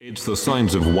It's the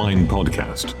Signs of Wine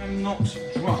podcast. I'm not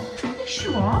drunk.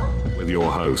 Sure. With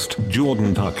your host,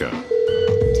 Jordan Tucker.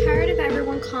 I'm tired of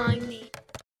everyone calling me.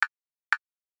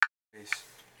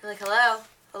 You're like, hello,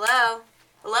 hello,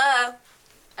 hello.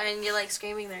 And you're like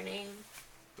screaming their name.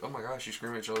 Oh my gosh, you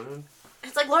scream at children?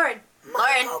 It's like Lauren.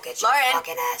 Lauren. Michael, get your Lauren.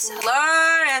 fucking ass up.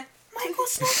 Lauren. Michael,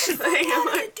 slow the fuck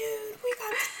down, dude. We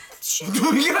got shit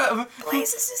we got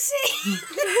places to see.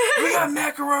 we got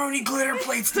macaroni glitter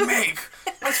plates to make.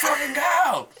 Let's fucking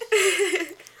go.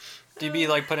 Do you be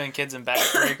like putting kids in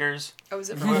backbreakers? Oh, was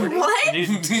it recording? What?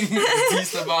 Teach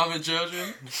the mom and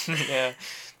children. Yeah.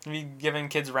 You be giving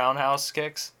kids roundhouse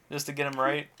kicks just to get them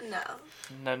right?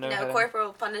 No, No,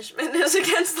 corporal punishment is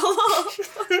against the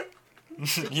law.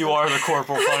 You are the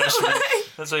corporal punishment.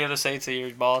 That's what you have to say to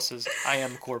your bosses. I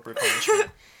am corporate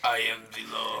punishment. I am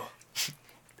the law.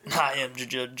 I am the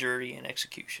judge, jury, and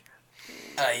executioner.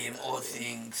 I am all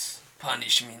things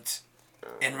punishment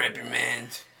and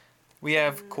reprimand. We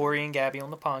have Corie and Gabby on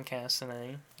the podcast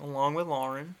today, along with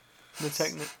Lauren,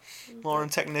 Lauren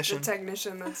technician. The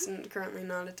technician that's currently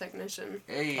not a technician.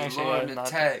 Hey, Actually, Lauren the not-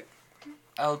 tech.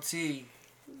 LT.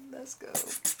 Let's go.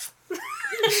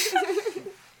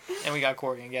 And we got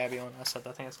Corie and Gabby on. I think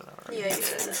I said that right. Yeah, you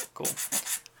did. Cool.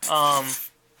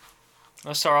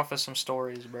 Let's start off with some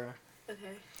stories, bro. Okay.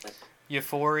 What?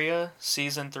 Euphoria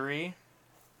season 3.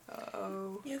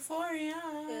 Uh-oh. Euphoria.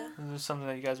 Yeah. Is this something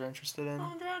that you guys are interested in?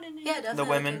 Yeah, definitely. The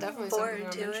women. Definitely Forward something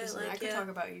I'm to it, interested in. I like, could yeah. talk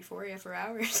about Euphoria for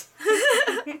hours.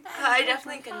 I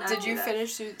definitely could not. Did do you that.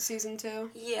 finish season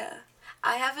 2? Yeah.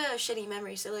 I have a shitty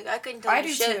memory, so like I couldn't tell I you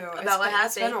do shit too. about what happened.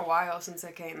 It's been a while since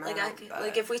it came Like out. I could, but-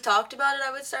 like if we talked about it,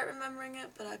 I would start remembering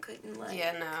it, but I couldn't like.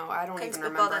 Yeah, no, I don't couldn't even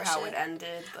spitball remember that how shit. it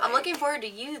ended. I'm looking forward to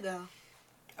You though.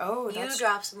 Oh, You that's...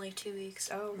 drops in like 2 weeks.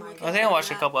 Oh my I'm looking God. I think I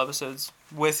watched a forward to couple episodes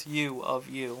with you of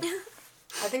you.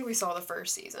 I think we saw the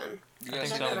first season. You guys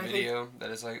think see so. that video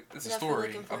that is like, it's a Definitely story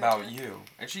looking forward about to it. you.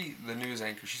 And the news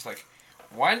anchor, she's like,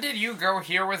 when did you go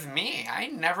here with me? I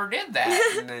never did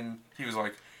that. And then he was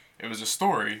like, it was a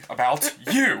story about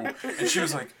you. And she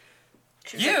was like,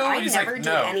 She was you? like, I And he's never like, did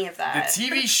no, any of that. the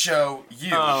TV show You.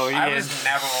 Oh, I yeah. was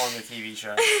never on the TV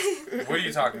show. What are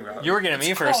you talking about? You were getting me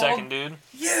It's for a called second, dude.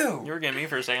 You. You were getting me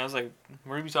for a second. I was like,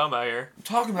 what are we talking about here? I'm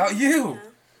talking about you.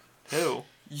 Who?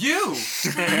 You.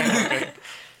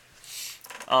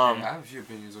 Um, I have a few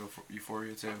opinions on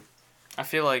Euphoria too. I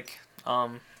feel like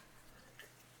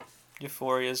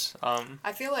Euphoria's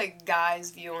I feel like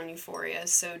guys' view on Euphoria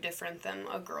is so different than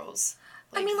a girl's.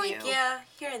 I mean, like, view. yeah,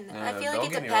 here and there. I feel don't like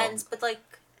it get me depends, wrong. but like,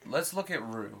 Let's look at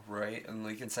Rue, right? And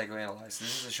we can psychoanalyze.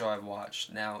 This is a show I've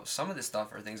watched. Now, some of this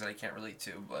stuff are things that I can't relate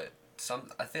to, but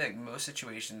I feel like most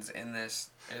situations in this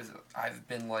is I've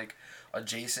been like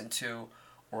adjacent to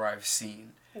or I've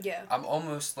seen. Yeah. I'm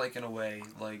almost like in a way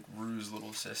like Rue's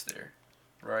little sister,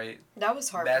 right? That was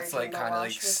heartbreaking. That's like to kind of watch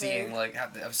like with seeing her. like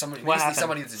have somebody What basically happened?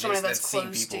 somebody that's Somebody adjacent that's that's seen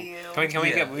close to people. you. Can we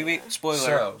Yeah. get spoiler?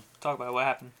 So Talk about what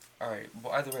happened. all right.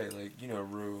 Well, either way, like, you know,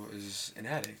 Rue is an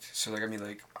addict. So, like, I mean,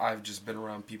 like, I've just been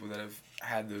around people that have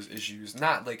had those issues.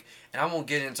 Not, like, and I won't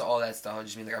get into all that stuff. I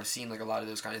just mean, like, I've seen, like, a lot of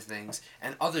those kind of things.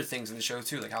 And other things in the show,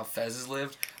 too. Like, how Fez has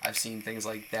lived. I've seen things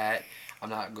like that. I'm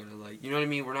not going to, like, you know what I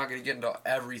mean? We're not going to get into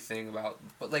everything about...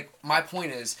 But, like, my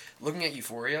point is, looking at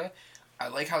Euphoria... I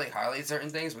like how they highlight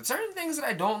certain things, but certain things that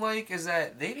I don't like is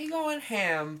that they be going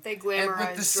ham. They and glamorize with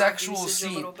the drug sexual usage a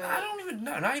scene. little bit. I don't even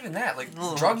know. Not even that. Like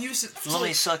Ugh. drug use. Let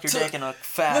me suck your so- dick in a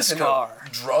fast Listen, no, car.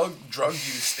 drug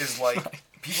use is like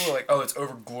people are like, oh, it's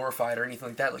over glorified or anything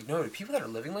like that. Like, no, the people that are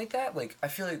living like that, like, I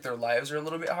feel like their lives are a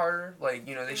little bit harder. Like,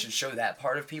 you know, they should show that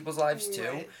part of people's lives too.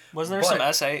 Right. Wasn't there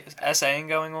But- some essaying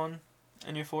going on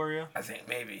in Euphoria? I think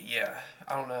maybe, yeah.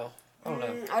 I don't know. I don't know.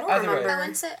 I don't Either way, remember. I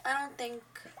wouldn't say. I don't think.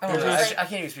 I don't know. There's- I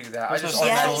can't even speak to that. I there's just no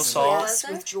sexual automatically- assault. Yes,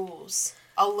 with Jules.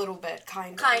 A little bit,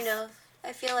 kind of. Kind of.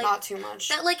 I feel like Not too much.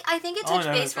 that. Like, I think it All I touched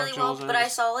know base is what really well. Jules But I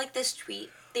is. saw like this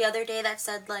tweet the other day that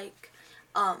said like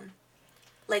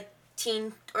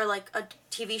teen or like a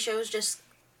TV shows just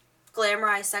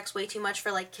glamorize sex way too much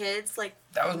for like kids, like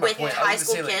That was my with point. I high was gonna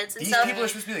school say, like, kids and these stuff. people are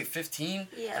supposed to be like 15.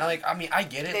 Yeah. And like, I mean, I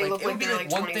get it. They like, look it would like be they're, like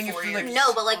like, one thing if 24 you like years.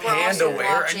 No, but like we're hand also away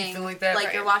or watching anything like that,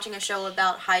 right? you're watching a show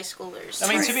about high schoolers. I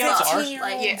mean, to be honest, Fuck, our-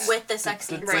 like Yeah. with the sex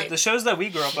The, scenes, the, like, the shows that we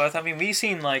grew up with, I mean, we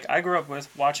seen, like, I grew up with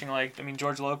watching, like, I mean,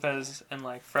 George Lopez and,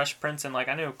 like, Fresh Prince, and, like,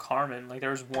 I knew Carmen. Like,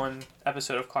 there was one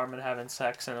episode of Carmen having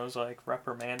sex, and it was, like,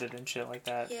 reprimanded and shit like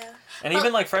that. yeah. And But-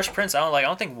 even, like, Fresh Prince, I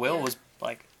don't think Will Yeah. was,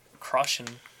 like, crushing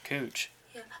Cooch.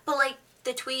 Yeah. But like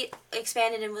the tweet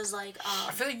expanded and was like,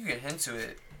 I feel like you can hint to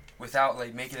it without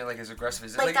like making it like as aggressive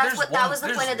as it. Like, that's there's what- one, that was the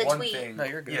there's point of the one tweet. Thing. No,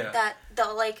 you're good. Yeah. that the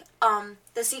like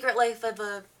the secret life of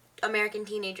a American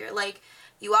teenager, like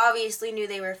you obviously knew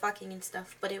they were fucking and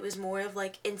stuff, but it was more of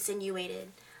like insinuated.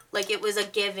 Like it was a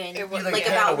given, It was, like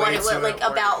yeah, about what way it was, to like it,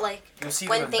 or about like you'll see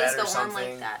when them in things bed go or on something.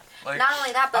 like that. Like, Not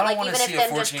only that, I but don't like wanna even if see a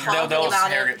them just 14-year-old talking girl's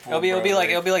about hair it. get pulled, bro,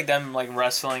 It'll be like them like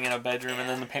wrestling in a bedroom, and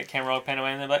then the camera will pan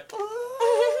away, and they're like,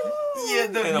 yeah,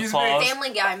 the and music. applause.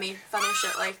 Family Guy made fun of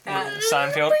shit like that.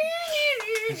 Seinfeld,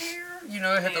 You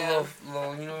know, it hit the Yeah.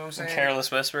 little, you know what I'm saying? Careless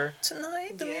Whisper.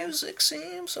 Tonight the Yeah. music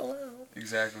seems so loud.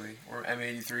 Exactly. Or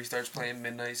M83 starts playing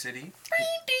Midnight City.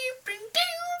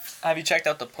 Have you checked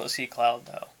out the Pussy Cloud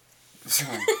though?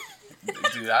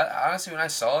 Dude, I honestly, when I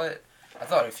saw it, I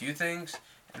thought a few things,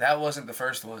 and that wasn't the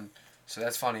first one. So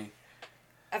that's funny.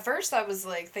 At first, I was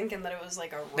like thinking that it was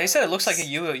like a. They said it looks like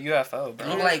a rose. UFO, It bro.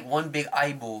 looked like one big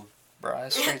eyeball. Bro, I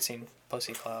straight seen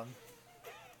Pussy Cloud.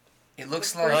 It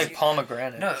looks They're like like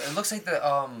pomegranate. no, it looks like the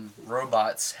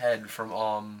robot's head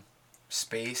from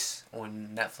Space on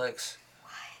Netflix.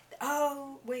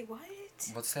 Oh wait, what?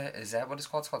 What's that? Is that what it's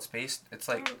called? It's called Space. It's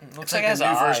like Looks it's like it like has the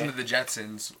new an version eye. of the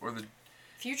Jetsons or the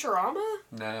Futurama?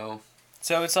 no.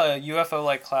 So it's a UFO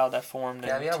like cloud that formed in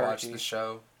Gabby, I watched Turkey. the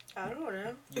show. I don't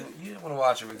know, You didn't want to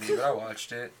watch it with me, but I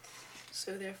watched it.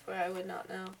 so therefore I would not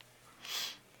know.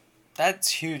 That's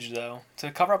huge though.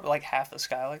 To cover up like half the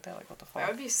sky like that, like what the I fuck?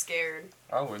 would be scared.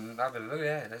 I wouldn't. I'd be like, look at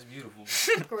that. That's beautiful.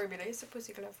 Corie, but is a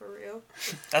pussy cloud for real?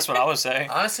 That's what I was saying.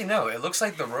 Honestly, no. It looks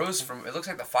like the rose from. It looks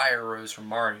like the fire rose from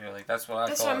Mario. Like that's what I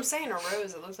That's thought. what I'm saying. A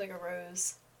rose. It looks like a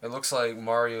rose. It looks like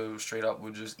Mario straight up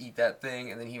would just eat that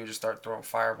thing, and then he would just start throwing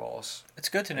fireballs. It's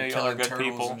good to know And y'all are killing good turtles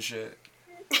people. and shit.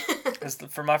 Because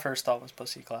for my first thought was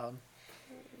Pussy Cloud.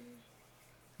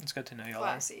 It's good to know y'all.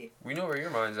 Classy. We know where your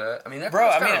mind's at. I mean, that Bro, bro,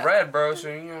 I kind mean- of red, bro. So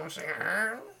you know what I'm saying.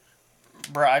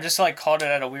 Bro, I just like caught it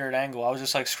at a weird angle. I was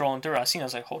just like scrolling through. I seen. I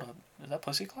was like, hold up, is that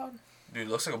Pussy Cloud? Dude, it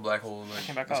looks like a black hole in like,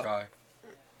 Came back the up. sky.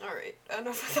 All right.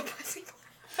 Enough of the pussy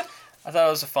cloud. I thought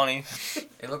it was funny.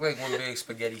 It looked like one big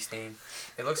spaghetti stain.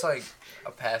 It looks like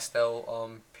a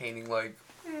pastel painting like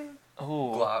Ooh,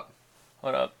 glop.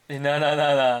 hold up.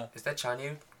 No. Is that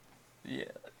Chanyu? Yeah,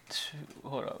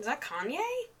 hold up. Is that Kanye?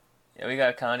 Yeah, we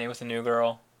got Kanye with a new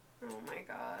girl. Oh my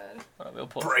god. Hold up, we'll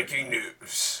pull- Breaking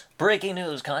news. Breaking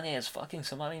news: Kanye is fucking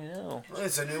somebody new.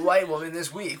 It's a new white woman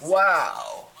this week.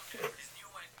 Wow.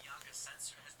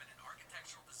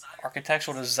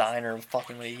 Architectural designer,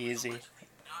 fucking way easy.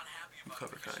 We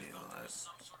cover Kanye a lot.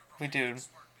 We do.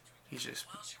 He's just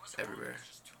everywhere.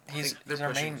 He's They're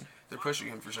our pushing. main. They're pushing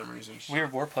him for some reason.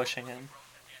 We're pushing him.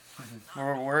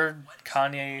 We're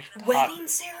Kanye. Wedding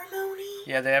ceremony?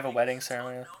 Yeah, they have a wedding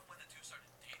ceremony.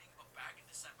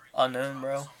 Unknown,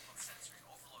 bro.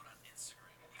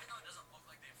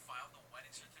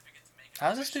 How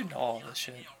does this dude know all this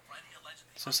shit?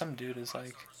 So some dude is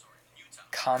like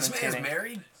This man's commentating.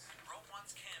 married.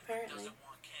 Apparently.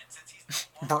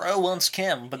 Bro wants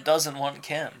Kim, but doesn't want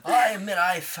Kim. I admit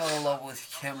I fell in love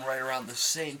with Kim right around the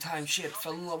same time shit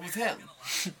fell in love with him.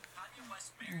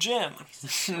 Jim.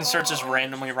 And starts just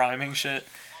randomly rhyming shit.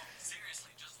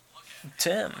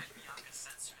 Tim.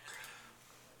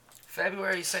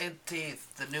 February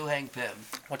 17th, the new Hank Pym.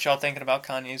 What y'all thinking about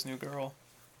Kanye's new girl?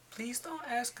 Please don't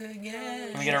ask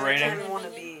again. Can we get a rating? I want to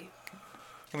be.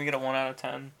 Can we get a 1 out of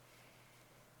 10?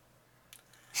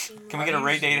 Can we get a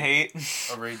rate date hate?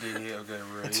 A Ray Diddy, okay,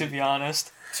 Ray. To be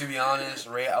honest. To be honest,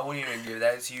 Ray, I wouldn't even give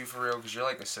that to you for real, because you're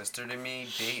like a sister to me.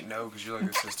 Date, no, because you're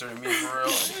like a sister to me for real.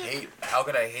 And hate, how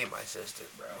could I hate my sister,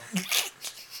 bro?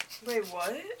 Wait,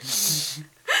 what?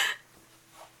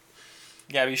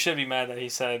 Yeah, but you should be mad that he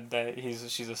said that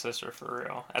she's a sister for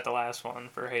real at the last one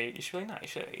for hate. You should be like, nah, you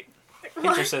should hate.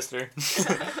 Hate your sister.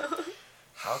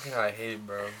 How can I hate,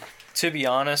 bro? To be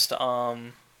honest,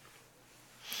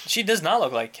 she does not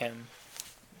look like Kim.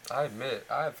 I admit,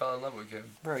 I fell in love with Kim.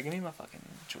 Bro, give me my fucking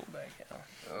jewel bag. Yeah.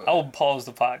 Oh. I will pause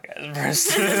the podcast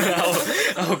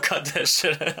first. I'll cut that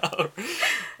shit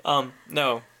out.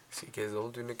 No. See, kids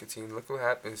don't do nicotine. Look what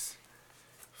happens.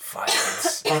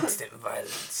 Violence. Instant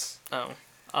violence. Oh.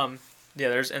 Yeah,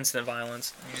 there's instant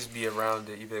violence. You just be around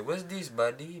it. You be like, what's this,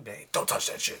 buddy? Bang. Don't touch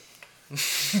that shit.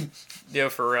 Yo,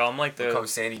 for real, I'm like Become the.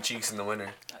 sandy cheeks in the winter.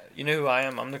 You know who I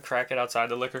am? I'm the crackhead outside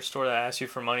the liquor store that asks you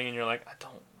for money, and you're like,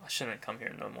 I shouldn't come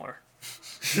here no more.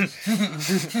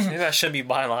 Maybe I shouldn't be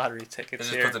buying lottery It tickets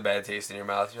just here. puts a bad taste in your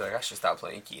mouth. You're like, I should stop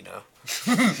playing Keno.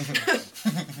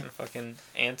 Fucking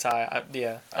anti.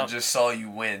 Yeah. I just saw you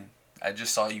win. I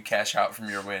just saw you cash out from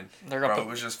your win. They're gonna Bro, put-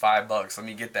 it was just $5. Let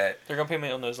me get that. They're gonna put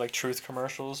me on those like truth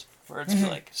commercials where it's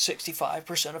like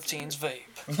 65% of teens vape.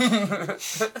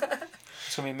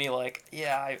 It's gonna be me like,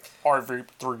 yeah, I vaped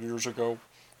 3 years ago.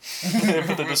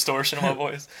 With the distortion in my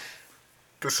voice.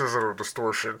 This isn't a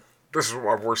distortion. This is what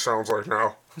my voice sounds like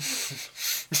now.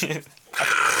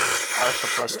 I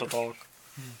suppress the dog.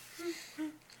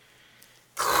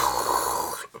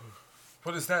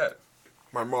 What is that?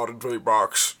 My modern vape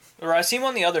box. Or I seen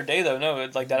one the other day though. No,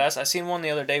 like that. I seen one the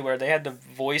other day where they had the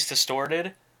voice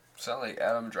distorted. Sound like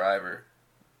Adam Driver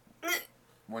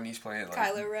when he's playing like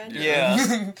Kylo Ren.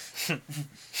 Yeah.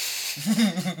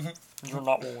 You're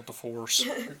not one with the Force.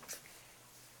 Bro,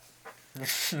 I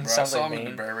Sounds saw like him in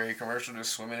me. the Burberry commercial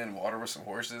just swimming in water with some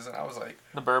horses, and I was like,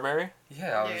 The Burberry?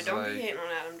 yeah, I Dude, was don't like, be hating on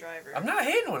Adam Driver. I'm not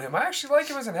hating on him. I actually like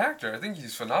him as an actor. I think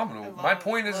he's phenomenal. My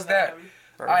point is love that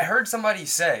Adam. I heard somebody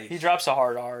say He drops a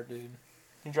hard R, dude.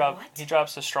 He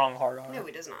drops a strong hard R. No,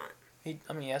 he does not.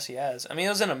 Yes, he has. I mean, it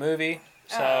was in a movie,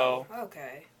 so Oh,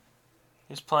 okay.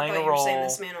 he's I playing thought a you were saying role.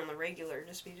 this man on the regular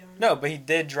just be doing. No, but he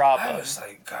did drop. I was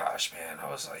like, gosh, man. I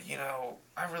was like,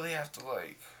 I really have to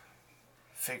like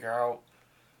figure out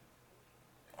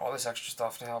all this extra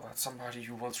stuff now about somebody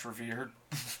you once revered.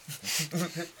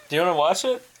 Do you want to watch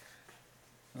it?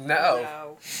 No.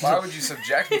 No. Why would you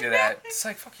subject me to that? It's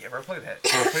like, fuck you, bro. Play that.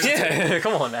 Yeah,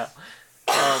 come on now.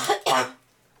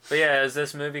 But yeah, is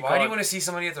this movie Why called... do you want to see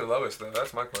somebody at their lowest, though?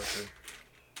 That's my question.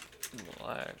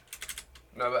 Black.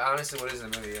 No, but honestly, what is the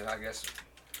movie? I guess.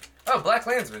 Oh, Black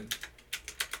Klansman.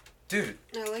 Dude,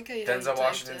 I like how you Denzel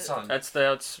Washington's son. That's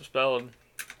how it's spelled.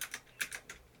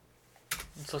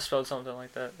 It's spelled something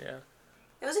like that, yeah.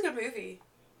 It was a good movie.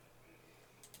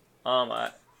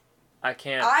 I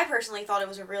can't... I personally thought it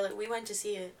was a really... We went to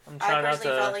see it. I'm I trying not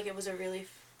personally to... felt like it was a really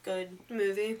good...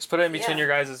 movie. Let's put it in between Yeah.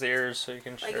 your guys' ears so you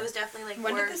can Like, share. it was definitely, like,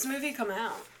 When more... did this movie come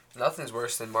out? Nothing's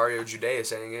worse than Mario Judea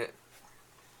saying it.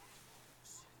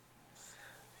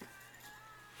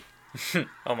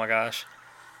 Oh my gosh.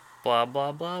 Blah,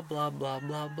 blah, blah, blah, blah,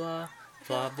 blah, blah.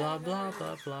 Blah, blah, blah,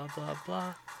 blah, blah, blah,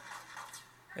 blah.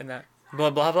 And that... Blah,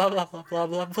 blah, blah, blah, blah, blah,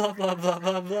 blah, blah, blah, blah,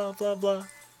 blah, blah, blah, blah.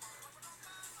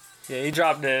 Yeah, he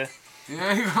dropped it.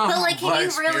 Yeah, But, like, can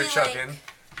you really, chucking. like...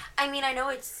 I mean, I know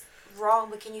it's wrong,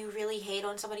 but can you really hate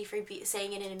on somebody for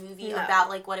saying it in a movie No. about,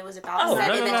 like, what it was about? Oh, Instead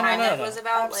no, of no, the no, time no, that no. it was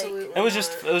about? Absolutely. Like, It was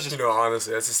just... You know,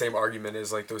 honestly, that's the same argument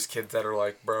as like those kids that are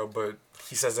like, bro, but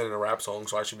he says it in a rap song,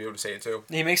 so I should be able to say it too.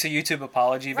 He makes a YouTube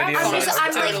apology video. Right, I'm I'm just...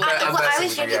 I'm, like... I'm I messing was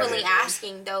with you genuinely guys.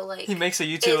 asking, though, like... He makes a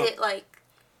Is YouTube... it, like...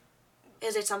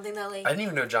 Is it something that, like... I didn't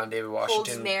even know John David holds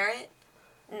Washington. merit?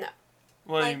 No.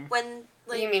 Well, Like, when...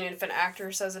 Like, You mean if an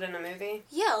actor says it in a movie?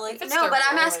 Yeah, like... If it's No, their but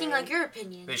I'm role, asking, I mean- like, your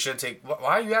opinion. They should take.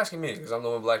 Why are you asking me? Because I'm the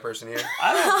one black person here.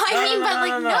 I don't... I mean, but,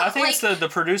 like, no, I think it's like- the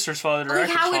producer's fault, the Like,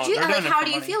 director's how would fault. you... They're Like, doing it how for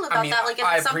do you money. feel about I mean, that? Like, if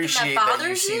I it's something appreciate that that you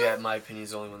bothers see you? that my opinion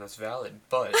is the only one that's valid,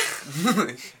 but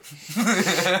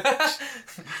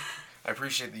I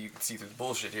appreciate that you can see through the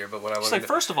bullshit here. But what I It's want like,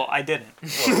 first of all, I didn't.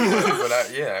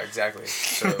 yeah, exactly.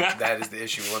 So that is the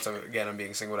issue. Once I'm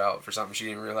being singled out for something she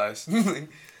didn't realize.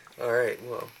 All right,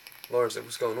 well, Lawrence,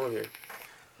 what's going on here?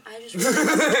 I just really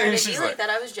wasn't trying to She's be like, like that.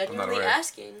 I was not genuinely aware.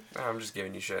 asking. I'm just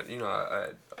giving you shit. You know,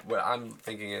 what I'm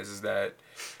thinking is that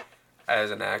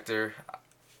as an actor,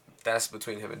 that's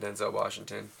between him and Denzel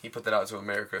Washington. He put that out to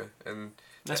America, and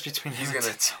That's between him he's and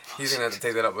gonna Denzel he's gonna have to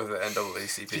take that up with the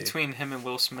NAACP. Between him and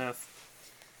Will Smith.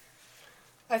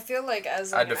 I feel like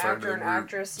as I an defer to actor the and group.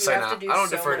 actress, you Say have not. to do I don't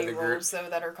so defer to many the group. roles though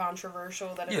that are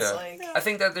controversial that it's Yeah, like I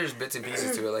think that there's bits and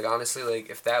pieces to it. Like honestly, like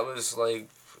if that was like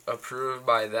approved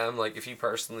by them, like if he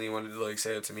personally wanted to like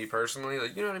say it to me personally,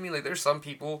 like you know what I mean. Like there's some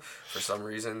people for some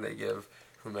reason they give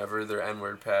whomever their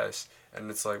N-word pass, and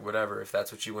it's like whatever if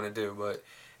that's what you want to do, but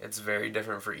it's very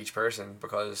different for each person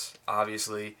because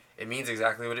obviously it means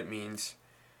exactly what it means,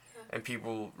 and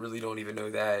people really don't even know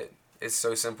that. It's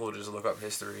so simple to just look up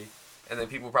history, and then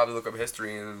people probably look up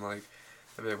history and then like.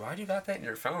 They'll be like, why do you got that in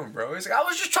your phone, bro? He's like, I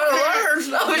was just trying to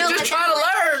learn. I was just trying to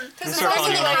learn. because Start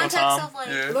Especially in calling the you Uncle context Tom. of, like...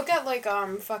 Yeah. look at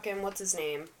like fucking what's his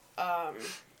name oh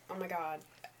my god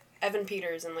Evan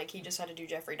Peters, and like he just had to do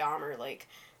Jeffrey Dahmer, like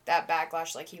that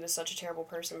backlash, like he was such a terrible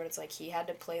person, but it's like he had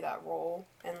to play that role,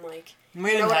 and like We know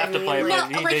didn't what I have to mean? play, Like- but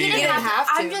No, he like, did. he He didn't did. have have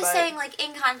to. I'm to, just but- saying, like,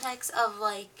 in context of,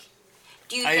 like...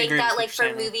 Do you I think agree that, with like, what for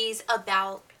you're saying. movies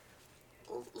about,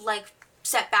 like,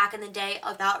 set back in the day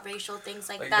about racial things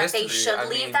like Like that, they history, should I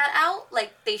leave mean- that out?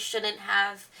 Like, they shouldn't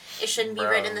have... It shouldn't be Bro.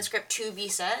 written in the script to be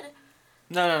said?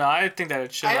 No. I think that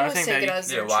it should. I I almost think take that it you,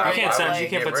 as Yeah, they're why- trying you can't to, why would censor. like, You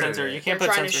can't get put rid of censor. it? You can't They're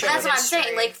put trying to censor. show That's what I'm history.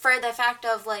 saying. Like, for the fact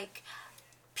of, like,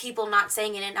 people not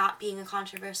saying it and not being a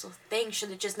controversial thing,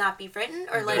 should it just not be written?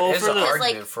 Or, like, There Well, is for an the-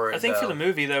 argument like, for it. I think for though. the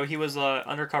movie though, he was an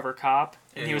undercover cop,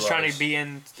 and Yeah, he was trying to be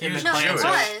in He was the no, Klan. it Jewish.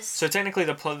 was. So technically,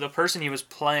 the person he was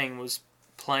playing.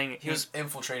 He was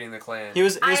infiltrating the Klan. he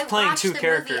was I playing watched two the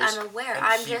characters. Movie, I'm aware. And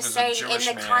I'm he just was a saying, in Jewish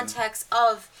the man. context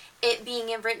of it being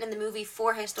written in the movie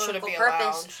for historical be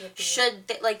purpose, allowed? Should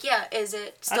it be- is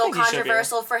it I still think he should be.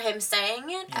 controversial for him saying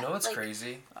it? You know what's Like,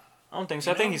 crazy? I don't think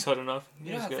so. I think he's hood enough.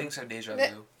 You know He's how good. things are deja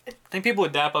vu? I think people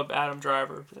would dap up Adam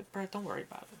Driver. Be like, bro, don't worry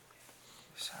about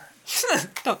it. Sorry.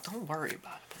 Don't worry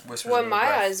about it. Whispers Well, in in the my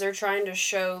breath. eyes, they're trying to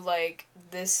show like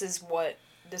this is what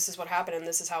happened and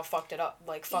this is how fucked up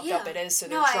it is. So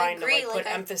they're No, I trying agree, to like, put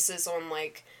emphasis on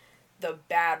like the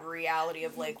bad reality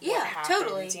of like Yeah, what happens.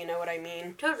 totally. You know what I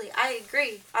mean? Totally, I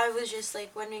agree. I was just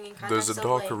like wondering in context There's a of,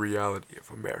 darker like, reality of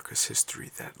America's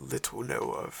history that little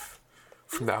know of.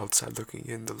 From the outside looking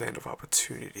in, the land of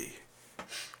opportunity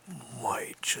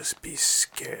might just be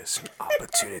scarce an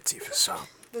opportunity for some.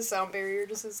 The sound barrier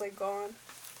just is like gone.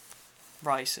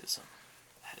 Racism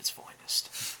at its finest.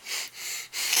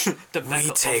 The We mecca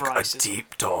of take a racism.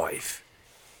 deep dive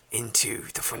into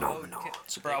the phenomenon. Okay.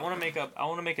 So, bro, I want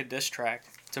to make a diss track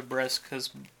to Brisk because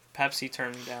Pepsi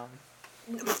turned me down.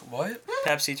 What?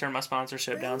 Pepsi turned my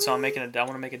sponsorship down, so I want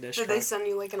to make a diss Did track. they send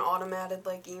you like an automated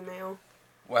like email?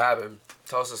 What happened?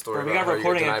 Tell us the story. Bro, we about got how you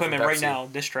recording denied from equipment right Pepsi. now.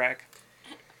 Diss track.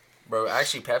 Bro,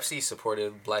 actually, Pepsi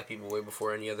supported black people way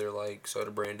before any other like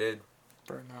soda brand did.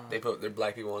 Bro, nah. They put their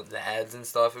black people in the ads and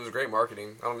stuff. It was great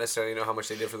marketing. I don't necessarily know how much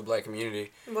they did for the black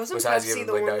community. Wasn't Besides Pepsi giving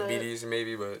the like one diabetes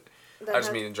maybe, but that I just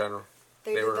had- mean in general.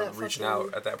 they They did were that reaching fucking-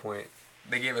 out at that point.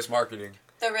 They gave us marketing.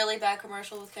 the really bad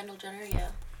commercial with Kendall Jenner? Yeah.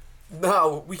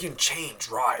 No, we can change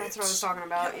riots. That's what I was talking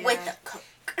about. Yeah. With the Coke.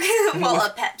 Well, a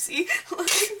Pepsi.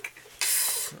 Like,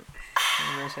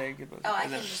 I'm gonna say goodbye. oh, I And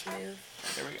can then- just move.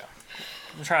 There we go.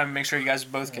 I'm trying to make sure you guys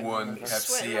both can. One remember.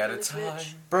 Sweating Pepsi up at in a this time.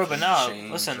 bitch. Bro, but no,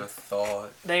 Change listen. a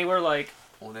thought They were like,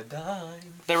 on a dime.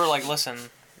 listen,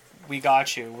 we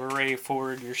got you. We're ready to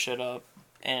forward your shit up,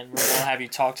 and we're gonna have you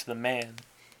talk to the man.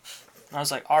 And I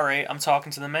was like, all right, I'm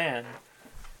talking to the man.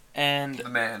 And The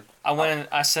man. I went and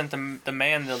I sent the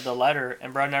man the letter,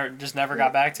 and bro never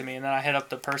got back to me. And then I hit up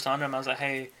the person under him. I was like,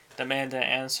 hey, the man didn't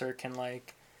answer. Can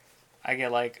like I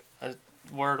get like a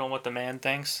word on what the man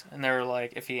thinks? And they were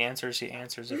like, if he answers, he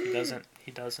answers. If he doesn't,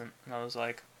 he doesn't. And I was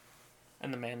like,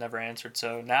 and the man never answered.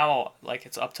 So now like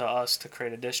it's up to us to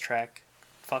create a diss track.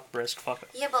 Fuck Brisk. Fuck it.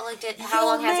 Yeah, but like, how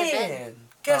long has it been?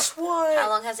 Guess what? How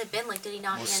long has it been? Like, did he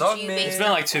not What's answer up, you man? It's based been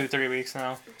on... like 2-3 weeks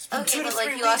now. Okay, 2 to but like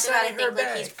 3 you also weeks, I gotta ain't think heard like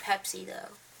back. he's Pepsi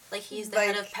though. Like he's the Like,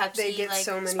 head of Pepsi. they get like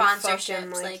so many sponsorships.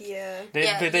 fucking, Like, like, yeah. They,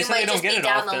 Yeah, they you said might they don't just get be it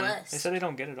down the often. list. They said they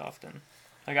don't get it often.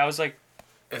 Like I was like,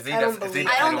 If they I don't if they believe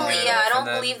I don't don't believe. get it Yeah, I off, don't and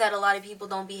then- believe that a lot of people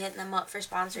don't be hitting them up for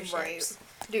sponsorships. Right.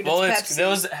 Dude, well, it's it's Pepsi. there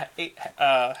was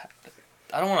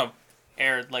I don't want to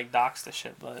air like dox the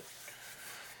shit, but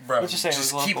Bro, Let's just say it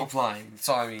just was keep local. applying. That's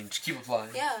all I mean. Just keep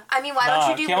applying. Yeah, I mean, why nah,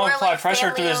 don't you do can't more apply like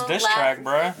pressure through this diss track,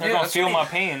 bro. They're Yeah, gonna that's feel what my I-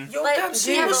 pain. Yo, But,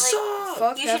 Pepsi, yeah, what's but, up?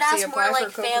 Fuck You should Pepsi, ask apply more for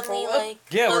like family, Coca-Cola. like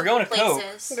Yeah, we're going to local Coke.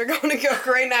 places. They're going to Coke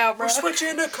right now, bro. We're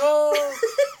switching to Coke.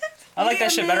 I like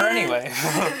that shit better man. anyway.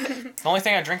 The only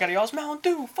thing I drink out of y'all is Mountain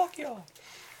Dew. Fuck y'all.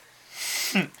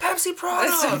 Pepsi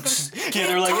products. Yeah,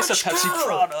 they're like, it's a touch Pepsi Coke.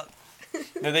 product.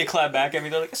 Then they clap back at me.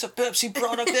 They're like, it's a Pepsi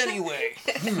product anyway.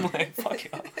 I'm like, fuck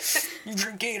y'all. You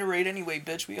drink Gatorade anyway,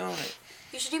 bitch. We own it.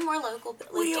 You should do more local,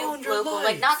 like We do own your local, life.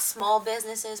 like not small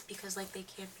businesses because like they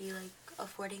can't be like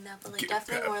affording that, but like Get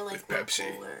definitely Pep more like with Pepsi.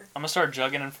 local or. I'm gonna start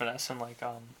jugging and finessing like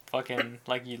fucking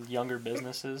like younger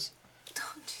businesses.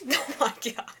 Don't do Oh my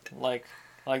god.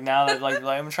 Like now that like I'm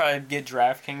gonna try to get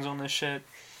DraftKings on this shit.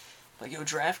 Like, yo,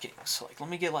 DraftKings, like let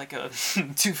me get like a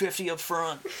 $250 up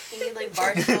front. You need like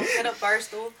Barstool, hit up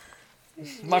Barstool.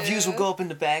 My views will go up in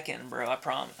the back end, bro. I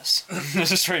promise.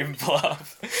 Just straight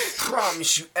bluff.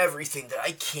 Promise you everything that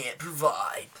I can't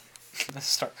provide Let's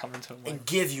start coming to him. Like, and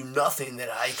give you nothing that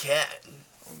I can.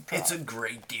 It's a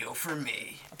great deal for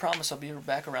me. I promise I'll be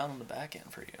back around on the back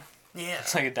end for you. Yeah.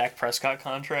 It's like a Dak Prescott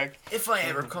contract. If I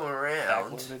ever come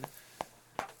around. Backloaded.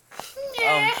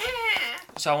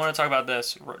 So I want to talk about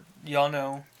this. Y'all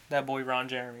know that boy Ron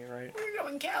Jeremy, right? We're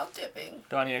going cow tipping.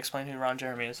 Do I need to explain who Ron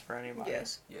Jeremy is for anybody?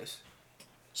 Yes. Yes.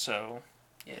 So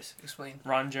Yes. Explain.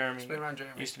 Ron Jeremy Explain Ron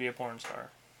Jeremy. used to be a porn star.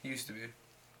 He used to be.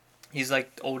 He's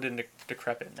like old and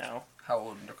decrepit now. How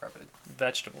old and decrepit?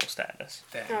 Vegetable status.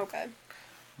 Damn. Okay.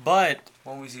 But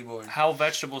When was he born? how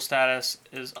vegetable status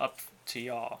is up to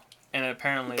y'all. And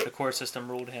apparently the court system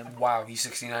ruled him Wow, he's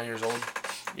 69 years old.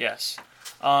 yes.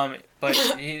 But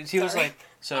he was like,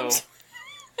 so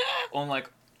on like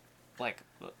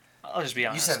I'll just be You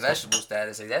honest. said vegetable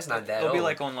status. Like, that's not that It'll old. be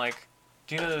like on like,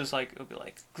 do you know those like, it'll be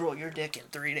like, grow your dick in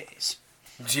 3 days.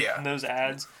 And Yeah. those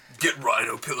ads. Get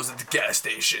rhino pills at the gas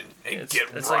station and It's-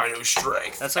 get it's like- rhino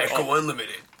strength. that's like Echo all-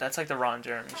 Unlimited. That's like the Ron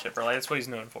Jeremy shit, bro. Like that's what he's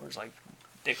known for. Is like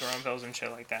dick around pills and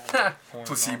shit like that. Like, porn and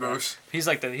all that. Placebos. He's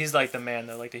like the man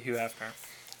though, like the Hugh Hefner.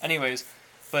 Anyways,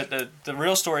 but the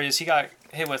real story is he got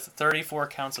hit with 34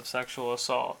 counts of sexual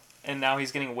assault, and now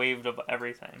he's getting waived of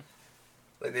everything.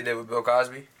 Like they did with Bill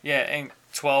Cosby. Yeah, and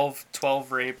 12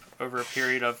 rape over a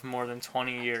period of more than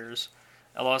 20 years.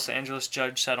 A Los Angeles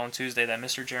judge said on Tuesday that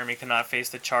Mr. Jeremy could not face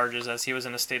the charges as he was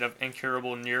in a state of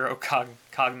incurable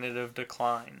neurocognitive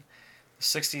decline. The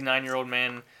 69-year-old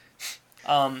man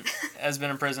has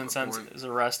been in prison since his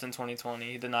arrest in 2020.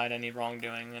 He denied any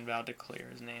wrongdoing and vowed to clear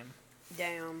his name.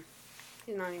 Damn.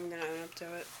 He's not even gonna own up to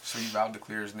it. So he vowed to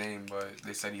clear his name, but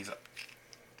they said he's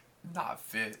not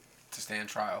fit to stand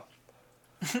trial.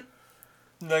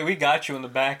 Like, we got you in the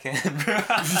back end. We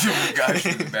got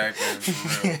you in the back end,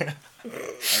 for real.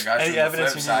 I got you in the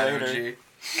flip side,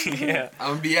 OG. Yeah. I'm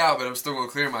gonna be out, but I'm still gonna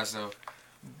clear myself.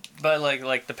 But,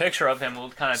 like the picture of him will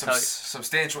kind of tell you.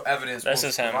 Substantial evidence This will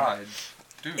is him. provide.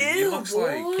 Dude, he Ew, looks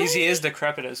boy. like... He is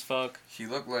decrepit as fuck. He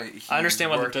looked like... I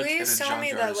understand what the... worked at a Please tell me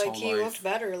junkyard that, his like, whole he life. looked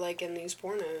better, like, in these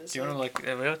pornos. Do you want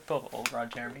to, let's pull up old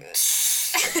Rod Jeremy?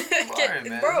 Lauren,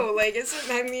 man. Bro, like,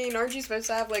 aren't you supposed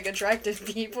to have, like, attractive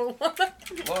people?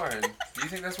 Lauren, do you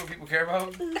think that's what people care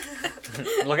about?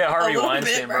 Look at Harvey little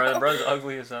Weinstein, bit, bro. bro. The bro's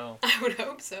ugly as hell. I would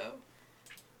hope so.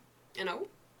 You know?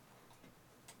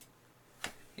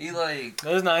 He like...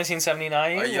 That was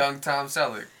 1979. a young Tom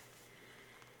Selleck.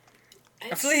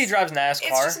 I feel like he drives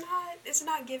NASCAR. It's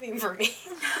not giving for me.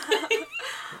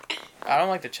 I don't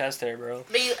like the chest hair, bro.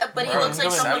 But he Bro, looks like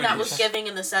in the someone that was 70s. giving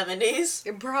in the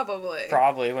 70s. Probably.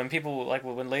 Probably when people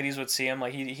when ladies would see him,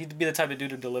 like he'd be the type of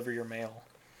dude to deliver your mail.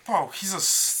 Bro, he's a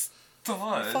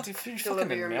stud.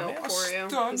 Deliver your milk for you.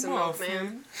 Stud He's a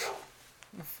milkman.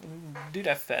 Dude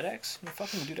at FedEx. You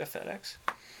fucking dude at FedEx.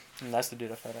 And that's the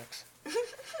dude at FedEx.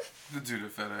 The dude at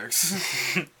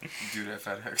FedEx. Dude at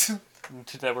FedEx.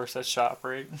 Dude that works at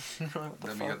ShopRite. What the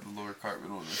Then fuck? we got the lower carpet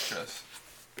on his chest.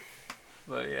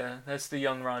 But yeah, that's the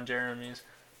young Ron Jeremy's.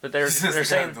 But they're He's just they're the guy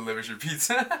saying who delivers your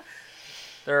pizza.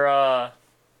 they're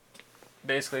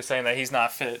basically saying that he's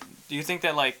not fit. Do you think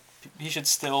that like he should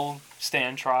still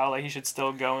stand trial? Like he should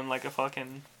still go in like a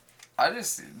fucking...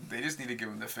 They just need to give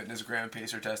him the fitness gram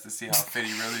pacer test to see how fit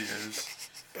he really is.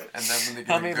 And then when they get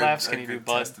How many laps can he do,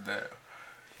 bud? test of that,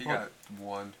 he got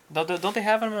one. Don't they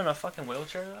have him in a fucking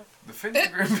wheelchair though? The fitness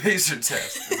gram pacer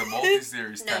test is a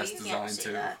multi-series No, test you can't designed see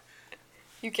to. that.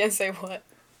 You can't say what?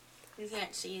 You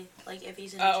can't see, like, if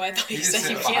he's in Oh, a I chair. thought He you just said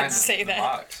sit you behind can't the- say the that.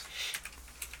 box.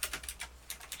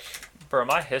 Bro,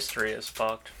 my history is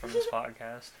fucked from this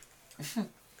podcast.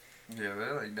 Yeah,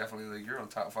 they're like definitely like you're on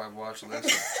top 5 watch list.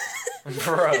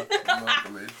 Bro,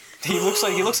 Locally. he looks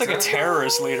like a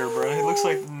terrorist leader, bro. He looks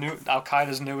like Al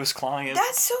Qaeda's newest client.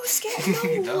 That's so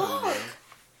scary. He No, does, bro. look.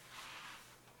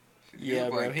 He Yeah,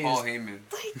 looked bro, like he's- Paul Heyman,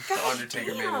 Like, the God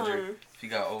Undertaker damn. manager. If he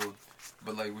got old,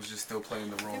 but like was just still playing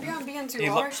the role. Maybe I'm being too He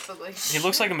lo- harsh, but like... He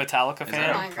looks like a Metallica Is fan.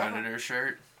 that my a God. Predator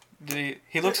shirt?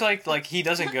 He looks like he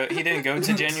didn't go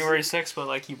to January 6th, but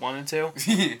like he wanted to.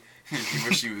 He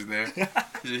wished he was there.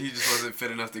 He just wasn't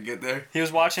fit enough to get there. He was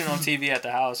watching it on TV at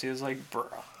the house. He was like, bro,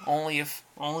 only if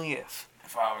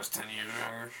If I was 10 years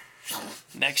younger.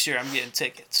 next year I'm getting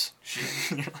tickets.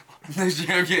 Shit. Next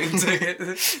year I'm getting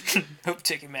tickets. Hope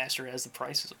Ticketmaster has the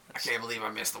prices. I can't believe I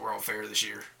missed the World Fair this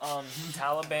year.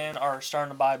 Taliban are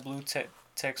starting to buy blue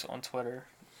ticks on Twitter.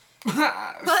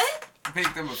 What?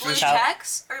 Make them Blue official.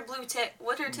 checks or blue tick?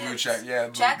 What are ticks? Blue check, yeah.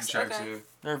 Blue Checks? checks, Okay. yeah.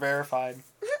 They're verified.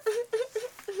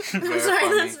 I'm Very sorry,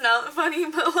 funny. that's not funny,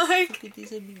 but like...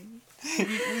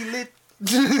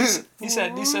 He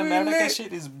said America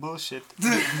shit is bullshit.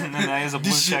 And then there's a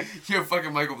blue check. You're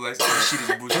fucking Michael Black. Shit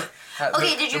is bullshit.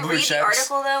 Okay, did you read the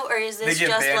article, though? Or is They this get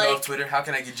just, banned like, off Twitter. How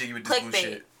can I get jiggy with this clickbait?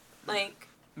 bullshit? Like...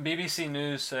 BBC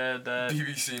News said that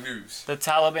BBC News. the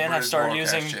Taliban have British started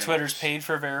broadcast using channel. Twitter's paid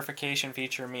for verification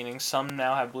feature, meaning some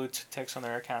now have blue ticks on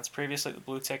their accounts. Previously, the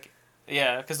blue tick...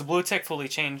 Yeah, because the blue tick fully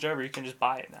changed over. You can just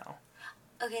buy it now.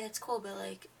 Okay, that's cool, but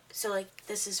like... So, like,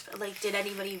 this is... Like, did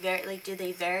anybody... Did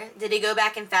they go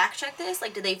back and fact check this?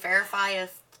 Like, did they verify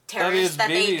if terrorists that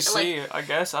BBC, they... Like, I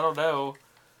guess. I don't know.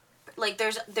 like,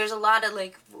 there's a lot of,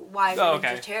 like, wide Oh, range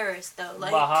okay. of terrorists, though.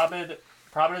 Like...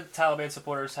 Prominent Taliban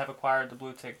supporters have acquired the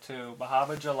blue tick too.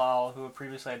 Bahabad Jalal, who had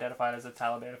previously identified as a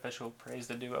Taliban official, praised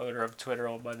the new owner of Twitter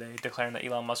on Monday, declaring that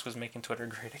Elon Musk was making Twitter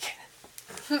great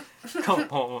again. Come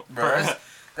on, Bro,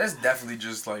 that's definitely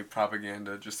just like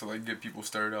propaganda, just to like get people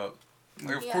stirred up.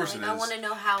 Like, of Yeah, course like, it is. I want to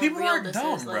know how People real aren't this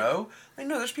dumb, is. Like, bro. Like,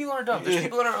 no, there's people aren't dumb. There's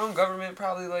people in our own government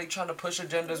probably like trying to push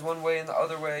agendas one way and the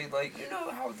other way. Like, you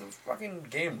know how the fucking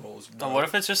game rolls, bro. What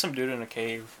if it's just some dude in a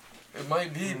cave? It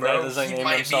might be, That bro. doesn't He name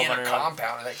might be himself in a under-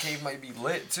 compound, and that cave might be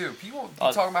lit too. People be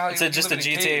talking about how It's they just a live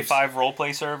in GTA caves. 5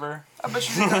 roleplay server. I bet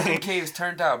you think the caves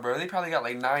turned out, bro. They probably got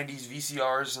like 90s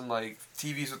VCRs and like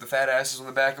TVs with the fat asses on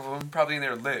the back of them. Probably in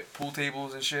there lit, pool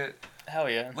tables and shit. Hell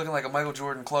yeah. Looking like a Michael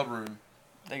Jordan club room.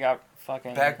 They got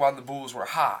fucking... Back while the Bulls were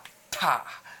hot. Ta.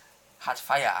 Hot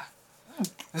fire.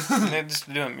 They're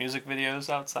just doing music videos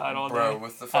outside all Bro, day.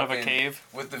 with the out of fucking, a cave.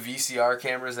 with the VCR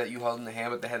cameras that you held in the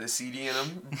hand, but they had the CD in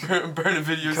them. Burning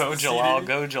videos. Go to the Jalal, CD.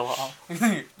 go Jalal.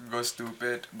 Go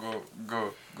stupid. Go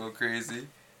crazy.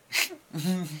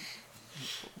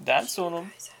 That's one of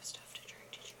them. Guys have stuff to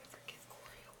drink. Did you ever give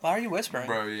Corie a Why are you whispering?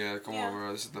 Bro, yeah, come on,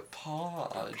 bro. This is the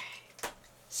pod.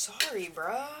 Sorry,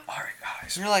 bruh. Alright,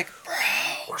 guys. You're like,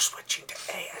 We're switching to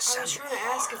ASMR. I was trying to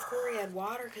ask if Corie had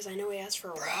water because I know he asked for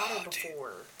water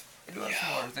before. I do have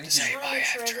some water. Thank Just you. trying to make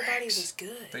sure everybody was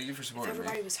good. Thank you for If supporting me.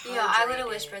 everybody was hydrated. Yeah, I would have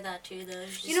whispered that too, though.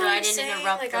 Just You know so what I I'm didn't saying?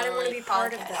 interrupt Like, the I didn't wanna be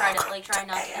part of podcast. that. Try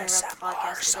not to interrupt the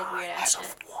podcast because like weird ass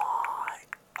shit.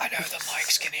 I know the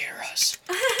mics can hear us,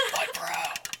 but bro,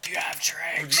 do you have Did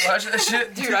drinks? you watch that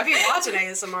shit? Dude, I be watching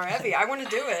ASMR heavy. I want to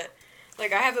do it.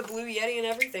 Like, I have a blue Yeti and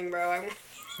everything, bro.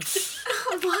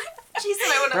 What? She said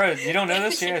I would Bro, you don't know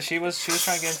this? Yeah, she was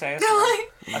trying to get into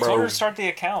ASMR. I Bro. told her to start the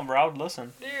account, bro. I would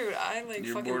listen. Dude, I like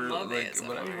You're fucking border, love like, ASMR.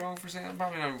 would I be wrong for saying? I'm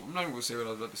not even gonna say what I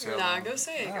was about to say. Nah, go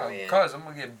say it, go ahead. Cause I'm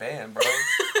gonna get banned, bro.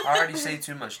 I already say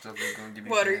too much stuff that's gonna give me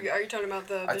What, are banned. you talking about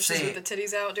the I'd bitches say- with the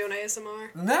titties out doing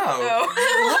ASMR? No. No.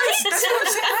 What? That's what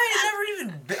I'm saying. I ain't never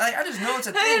even been, like, I just know it's a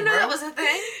I thing, didn't know bro. that was a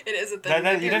thing. It is a thing.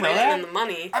 That- you didn't know They're that? in the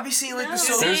money. I be seeing like the No.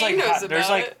 so There's See, like he knows hot- there's about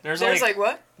like- it. there's There's like- like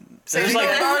what? There's You know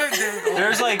like about it, dude.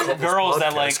 there's like Couples girls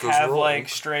that podcast like goes have wrong. like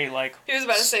straight like He was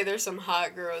about to say there's some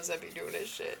hot girls that be doing this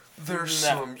shit. There's No.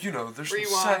 some, you know, there's Rewind.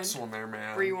 some sex on there,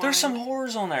 man. Rewind. there's some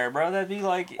whores on there, bro. That'd be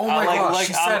like Oh my like, gosh, like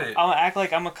she said it. I'll act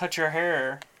like I'm gonna cut your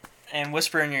hair and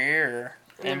whisper in your ear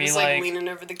And and they're be just like like leaning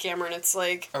over the camera and it's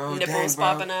like Oh, nipples dang, bro.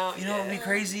 popping out. You know what would be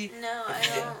crazy? No,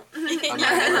 I I'm don't. not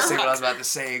gonna say what I was about to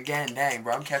say again. Dang,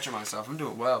 bro, I'm catching myself. I'm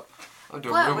doing well. I'm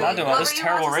doing What real were not well. doing What this were you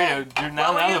terrible about to say? radio. Dude, What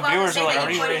now were you the about to viewers say are like, that what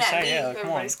are you you ready to pointed at say? me? Yeah, come on.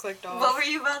 Everybody's clicked off. What were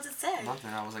you about to say?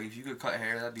 Nothing. I was like, if you could cut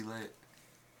hair, that'd be lit.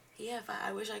 Yeah, if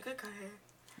I wish I could cut hair.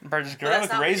 Bro, just But grab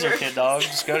that's a not razor yours. kit, dog.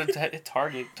 Just go to Target.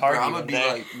 Bro, Target I'm one gonna be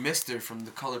day. like Mister from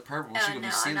The Color Purple. Oh, She gonna no, be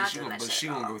I'm seeing not it. She doing gonna, that but shit she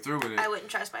at gonna all. go through with it. I wouldn't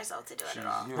trust myself to do it at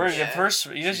all. You know, Bro, she- at first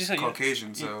you just she's like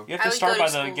Caucasian, so. you have I to would start go by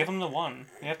to the school. give them the one.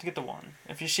 You have to get the one.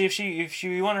 If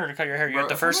you want her to cut your hair, you Bro, have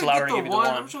to if first I'm allow gonna her to get give you the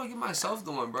I'm one. trying to give myself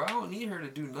the one, bro. I don't need her to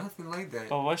do nothing like that.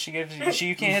 But what she gives you,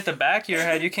 you can't hit the back of your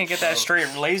head. You can't get that straight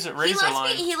razor He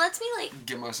line. lets me like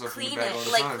Get myself in the clean back all it,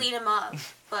 the like time. clean him up,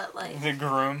 but like The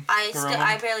groom. I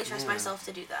him. barely trust myself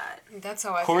to do that. That's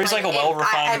how I Corey's feel. like a If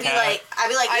well-refined I'd be cat. I'd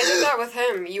be like, I did that with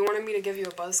him. You wanted me to give you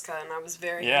a buzz cut, and I was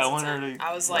very Yeah, I hesitant. wanted to.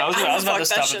 I was like, I was about to fuck that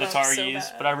stop at the shit up so Targies,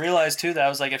 bad. but I realized too that I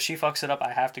was like, if she fucks it up,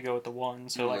 I have to go with the one.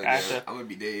 So like, I have to. I'm gonna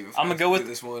be Dave. If I'm I gonna go do with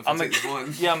this one. If I'm I take gonna-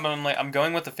 this one. Yeah, I'm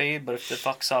going with the fade, but if it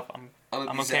fucks up, I'm I'm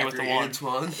okay Zachary with the one.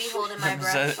 Antoine. be holding my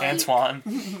breath. like, Antoine.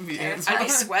 Be I'd I'd Antoine. be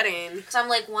sweating. Cause I'm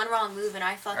like one wrong move and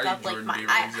I fucked Are you up like Jordan my.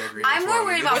 Davis and Zachary I'm more Antoine?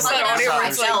 worried about What's fucking that up audio for where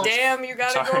it's like, myself. damn, you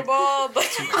gotta Sorry. go bald?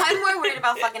 I'm more worried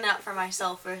about fucking up for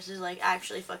myself versus like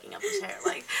actually fucking up his hair.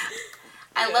 Like,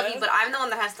 I love you, but I'm the one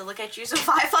that has to look at you. So if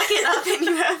I fuck it up and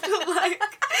you have to like,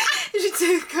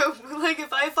 to go like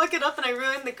if I fuck it up and I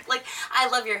ruin the like, I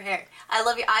love your hair. I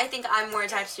love you. I think I'm more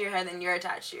attached to your hair than you're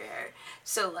attached to your hair.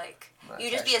 So like. Not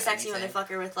You just be a attached sexy to anything.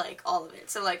 motherfucker with like all of it.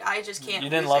 So like I just can't. You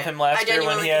didn't lose love it. him last I year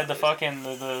when genuinely he had can't the lose it.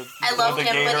 fucking I love the him,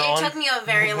 but gator it on. took me a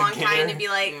very long time Gator. to be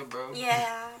like, Yeah, bro.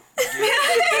 yeah.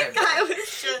 Yeah, bro. I was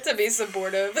just to be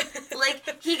supportive.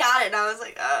 like he got it, and I was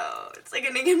like, oh, it's like a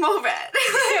nigga moment.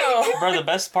 Bro, the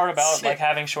best part about like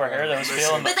having short hair though is Listen.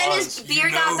 feeling the But then his fuzz.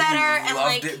 beard got better, and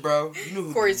loved like it, bro. You know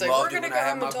who Corey's like, loved we're it gonna when I go had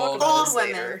home my and talk bald about Old this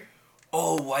women. later.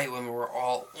 All white women were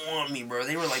all on me, bro.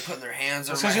 They were like putting their hands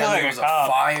on That's my 'cause you head look like it like was a a cop.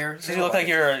 fire. So you look like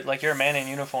you're a man in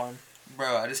uniform.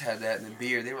 Bro, I just had that in the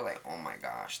beard. They were like, oh my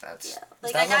gosh, that's... yeah,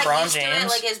 like that I got LeBron used to it. James?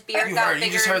 Like his beard You got heard- bigger.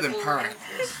 you just heard them and purring.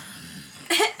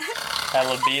 That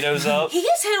libido's up. He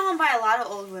gets hit on by a lot of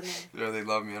old women. You know, they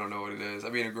love me. I don't know what it is. I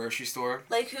be in a grocery store.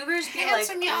 Like Hoovers be like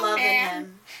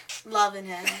loving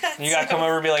him. You gotta come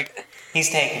over and be like, he's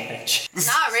taking bitch.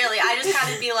 Not really. I just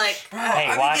kind of be like, Bro, Hey,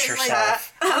 I be watch getting,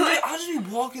 yourself. I'll just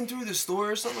be walking through the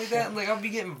store or something like that, and like I'll be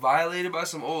getting violated by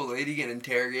some old lady getting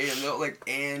interrogated, and they'll like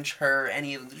Ange, her,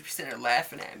 any of them, just be sitting there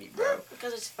laughing at me, bro.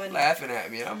 because it's funny. Laughing at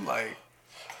me, and I'm like,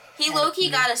 He low-key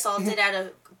got assaulted at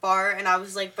a bar, and I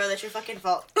was like, bro, that's your fucking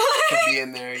fault. to be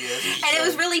in there, I guess. And it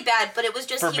was really bad, but it was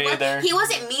just For he, being there. he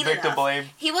wasn't mean Victim enough. blame.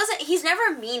 He's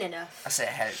never mean enough. I said,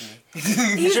 help me.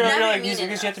 He's You're never like, mean because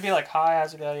enough. you have to be like, hi,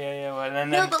 how's it going? Yeah. And then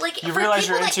No, but like you for realize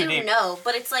people you're in that too you deep. know,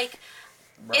 but it's like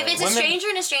Bro. if it's a Women- stranger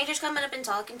and a stranger's coming up and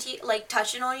talking to you, like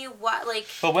touching on you, what like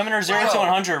But women are 0 to Bro.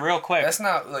 100 real quick. That's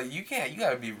not, like, you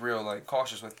gotta be real, like,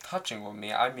 cautious with touching with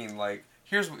me. I mean, like,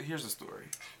 Here's the story.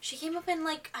 She came up and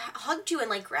like hugged you and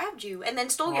like grabbed you and then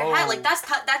stole your hat. Like that's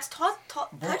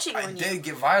touching I on you. did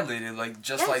get violated like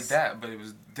just like that, but it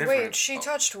was different. Wait, she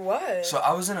touched what? So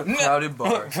I was in a crowded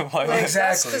bar. Like,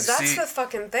 Exactly. Because that's See, the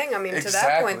fucking thing. I mean, to that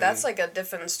exactly. point, that's like a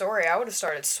different story. I would have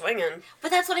started swinging.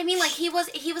 But that's what I mean. Like he was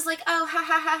like, oh ha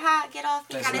ha ha ha, get off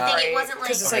me That's kind of not- thing. It wasn't like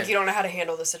Because it's like you don't know how to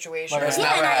handle the situation. Like, That's Yeah,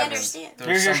 not and what I happened. understand. There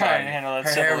was You're trying to somebody- handle that Her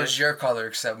hair civilly. was your color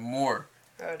except more.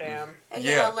 Oh, damn.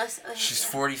 Yeah. Let's- She's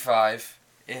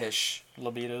 45-ish.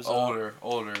 Libido's Older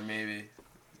maybe.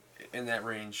 In that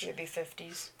range. Maybe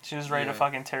 50s. She was ready to Yeah.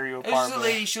 fucking tear you It was apart. just a bro.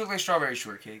 lady, she looked like strawberry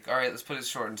shortcake. Alright, let's put it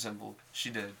short and simple. She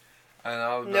did. And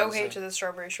I was No about to hate say- to the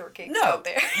strawberry shortcake No, out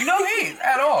there. no hate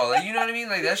at all. Like, you know what I mean?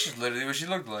 Like, that's just literally what she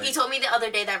looked like. He told me the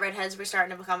other day that redheads were starting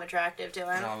to become attractive to him.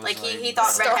 And I was Like he like,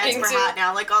 thought redheads Starting were to. hot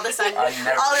now. Like all of a sudden, That's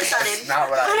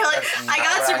not what I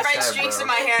got some red said, streaks bro. in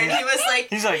my hair, and he was like,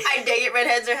 He's like- I dig it,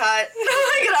 redheads are hot.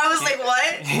 Like, and I was like,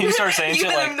 what? You start saying You've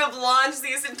shit been like, the blondes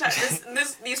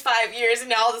these 5 years, and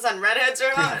now all of a sudden redheads are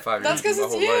hot. That's because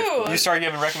it's you. you start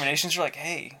giving recommendations. You're like,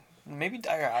 hey, maybe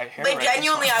dye your hair. But red.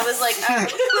 genuinely, I was like,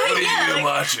 What are you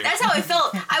watching? that's how I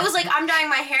felt. I was like, I'm dyeing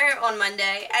my hair on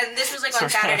Monday, and this was like on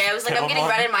So Saturday. I was like, I'm getting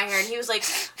red in my hair, and he was like,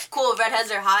 cool,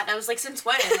 redheads are hot. And I was like, since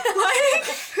when?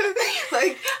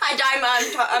 like I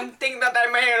dye I'm thinking about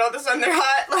dyeing my hair, and all of a sudden they're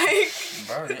hot. Like,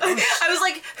 Bro, I was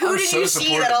like, who I'm did so you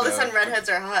see that all of a supportive, sudden though. redheads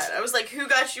are hot? I was like, who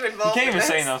got you You involved? can't even in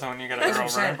say this? nothing when you got a That's what girl, I'm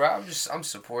saying, bro. bro. I'm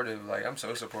supportive. Like, I'm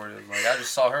so supportive. Like, I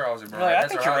just saw her. I was like, bro, You're like, I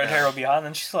that's think her your red hot hair now. will be hot. And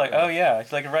then she's like, oh yeah, you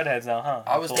like redheads now, huh?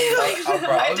 I was Cool. thinking, bro,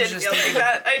 I I was did just feel like thinking.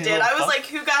 that. I did. I was fuck? like,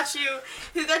 who got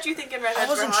you thinking redheads I were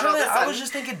wasn't hot all of a trying. I sudden? was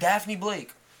just thinking Daphne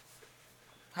Blake.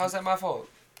 How's that my fault?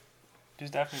 Who's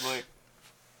Daphne Blake?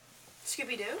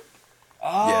 Scooby Doo.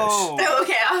 Oh. Oh,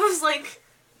 okay. I was like,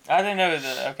 I didn't know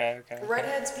that. Okay.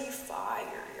 Redheads be fire,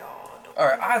 y'all. All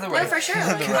right, either way. no, for sure.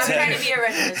 Like, I'm trying to be a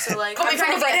redhead, so like, Coming I'm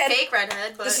trying from to a be a redhead. fake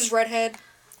redhead, but This is redhead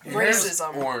Your hair's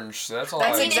racism. orange, so that's all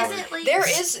That's I exactly. Is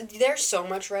it, like- There's so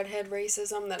much redhead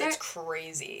racism that it's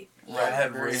crazy.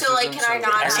 Redhead racism. So, like, can I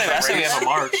not I say we have a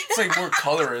march. It's like more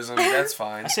colorism. That's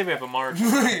fine. I say we have a march.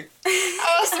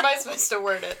 How else am I supposed to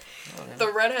word it?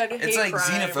 The redhead hate It's like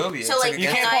crime. xenophobia. So It's like, like You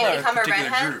can can't against call I her a become a particular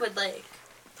redhead? group. Would like,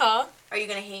 Huh? are you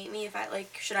gonna hate me if I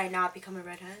like? Should I not become a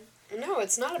redhead? No,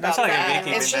 it's not about That's not like a that.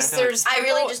 gatekeeping It's just thing. there's. I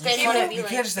really people- just didn't people- want to be You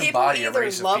like. can't just People embody a either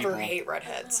race of love people. or hate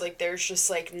redheads. Like there's just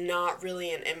like not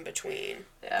really an in between.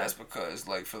 Yeah. That's because,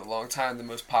 like, for a long time, the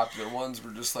most popular ones were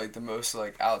just like the most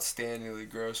like outstandingly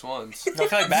gross ones. I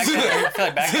feel like back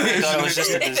then they thought it was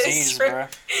just a It is disease, true. bro.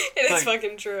 It is Like-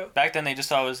 fucking true. Back then they just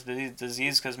thought it was a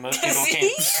disease because most people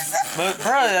Disease? can't.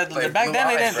 Bro, Like back blue then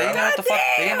eyes, they didn't know what the fuck.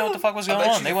 They didn't know what the fuck was I going bet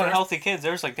on. you They the wanted first- healthy kids.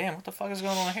 They was like, damn, what the fuck is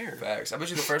going on here? Facts. I bet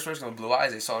you the first person with blue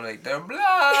eyes they saw like they're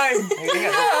blind.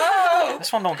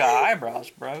 This one don't got eyebrows,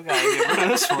 bro. Gotta get rid of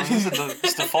this one.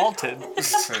 It's defaulted.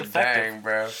 So, dang,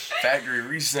 bro. Factory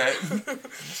reset.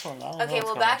 This one, I don't know Okay, what's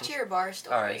well, going back on to your bar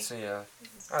story. All right, so yeah.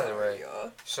 Either way,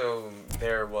 so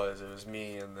there it was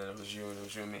me, and then it was you, and it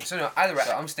was you and me. So no, either way,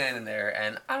 I'm standing there,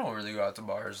 and I don't really go out to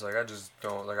bars. Like I just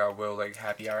don't. Like I will like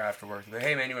happy hour after work. Like,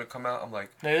 hey man, you wanna come out? I'm like,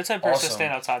 No, you're the type of person to Awesome.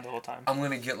 stand outside the whole time. I'm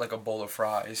gonna get like a bowl of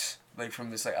fries. Like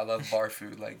from this, like I love bar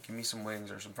food. Like give me some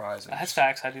wings or some fries. And That's just-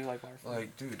 facts. I do like bar food.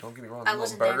 Like dude, don't get me wrong. I Them little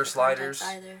wasn't there burger for sliders.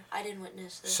 context either. I didn't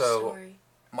witness this So- story.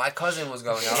 My cousin was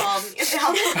going out. Have you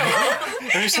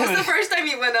It seen was the the- first time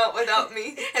he went out without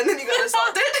me, and then he got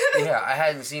assaulted. Yeah, I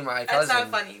hadn't seen my That's cousin.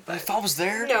 not funny, but If I was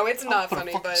there, No, it's I not would've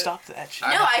funny, fucking but stopped that shit.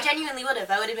 no, I genuinely would have.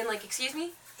 I would have been like, "Excuse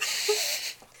me."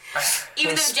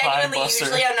 Even though Spine genuinely, buster.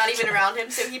 usually I'm not even around him,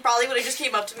 so he probably would have just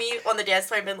came up to me on the dance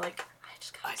floor and been like, "I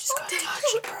just got assaulted."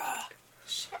 touched,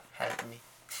 bruh. Had me.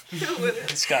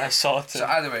 This guy assaulted. So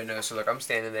either way, no. So like I'm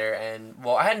standing there, and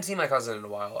well, I hadn't seen my cousin in a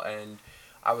while, and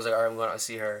I was like, all right, I'm going out to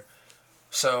see her.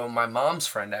 So my mom's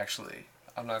friend, actually,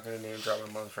 I'm not gonna name drop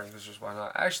my mom's friend because just why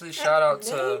not? Actually, shout out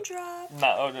Name to. drop. No,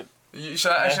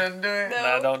 I I shouldn't do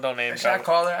it. don't name Should I drop.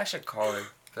 call her? I should call her.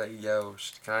 Be like, yo,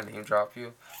 can I name drop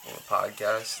you on the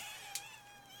podcast?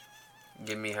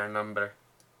 Give me her number.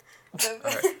 All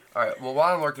right. Well,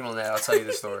 while I'm working on that, I'll tell you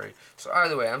the story. So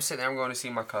either way, I'm sitting there. I'm going to see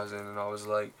my cousin, and I was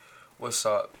like, "What's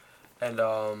up?" And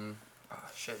oh,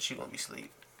 shit, she gonna be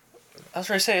asleep. I was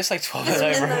ready to say it's like 12 It's at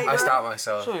night, bro. midnight. I stopped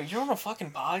myself. So you're on a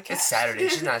fucking podcast. It's Saturday.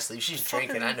 She's not asleep. She's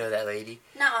drinking. I know that lady.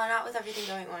 No, not with everything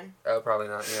going on. Oh, probably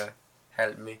not. Yeah, had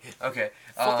it me. Okay.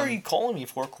 What the fuck are you calling me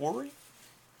for, Corie?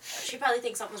 She probably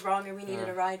thinks something's wrong or we needed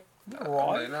a ride. I'm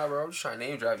Right. like, nah, bro, I'm just trying to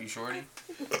name drop you, shorty.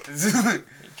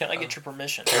 Can I get your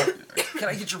permission? Can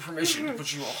I get your permission to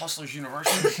put you on Hustlers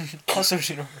University? Hustlers,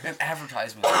 you know. An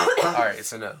advertisement. Alright,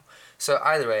 so no. So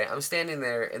either way, I'm standing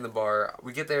there in the bar.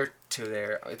 We get there to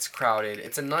there. It's crowded.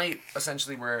 It's a night,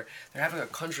 essentially, where they're having a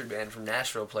country band from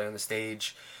Nashville play on the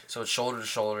stage. So it's shoulder to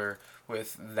shoulder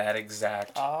with that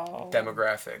exact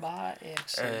demographic. My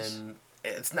exes. And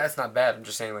that's not bad. I'm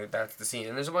just saying, like, that's the scene.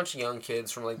 And there's a bunch of young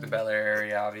kids from, like, the Bel Air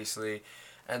area, obviously.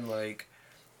 And, like,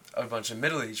 a bunch of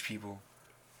middle-aged people,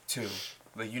 too.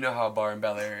 Like, you know how a bar in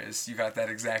Bel Air is. You got that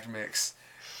exact mix.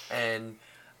 And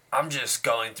I'm just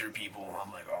going through people.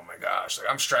 I'm like, oh, my gosh. Like,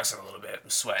 I'm stressing a little bit. I'm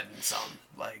sweating some.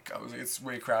 Like, it's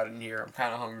way crowded in here. I'm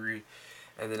kind of hungry.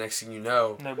 And the next thing you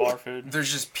know... No bar food.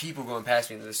 There's just people going past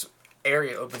me. And this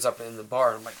area opens up in the bar.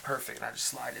 And I'm like, perfect. And I just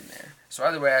slide in there. So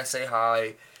either way, I say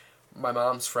hi. My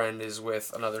mom's friend is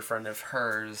with another friend of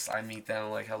hers. I meet them,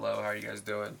 like, hello, how are you guys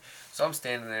doing? So I'm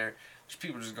standing there. There's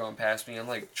people just going past me. I'm,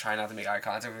 like, trying not to make eye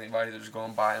contact with anybody. They're just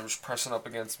going by. I'm just pressing up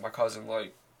against my cousin,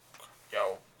 like,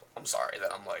 yo, I'm sorry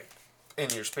that I'm, like, in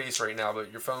your space right now, but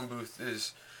your phone booth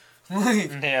is,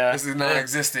 like, this is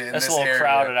non-existent in this area. It's a little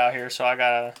crowded out here, so I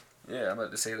gotta... Yeah, I'm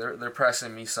about to say, they're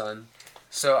pressing me, son.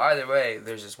 So either way,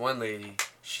 there's this one lady.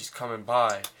 She's coming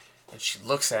by. And she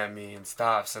looks at me and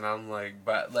stops, and I'm like,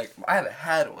 but, like, I have a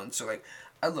hat on, so, like,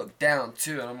 I look down,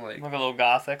 too, and I'm like... Like a little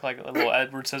gothic, like a little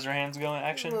Edward Scissorhands going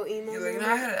action. A little emo. Yeah, like, no,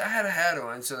 I had a hat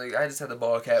on, so, like, I just had the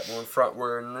ball cap on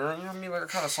frontward, and, you know what I mean, like, I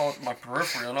kind of saw my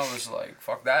peripheral, and I was like,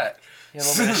 fuck that. Yeah, a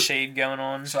little bit of shade going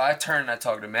on. So I turned and I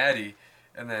talked to Maddie,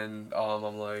 and then,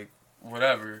 I'm like,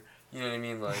 whatever, you know what I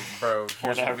mean, like, bro,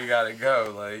 here's where we gotta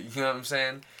go, like, you know what I'm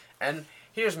saying? And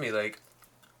here's me, like,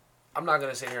 I'm not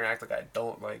gonna sit here and act like I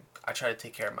don't, like, I try to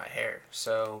take care of my hair.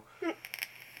 So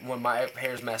when my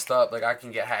hair's messed up, like, I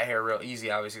can get hat hair real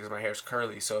easy, obviously, because my hair's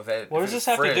curly. So if that... What does this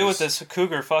have to do with this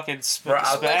cougar fucking Bro,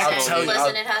 I'll tell you,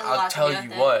 Listen, it has a lot I'll to tell do you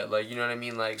with what, like, you know what I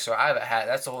mean? Like, so I have a hat.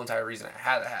 That's the whole entire reason I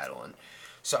had a hat on.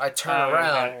 So I turn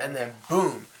around, and then,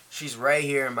 boom, she's right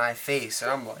here in my face.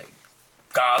 And I'm like,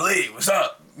 golly, what's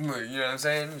up? Like, you know what I'm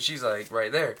saying? And she's, like,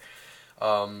 right there.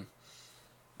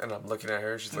 And I'm looking at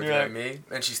her, she's looking at me,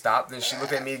 and she stopped, and she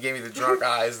looked at me, gave me the drunk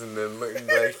eyes, and then like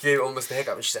gave almost a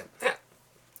hiccup, and she said,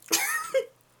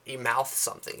 you mouthed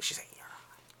something. She's like, you're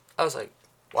hot. I was like,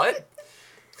 what?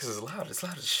 Because it's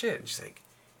loud as shit. And she's like,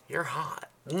 you're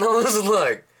hot. And I was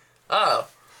like, oh,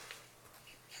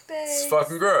 it's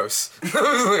fucking gross.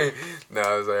 I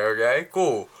was like, okay,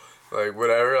 cool. Like,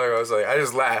 whatever, like, I was like, I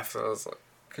just laughed, I was like,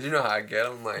 because you know how I get.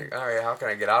 I'm like, all right, how can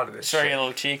I get out of this Starting shit? a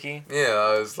little cheeky.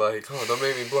 Yeah, I was like, oh, don't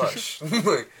make me blush.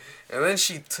 Like, and then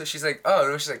she's like, oh,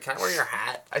 no, she's like, can I wear your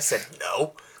hat? I said,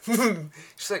 no.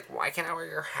 She's like, why can't I wear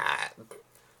your hat? I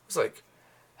was like,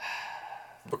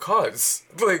 because.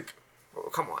 Like, oh,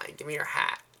 come on, give me your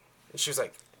hat. And she was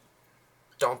like,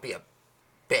 don't be a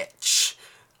bitch.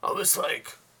 I was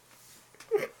like,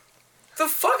 the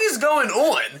fuck is going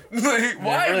on? Like,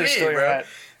 why really me, bro?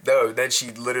 No, then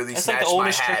she literally snatched like the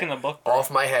oldest my hat trick in the book, bro.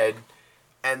 off my head,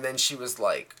 and then she was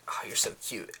like, "Oh, you're so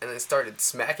cute," and then started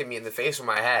smacking me in the face with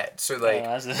my hat. So like,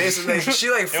 basically, like, she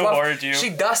like fluffed,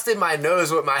 she dusted my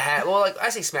nose with my hat. Well, like I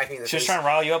say, smack me in the face. She was trying to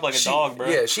rile you up like a dog, bro.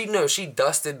 Yeah, she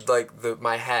dusted like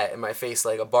my hat in my face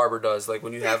like a barber does, like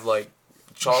when you have like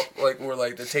chalk, like where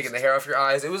like they're taking the hair off your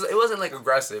eyes. It wasn't like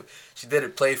aggressive. She did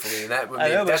it playfully, and that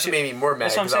made me more mad.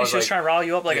 That's what I'm saying. She was trying to rile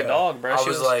you up like a dog, bro. I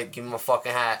was like, give me my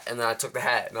fucking hat, and then I took the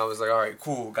hat, and I was like, all right,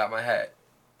 cool, got my hat.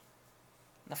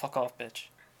 Now fuck off, bitch.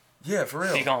 Yeah, for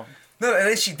real. Be gone. No, and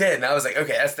then she did, and I was like,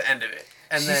 okay, that's the end of it.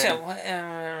 And then,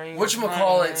 said,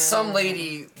 whatchamacallit, some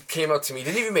lady came up to me,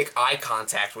 didn't even make eye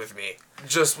contact with me,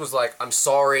 just was like, I'm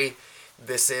sorry,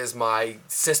 this is my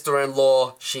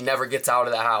sister-in-law, she never gets out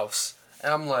of the house.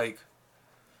 And I'm like,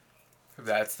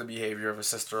 that's the behavior of a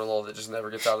sister-in-law that just never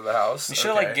gets out of the house. You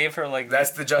should like gave her like... That's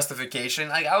the justification.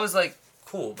 Like, I was like,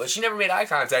 cool. But she never made eye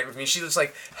contact with me. She just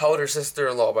like held her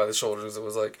sister-in-law by the shoulders and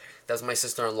was like, that's my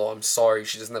sister-in-law. I'm sorry.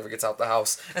 She just never gets out the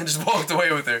house. And just walked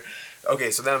away with her.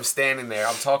 Okay, so then I'm standing there.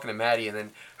 I'm talking to Maddie. And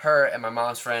then her and my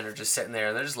mom's friend are just sitting there.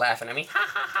 And they're just laughing at me. Ha,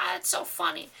 ha, ha. It's so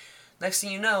funny. Next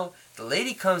thing you know, the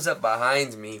lady comes up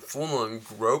behind me, full on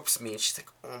gropes me, and she's like,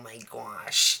 oh my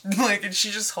gosh. Like, and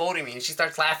she's just holding me, and she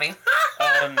starts laughing.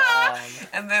 Oh, no.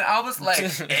 And then I was like,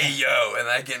 hey, yo. And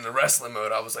I get in the wrestling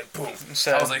mode. I was like, boom.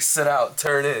 I was like, sit out,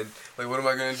 turn in. Like, what am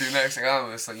I going to do next? Like,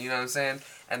 I'm just like, you know what I'm saying?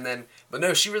 And then, but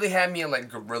no, she really had me in, like,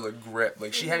 gorilla grip.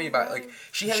 Like, she had me by, like,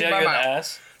 she had me by my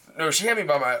ass. No, she had me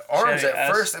by my arms at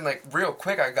ass. first, and like real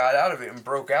quick, I got out of it and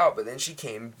broke out. But then she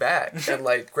came back and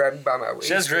like grabbed me by my waist.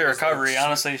 She has great It was, like, recovery.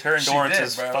 Honestly, her endurance did,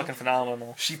 is bro. fucking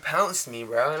phenomenal. She pounced me,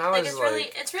 bro, and I Like was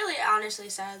it's really honestly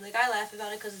sad. Like I laugh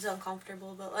about it because it's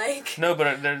uncomfortable, but like. No, but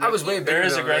I was way there bigger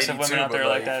is than a aggressive lady, women too, out there but,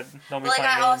 like like- that. Don't be Like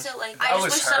playing I games. also like If I I just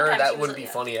was wish her, sometimes that she was, wouldn't be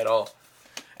yeah. funny at all.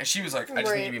 And she was like, I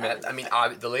just need to be Right. mad. I mean,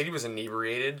 the lady was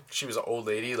inebriated. She was an old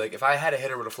lady. Like, if I had to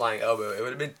hit her with a flying elbow, it would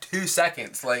have been 2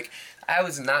 seconds. Like, I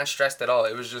was not stressed at all.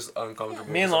 It was just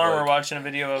uncomfortable. Me and because of, Lauren were like- watching a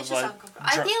video It's of just like. uncomfortable.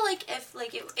 I feel like if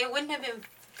like it wouldn't have been.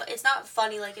 It's not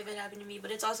funny like if it happened to me, but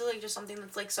it's also like just something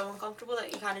that's like so uncomfortable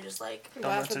that you kind of just like. know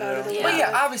Laugh what to about do. it. Yeah. But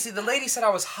yeah, obviously, the lady said I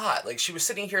was hot. Like, she was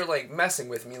sitting here, like, messing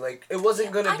with me. Like, it wasn't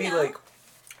Yeah, gonna I be, know. like...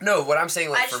 No, what I'm saying,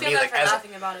 I like, just for feel me, bad like, for as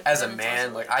laughing about it. as but a then it's man,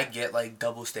 also, like, I get, like,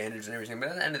 double standards and everything. But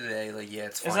at the end of the day, like, yeah,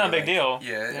 it's funny. It's not a big like, deal. Yeah,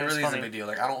 it Yeah, it's really is funny. a big deal.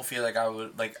 Like, I don't feel like I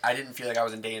would... Like, I didn't feel like I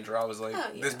was in danger. I was like,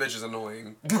 Oh, yeah. this bitch is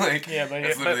annoying. Like, Yeah, but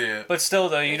that's literally it. but still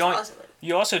though, you it's don't. also, like,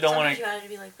 You also don't want sometimes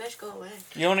to. you gotta be like, bitch, go away.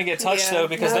 You don't want to get touched Yeah, though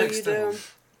because no, then you do.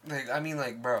 Like, I mean,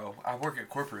 like, bro, I work at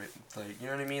corporate. Like, you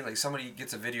know what I mean? Like, somebody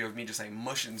gets a video of me just, like,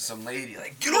 mushing some lady.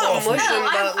 Like, get Not off me! mushing, No,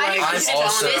 but I didn't like think I'm it was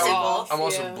also, visible. I'm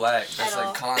also Yeah. black. That's, At like,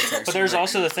 all. context. But there's like,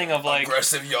 also the thing of like.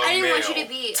 aggressive young I didn't male want you to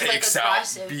be like takes out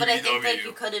aggressive, but I think like BBW.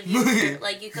 you could have used your,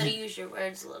 like you could have used your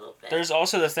words a little bit. There's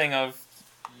also the thing of.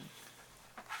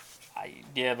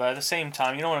 Yeah, but at the same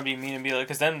time, you don't want to be mean and be like,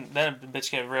 because then a bitch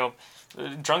get real.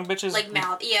 Drunk bitches. like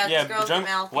mouth, yeah, Yeah, girls drunk.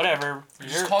 with mouth. Whatever. It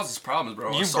just causes problems,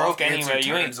 bro. You A soft broke anyway, answer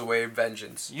you ain't- turns away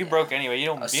vengeance. You broke anyway.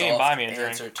 You A don't. You ain't buy me a drink.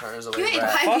 answer turns away You ain't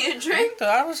wrath. buy me a drink.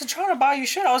 I wasn't trying to buy you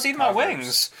shit. I was eating my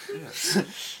wings. Yeah.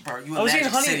 Bro, you I in was eating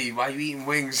Magic honey- City. Why you eating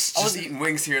wings? I Just was- eating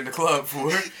wings here in the club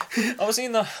for. I was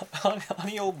eating the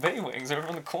honey old bay wings over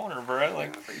in the corner, bro.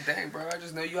 Like, Dang, bro, I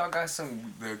just know y'all got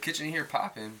the kitchen here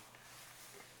popping.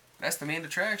 That's the main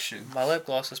attraction. my lip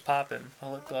gloss is popping.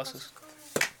 My lip gloss is.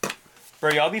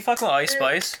 Bro, y'all be fucking with Ice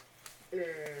Spice?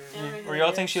 Or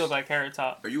y'all think she look like Carrot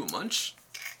Top? Are you a munch?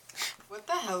 What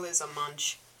the hell is a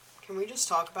munch? Can we just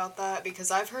talk about that?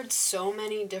 Because I've heard so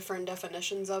many different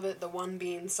definitions of it. The one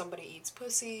being somebody eats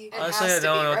pussy. It Honestly, has I to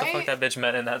don't be, know what the right? fuck that bitch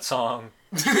meant in that song.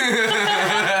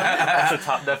 That's the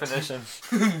top definition.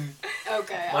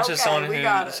 Okay, Munch okay, is someone we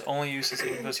got who's it. only used to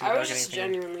eating pussy I without was getting just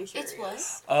anything. genuinely curious. It's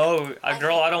what? Oh, a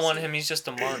girl, I don't want pussy. him. He's just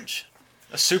a munch.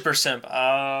 A super simp. Oh.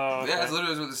 Yeah, Okay. that's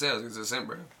literally what it says. It's a simp,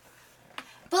 bro.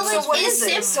 But So like, what is is it?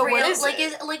 simp So real? what is like,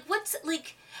 it? is like what's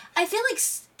like? I feel like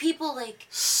people like,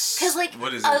 cause like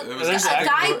What is a, it? It was a actually-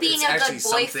 guy it's being a actually good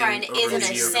something boyfriend over isn't a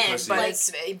the year of simp. pussy. But Like,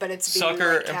 it's being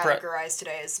Sucker like, categorized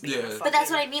today as being Yeah. a fucking... but that's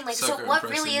what I mean. Like, so Sucker what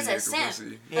impressing really is a neck of simp? pussy.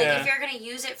 Like, Yeah. if you're gonna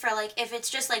use it for like, if it's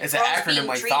just like It's an girls acronym being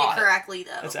like treated thought. correctly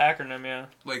though. It's acronym, yeah.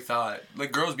 Like thought.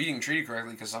 Like girls being treated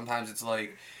correctly, because sometimes it's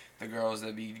like the girls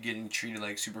that be getting treated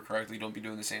like super correctly don't be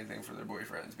doing the same thing for their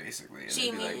boyfriends, basically. And So they'd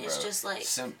you be mean like, it's bro, just like-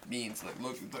 simp means like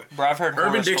look. Bro, I've heard Urban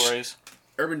horror Diction- stories.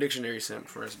 Urban Dictionary simp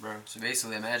for us, bro. So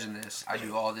basically, imagine this: I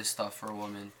do all this stuff for a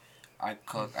woman. I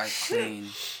cook, I clean.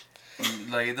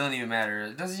 Like it doesn't even matter.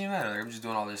 It doesn't even matter. Like, I'm just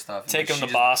doing all this stuff. Take And him to she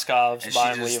just- Boscov's, and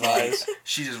buy she him just, Levi's. like,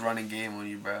 she just running game on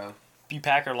you, bro. You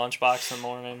pack her lunchbox in the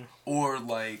morning. Or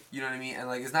like, you know what I mean? And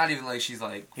like, it's not even like she's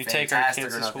like You take her fantastic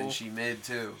kids or to nothing. school? She mid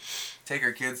too. Take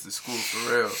her kids to school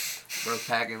for real. Bro,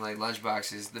 packing like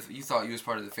lunchboxes. You thought you was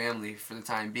part of the family for the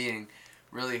time being.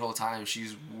 Really, whole time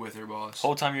she's with her boss.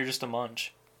 Whole time you're just a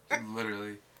munch.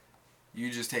 Literally. You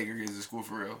just take her kids to school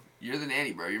for real. You're the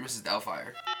nanny, bro. You're Mrs.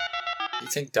 Doubtfire. You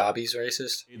think Dobby's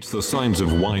racist? It's the Signs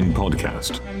of Wine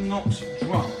podcast I'm not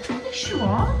drunk.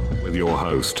 Sure. with your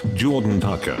host, Jordan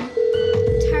Tucker.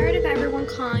 Tired of everyone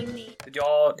calling me. Did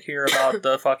y'all hear about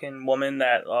the fucking woman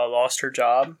that lost her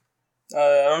job?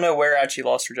 I don't know where she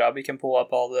lost her job. We can pull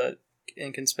up all the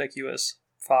inconspicuous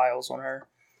files on her.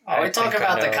 Are we talking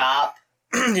about the cop?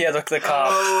 Yeah, the cop.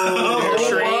 Oh, The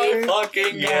tree.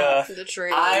 fucking Yeah. The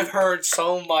tree. I've heard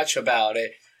so much about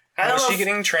it. I don't Was know she if-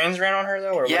 getting trains ran on her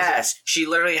though? Or Yes, she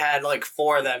literally had like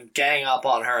 4 of them gang up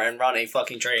on her and run a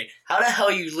fucking train. How the hell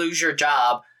you lose your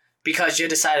job because you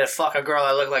decided to fuck a girl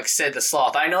that looked like Sid the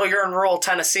Sloth? I know you're in rural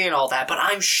Tennessee and all that, but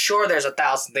I'm sure there's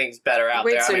 1,000 things better out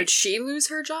Wait, there. so I mean, did she lose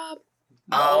her job?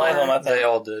 All of them, I think. they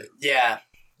all did. Yeah,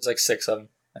 There's like 6 of them.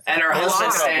 and her Let's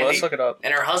husband's look it up. Let's standing. look it up.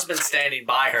 And her husband's standing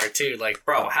by her too. Like,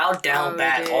 bro, how down Oh,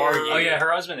 bad damn. are you? Oh yeah,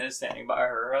 her husband is standing by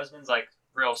her. Her husband's like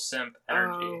real simp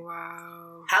energy. Oh,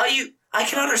 wow. How you? I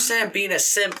can understand being a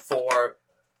simp for,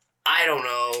 I don't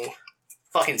know,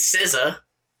 fucking SZA,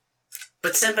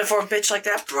 but simping for a bitch like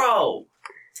that, bro.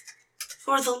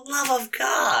 For the love of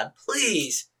God,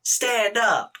 please stand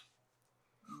up.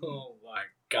 Oh my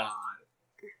God.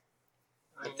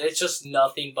 It's just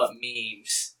nothing but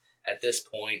memes at this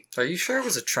point. Are you sure it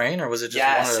was a train or was it just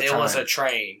Yes, one at a it time? was a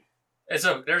train.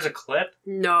 There's a clip?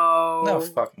 No. No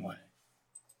fucking way.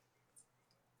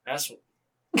 That's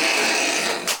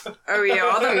Oh yeah,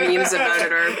 all the memes about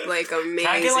it are like amazing. Can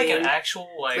I get like an actual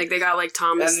like they got like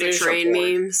Thomas That the news Train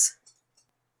report. memes.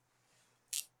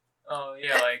 Oh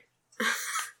yeah, like I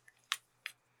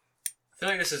feel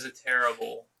like this is a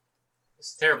terrible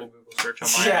Google search on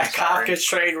my yeah, end, sorry. Kafka's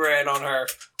train ran on her.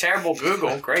 Terrible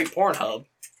Google, great Pornhub.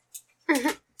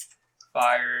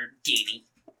 Fired. Gabby.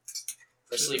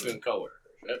 For sleeping coworkers.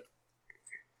 Yep.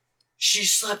 She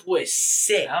slept with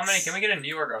 6. How many? Can we get a New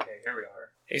York? Okay, here we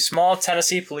are. A small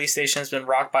Tennessee police station has been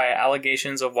rocked by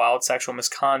allegations of wild sexual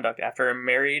misconduct after a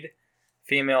married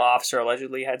female officer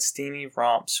allegedly had steamy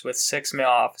romps with 6 male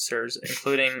officers,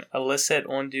 including illicit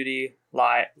on-duty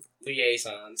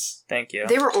liaisons? Thank you.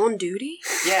 They were on duty?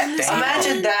 Yeah, Damn.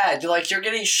 imagine that. Like, you're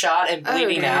getting shot and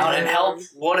bleeding out, and help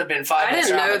would have been 5 I minutes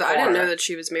didn't around know the that. I didn't corner. know that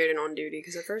she was married and on duty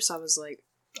because at first I was like,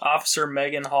 Officer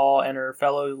Megan Hall and her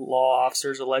fellow law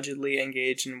officers allegedly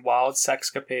engaged in wild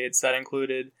sexcapades that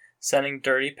included sending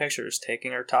dirty pictures,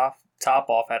 taking her top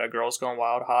off at a Girls Gone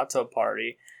Wild hot tub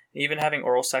party, and even having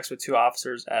oral sex with 2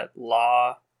 officers at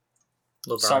Laverne,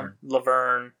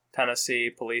 Tennessee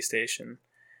police station.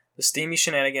 The steamy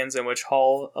shenanigans in which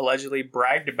Hall allegedly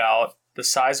bragged about the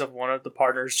size of one of the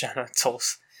partner's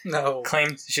genitals. No.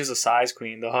 Claimed she was a size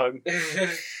queen, dog.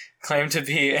 Claimed to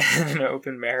be in an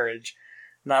open marriage.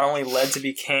 Not only led to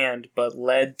be canned, but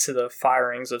led to the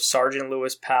firings of Sergeant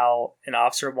Lewis Powell and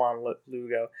Officer Juan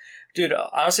Lugo. Dude,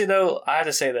 honestly though, I have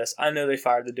to say this. I know they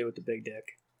fired the dude with the big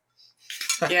dick.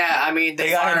 Yeah, I mean,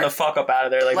 They got him the fuck up out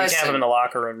of there. Like, we can't have him in the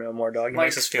locker room no more, dog. He Like-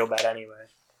 makes us feel bad anyway.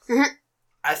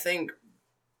 I think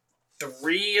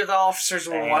 3 of the officers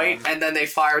were Damn. white, and then they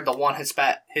fired the 1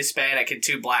 Hispanic and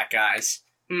 2 black guys.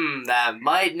 That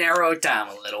might narrow it down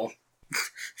a little.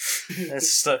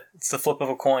 It's the flip of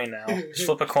a coin now. Just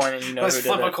flip a coin and you know Let's who did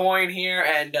flip a it. coin here,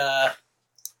 and, oh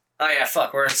yeah,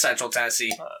 fuck, we're in Central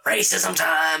Tennessee. Racism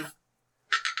time!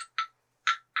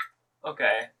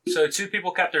 Okay, so 2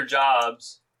 people kept their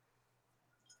jobs.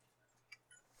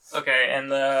 Okay,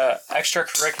 and the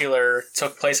extracurricular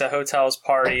took place at hotels,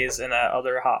 parties, and at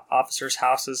other officers'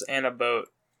 houses and a boat.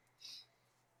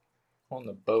 On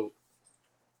the boat.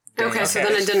 okay, so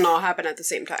then it didn't all happen at the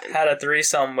same time. Had a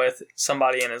threesome with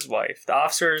somebody and his wife. The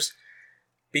officers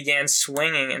began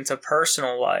swinging into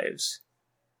personal lives.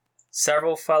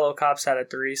 Several fellow cops had a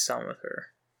threesome with her.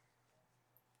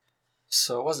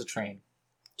 So it was a train.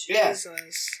 Yeah.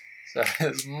 Jesus. So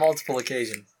it was multiple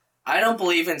occasions. I don't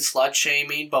believe in slut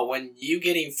shaming, but when you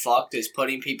getting fucked is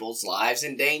putting people's lives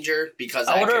in danger because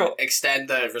I that wonder- can extend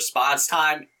the response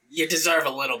time, you deserve a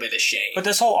little bit of shame. But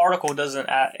this whole article doesn't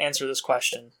answer this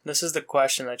question. This is the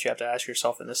question that you have to ask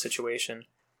yourself in this situation.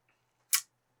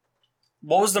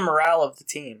 What was the morale of the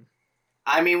team?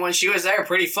 I mean, when she was there,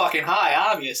 pretty fucking high,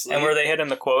 obviously. And were they hitting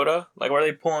the quota? Like, were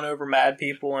they pulling over mad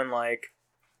people and, like,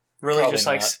 really Probably just,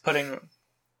 like, not. putting...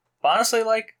 Honestly,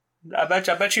 like, I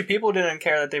bet you people didn't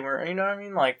care that they were, you know what I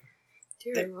mean? Like,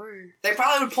 Dear Lord. They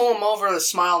probably would pull them over with a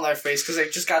smile on their face because they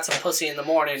just got some pussy in the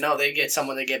morning. No, they get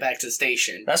someone to get back to the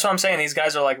station. that's what I'm saying. These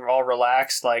guys are, like, all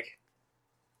relaxed. Like,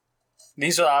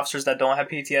 these are the officers that don't have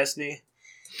PTSD.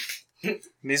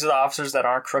 These are the officers that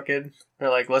aren't crooked.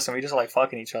 They're like, listen, we just like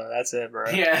fucking each other. That's it,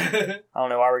 bro. Yeah. I don't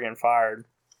know why we're getting fired.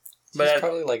 But But it's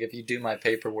probably like if you do my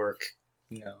paperwork,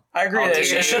 no. I agree I'll that do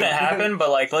it it. shouldn't happen, but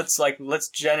let's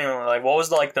genuinely what was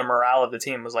the morale of the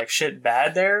team? Was like shit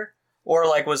bad there, or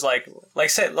was let's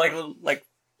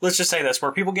just say this: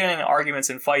 were people getting in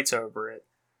arguments and fights over it,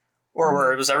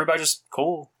 or was everybody just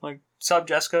cool? Like, what's up,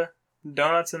 Jessica?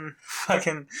 Donuts and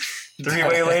fucking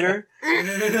 3-way later.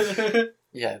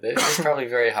 Yeah, it's probably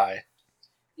very high.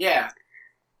 Yeah.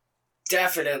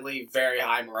 Definitely very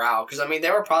high morale. Because, I mean,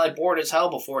 they were probably bored as hell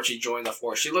before she joined the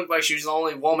force. She looked like she was the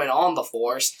only woman on the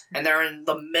force. And they're in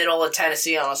the middle of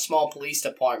Tennessee on a small police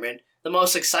department. The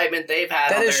most excitement they've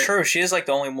had. That is true. She is like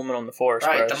the only woman on the force.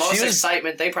 Right. Bro. The most She was-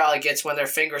 excitement they probably gets when their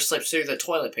finger slips through the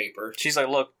toilet paper. She's like,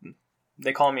 look,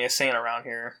 they call me a saint around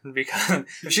here because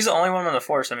if she's the only woman on the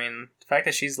force. I mean, the fact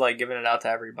that she's like giving it out to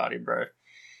everybody, bro.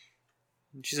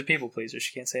 She's a people pleaser.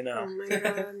 She can't say no. Oh my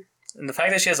god. And the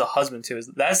fact that she has a husband too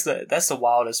that's the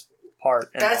wildest part.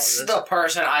 In That's all of this. the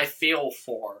person I feel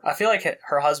for. I feel like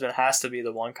her husband has to be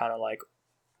the one kind of like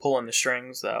pulling the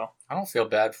strings, though. I don't feel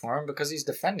bad for him because he's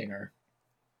defending her.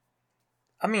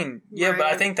 I mean, yeah, but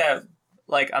I Right. think that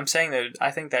I'm saying that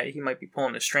I think that he might be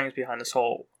pulling the strings behind this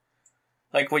whole.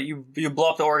 Like, what you blow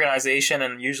up the organization,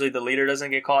 and usually the leader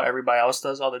doesn't get caught. Everybody else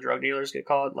does. All the drug dealers get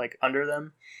caught, like, under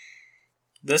them.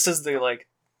 This is the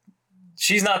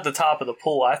she's not the top of the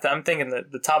pool. I'm thinking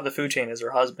that the top of the food chain is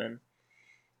her husband.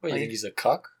 What, you think he's a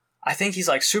cuck? I think he's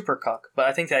like super cuck, but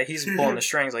I think that he's pulling the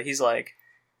strings. Like he's like,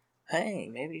 hey,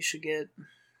 maybe you should get.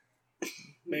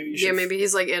 Maybe you should. Yeah, maybe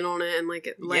he's like in on it and like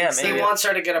Yeah, He wants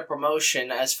her to get a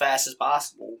promotion as fast as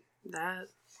possible. that.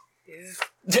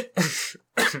 Yeah.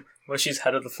 Well, she's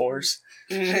head of the force.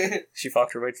 She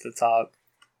fucked her way to the top.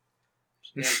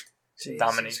 She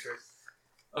dominated.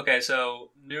 Okay,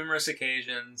 so numerous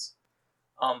occasions.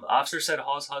 The officer said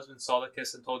Hall's husband saw the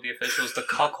kiss and told the officials the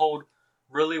cuckold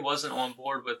really wasn't on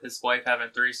board with his wife having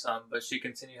a threesome, but she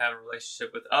continued having a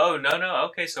relationship with. Oh no!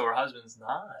 Okay, so her husband's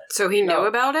not. So he knew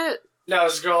about it? No,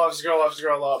 scroll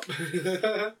up.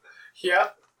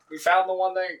 Yep. We found the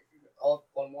one thing. Oh,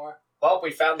 one more. Well,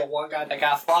 we found the one guy that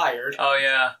got fired. Oh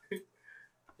yeah,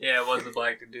 yeah, it was the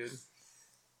black dude.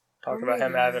 Talked about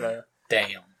him having a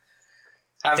Damn.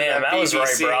 Damn, that was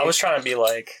right, bro. I was trying to be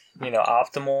like,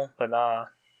 optimal, but nah.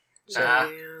 Nah.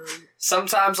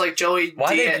 Sometimes, like, Joey...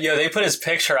 They put his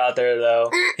picture out there, though.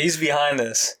 He's behind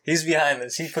this. He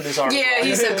put his arm Yeah, behind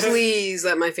he it. said, please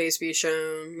let my face be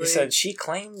shown. He said she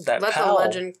claimed that let Pal the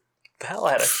legend...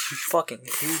 had a fucking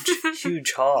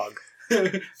huge hog.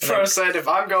 Bro said, if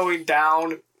I'm going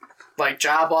down, like,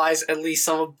 job-wise, at least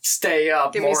someone stay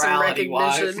up Give me some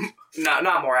morality-wise. recognition. No,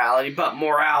 not morality, but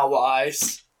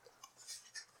morale-wise.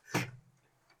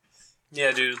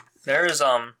 Yeah, dude. There's,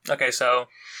 okay, so...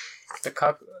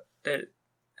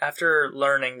 after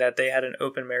learning that they had an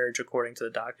open marriage according to the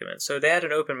documents. So they had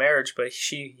an open marriage, but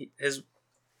he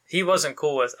wasn't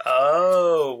cool with,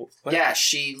 Yeah,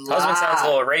 she lied. Husband sounds a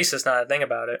little racist now that I think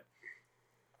about it.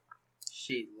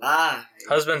 She lied.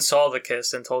 Husband saw the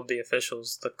kiss and told the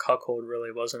officials the cuckold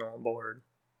really wasn't on board.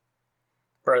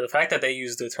 Bro, the fact that they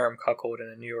used the term cuckold in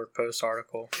a New York Post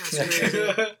article.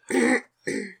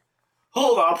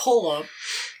 Hold up.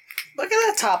 Look at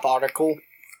that top article.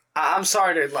 I'm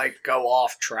sorry to, like, go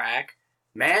off track.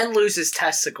 Man loses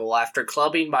testicle after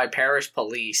clubbing by parish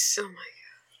police. Oh my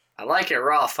god. I like it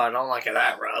rough. I don't like it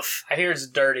that rough. I hear it's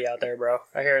dirty out there, bro.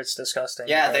 I hear it's disgusting.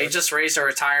 Yeah, they just raised the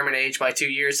retirement age by 2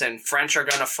 years and French are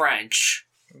gonna French.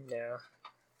 Yeah.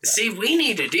 See, we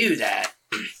need to do that.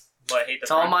 But I hate the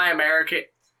To all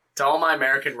my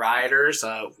American rioters,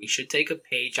 we should take a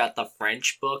page out the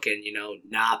French book and,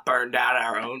 not burn down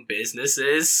our own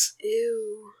businesses.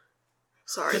 Ew.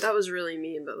 Sorry, that was really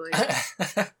mean, but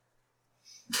like...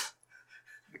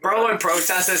 Bro in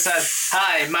protest said,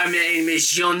 "Hi, my name is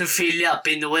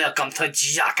Jean-Philippe and welcome to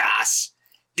Jackass.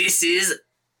 This is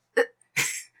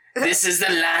the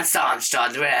Lance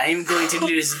Armstrong where I'm going to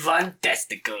lose one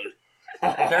testicle."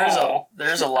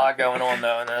 There's a lot going on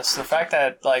though in this. The fact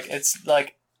that it's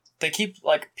they keep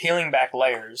peeling back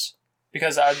layers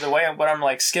because what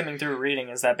I'm skimming through reading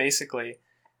is that basically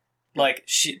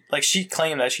she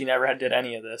claimed that she never did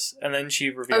any of this, and then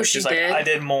she revealed she's like, I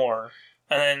did more.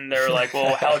 And then they were like,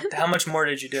 well, how much more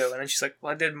did you do? And then she's like,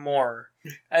 well, I did more.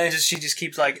 And she just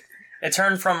keeps it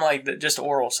turned from just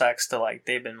oral sex to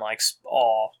they've been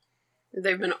all.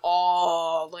 They've been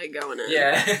all going in.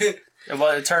 Yeah.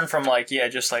 Well, it turned from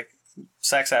just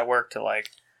sex at work to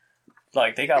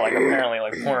they got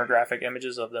apparently pornographic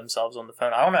images of themselves on the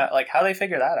phone. I don't know how they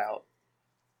figure that out.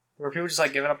 Were people just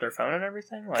giving up their phone and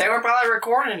everything? They were probably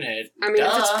recording it. I mean,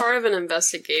 if it's part of an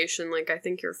investigation, I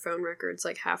think your phone records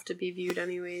have to be viewed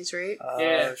anyways, right?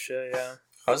 Yeah. Shit, yeah.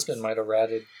 Husband might have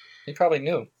ratted. He probably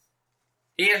knew.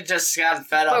 He had just gotten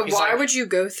fed up. But why would you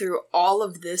go through all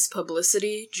of this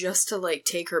publicity just to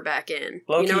take her back in?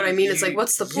 Low-key, you know what I mean? It's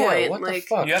what's the point? Yeah, what the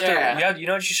fuck? You have to. You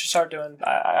know what you should start doing?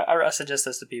 I suggest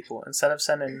this to people. Instead of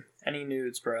sending any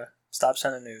nudes, bruh, stop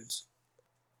sending nudes.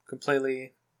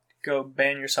 Completely. Go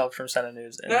ban yourself from sending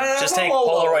nudes and just take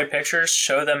Polaroid pictures,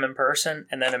 show them in person,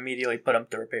 and then immediately put them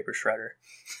through a paper shredder.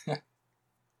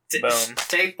 Boom.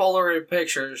 Take Polaroid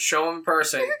pictures, show them in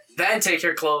person, then take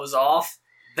your clothes off,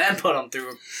 then put them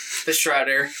through the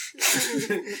shredder.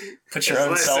 Put your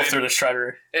own self through the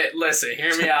shredder. Listen,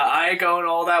 hear me out. I ain't going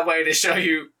all that way to show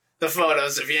you the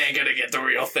photos if you ain't gonna get the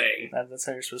real thing. That's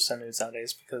how you're supposed to send nudes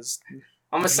nowadays because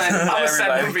I'm gonna send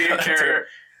them via carrier.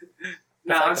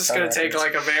 No, I'm just going to take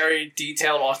a very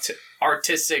detailed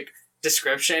artistic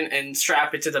description and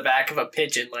strap it to the back of a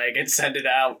pigeon leg and send it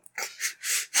out.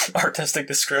 Artistic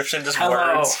description, just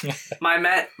Hello. words. My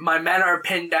men are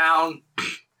pinned down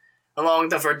along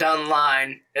the Verdun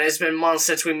line. It has been months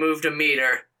since we moved a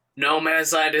meter. No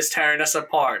man's land is tearing us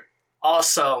apart.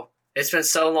 Also, it's been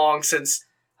so long since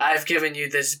I've given you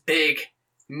this big,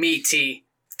 meaty,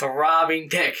 throbbing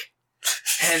dick.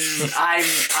 And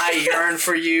I yearn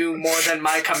for you more than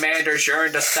my commanders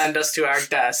yearn to send us to our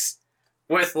deaths.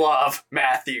 With love,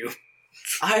 Matthew.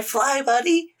 I fly,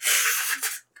 buddy.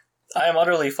 I am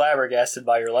utterly flabbergasted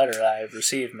by your letter that I have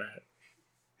received, Matt.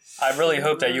 I really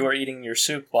hope that you are eating your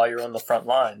soup while you're on the front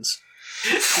lines.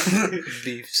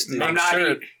 Beef stew. Make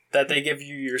sure that they give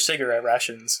you your cigarette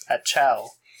rations at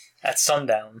chow at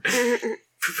sundown.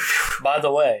 By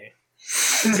the way.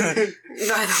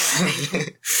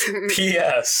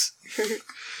 P.S.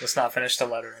 Let's not finish the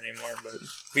letter anymore, but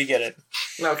we get it.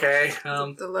 Okay.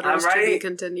 The letter is to be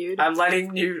continued. I'm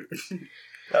letting you...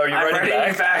 Oh, you're I'm writing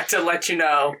writing back to let you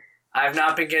know I have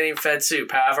not been getting fed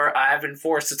soup. However, I have been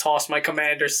forced to toss my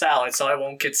commander's salad so I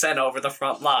won't get sent over the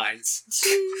front lines.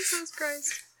 Jesus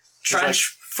Christ.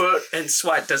 Trench foot and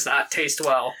sweat does not taste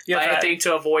well. Buy anything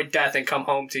to avoid death and come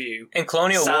home to you. In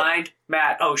Colonial Signed,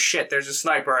 Matt. Oh shit, there's a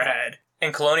sniper ahead.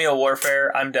 In Colonial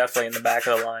Warfare, I'm definitely in the back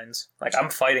of the lines. Like, I'm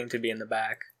fighting to be in the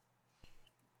back.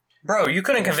 Bro, you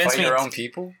couldn't convince me. Your own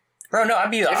people? Bro, no, I'd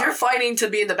be... If you're fighting to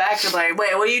be in the back, you're like,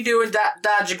 wait, what are you doing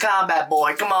dodging combat,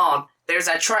 boy? Come on. There's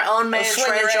that unmanned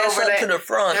trench over there. To the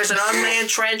front. There's an unmanned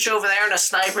trench over there, and a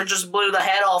sniper just blew the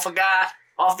head off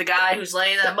the guy who's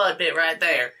laying in that mud pit right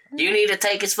there. You need to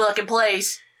take his fucking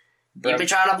place. Bro, You've been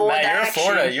trying to avoid that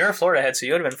action. You're a Florida head, so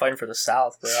you would have been fighting for the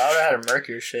South, bro. I would have had to murk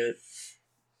your shit.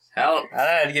 Hell, I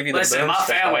had to give you the listen, boom my stuff,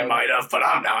 family dog. might have, but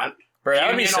I'm not. Bro, that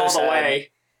would be Union so all sad. the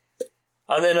way.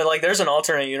 And then, like, there's an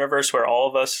alternate universe where all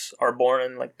of us are born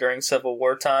in, like, during Civil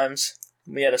War times.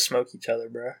 We had to smoke each other,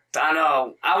 bro. I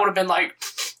know. I would have been like,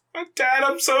 Dad,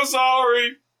 I'm so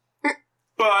sorry.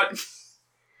 But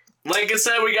Lincoln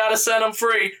said we gotta set him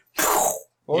free.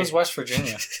 What was West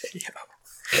Virginia?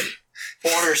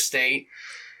 Border state.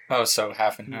 Oh, so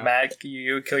half and half. Matt,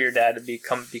 you would kill your dad to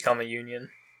become a Union.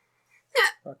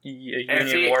 A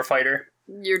Union war fighter.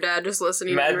 Your dad just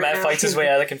listening. Matt now. fights his way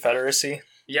out of the Confederacy.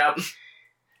 Yep.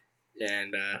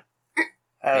 And,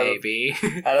 maybe.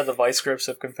 Out of the vice grips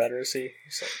of Confederacy.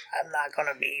 He's like, I'm not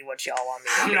gonna be what y'all want me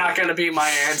to I'm be. not gonna be my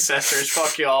ancestors.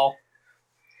 Fuck y'all.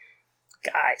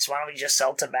 Guys, why don't we just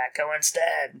sell tobacco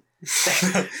instead?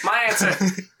 My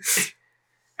ancestors.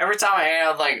 Every time I hang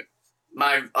out with, like,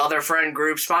 my other friend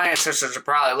groups, my ancestors are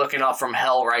probably looking up from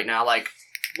hell right now, like,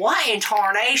 what in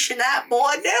tarnation that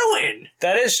boy doing?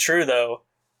 That is true, though.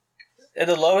 At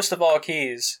the lowest of all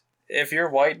keys, if you're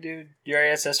white, dude, your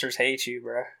ancestors hate you,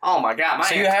 bro. Oh my god,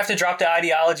 So you have to drop the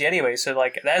ideology anyway. So,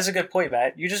 like, that is a good point,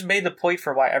 Matt. You just made the point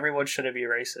for why everyone shouldn't be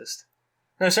racist.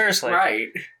 No, seriously. Right.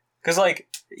 Because, like,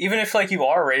 even if, like, you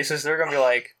are racist, they're going to be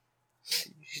like,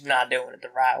 she's not doing it the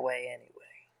right way anyway.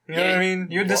 You know what I mean?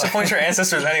 You would disappoint your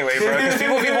ancestors anyway, bro. Because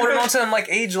people be holding on to them, like,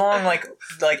 age-long, like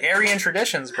Aryan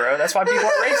traditions, bro. That's why people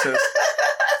are racist.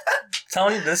 I'm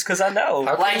telling you this because I know.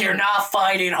 Like, you're not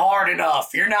fighting hard enough.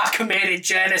 You're not committing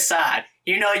genocide.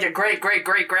 You know your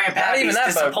great-great-great-grandpappy's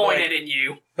disappointed in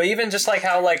you. But even just, like,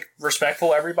 how, like,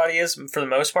 respectful everybody is, for the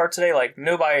most part today, like,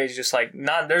 nobody is just, like,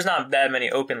 there's not that many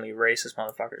openly racist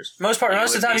motherfuckers. Most of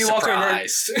the time you walk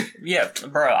through... Yeah,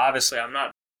 bro, obviously, I'm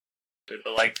not...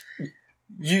 But, like...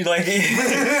 You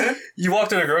you walk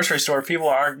to the grocery store, people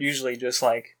aren't usually just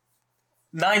like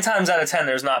 9 times out of 10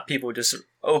 there's not people just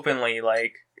openly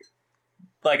like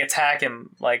attacking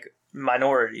like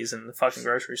minorities in the fucking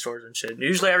grocery stores and shit.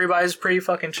 Usually everybody's pretty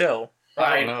fucking chill.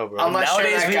 I don't know, bro. Unless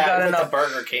Nowadays you're that we've guy got with enough the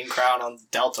Burger King crown on the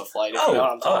Delta flight. If you know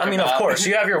what I'm talking I mean, about. of course,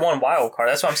 you have your one wild card.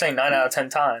 That's what I'm saying. 9 out of 10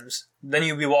 times, then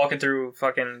you'll be walking through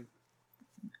fucking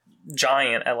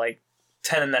Giant at like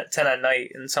 10 at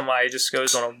night, and somebody just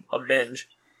goes on a binge.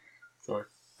 Sure.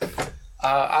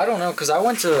 I don't know, because I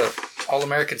went to All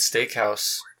American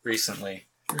Steakhouse recently.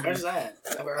 Where's that?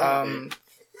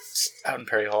 Out in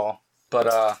Perry Hall. But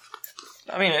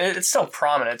I mean, it's still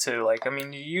prominent too. Like, I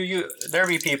mean, there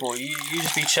be people. You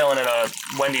just be chilling in a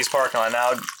Wendy's parking lot.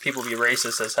 Now people be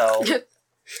racist as hell.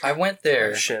 I went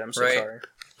there. Oh, shit, I'm so sorry.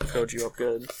 I filled you up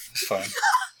good. It's fine.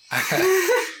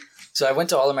 So I went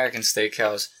to All American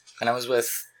Steakhouse, and I was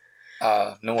with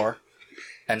Noor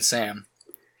and Sam.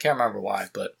 Can't remember why,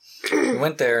 but we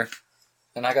went there,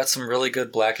 and I got some really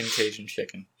good blackened Cajun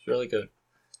chicken. It's really good.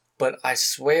 But I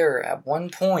swear, at one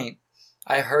point,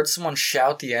 I heard someone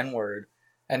shout the N-word,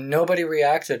 and nobody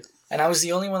reacted, and I was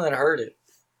the only one that heard it.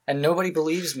 And nobody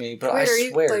believes me, but I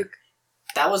swear.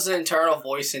 That was the internal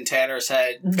voice in Tanner's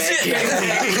head. Just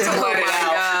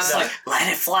like,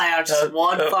 let it fly out just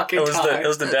one fucking time. It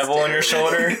was the devil on your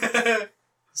shoulder.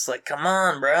 It's like, come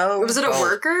on, bro. Was it a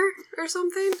worker or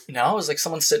something? No, it was like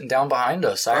someone sitting down behind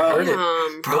us. I heard it.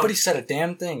 Nobody said a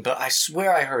damn thing, but I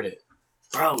swear I heard it.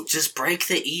 Bro, just break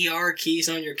the ER keys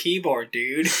on your keyboard,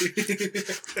 dude.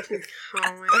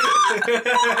 Oh my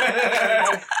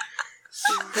god.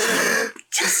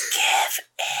 Just give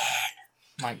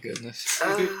in. My goodness.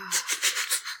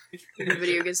 The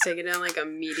video gets taken down like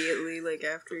immediately, like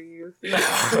after you.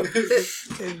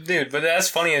 Dude, but that's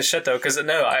funny as shit though, because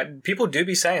people do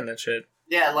be saying that shit.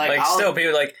 Yeah, like still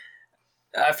people like.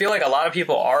 I feel like a lot of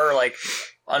people are like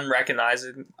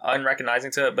unrecognizing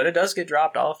to it, but it does get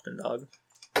dropped often, dog.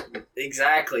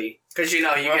 Exactly, because you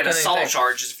get assault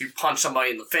charges if you punch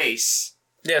somebody in the face.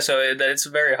 Yeah, so it's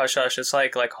very hush hush. It's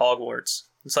like Hogwarts.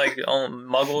 It's like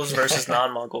Muggles versus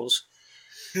non-Muggles.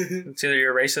 It's either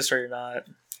you're racist or you're not.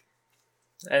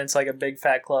 And it's like a big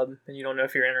fat club, and you don't know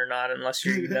if you're in or not unless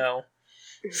you know.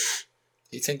 Do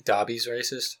you think Dobby's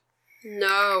racist?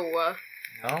 No.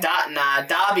 No? Nah,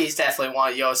 Dobby's definitely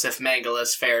one of Josef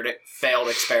Mengele's failed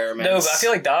experiments. No, but I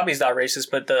feel like Dobby's not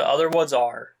racist, but the other ones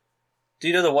are. Do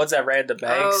you know the ones that raided the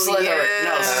bank? Oh, Slytherin.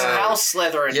 No, House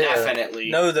Slytherin, definitely.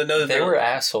 No, they were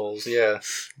assholes, yeah.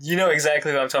 You know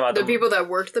exactly what I'm talking about. The people that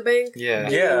worked the bank? Yeah.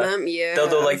 Them? Yeah.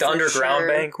 The underground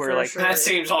bank where like... That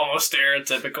seems almost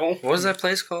stereotypical. What was that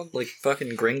place called? Like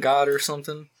fucking Gringotts or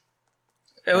something?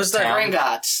 It was the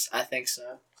Gringotts, I think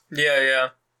so. Yeah.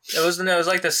 It was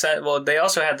like the well, they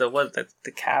also had the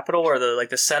capital or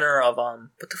the center of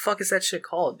what the fuck is that shit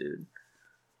called, dude?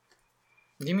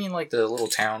 You mean like the little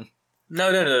town? No,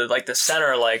 like the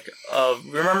center, like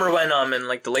remember when in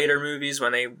like the later movies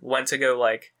when they went to go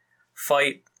like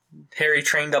fight, Harry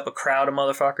trained up a crowd of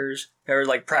motherfuckers. They were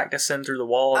like practicing through the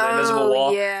wall, the invisible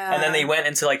wall, yeah. And then they went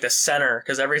into like the center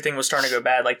because everything was starting to go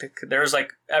bad. Like there was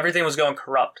like everything was going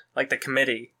corrupt, like the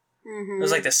committee. Mm-hmm. It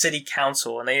was like the city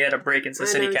council, and they had to break into the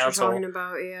city council. What you're talking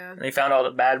about, yeah. And they found all the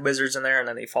bad wizards in there, and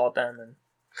then they fought them, and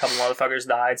a couple motherfuckers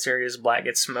died. Sirius Black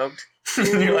gets smoked.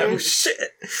 And you're like, oh,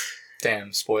 shit.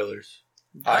 Damn, spoilers.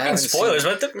 I mean, spoilers,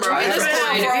 but if you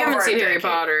haven't seen Harry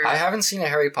Potter. I haven't seen a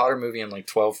Harry Potter movie in like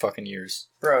 12 fucking years.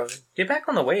 Bro, get back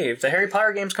on the wave. The Harry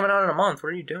Potter game's coming out in a month. What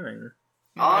are you doing?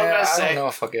 I don't know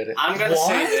if I'll get it. I'm gonna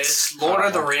say this: Lord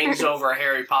of the Rings over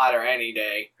Harry Potter any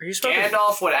day.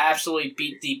 Gandalf would absolutely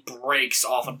beat the brakes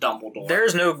off of Dumbledore.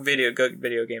 There's no good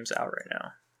video games out right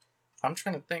now. I'm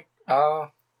trying to think.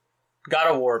 God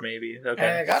of War, maybe.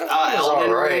 Okay. God of War is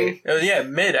alright. Yeah,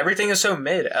 mid. Everything is so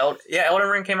mid. Elden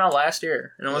Ring came out last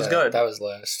year, and it was good. That was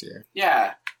last year.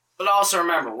 Yeah, but also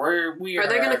remember, we are. Are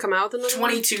they going to come out another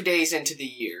 22 days into the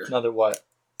year. Another what?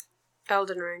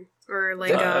 Elden Ring, or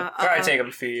like probably take them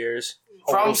a few years.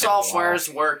 From Software's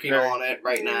working on it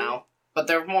right now, but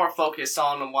they're more focused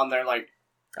on the one they're like.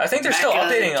 I think they're still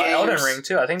updating Elden Ring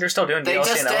too. I think they're still doing. They DLC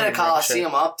just and did Elden a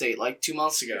Coliseum update like 2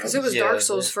 months ago. Because it was Dark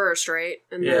Souls first, right?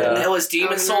 And then it was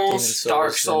Demon Souls,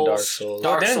 Dark Souls,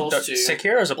 Dark Souls 2.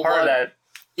 Sekiro's a part of that.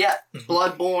 Yeah,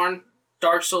 Bloodborne,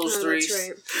 Dark Souls 3, right.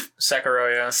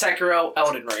 Sekiro, yeah. Sekiro,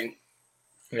 Elden Ring.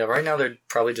 Yeah, right now they're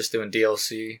probably just doing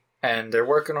DLC, and they're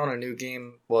working on a new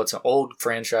game. Well, it's an old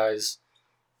franchise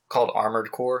called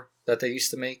Armored Core that they used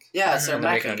to make. Yeah, it's a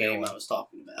mecha game I was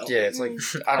talking about. Yeah, it's like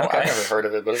I've never heard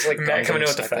of it, but it's like coming in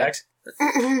with the facts.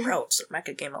 Bro, it's the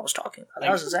mecha game I was talking about.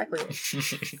 That was exactly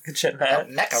good shit, Matt.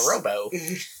 Mecha Robo.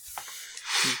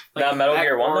 Now Metal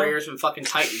Gear 1 Warriors and fucking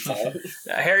Titanfall.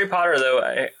 Harry Potter though,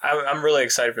 I'm really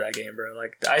excited for that game, bro.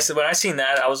 Like when I seen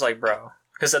that, I was like, bro.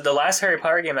 Because the last Harry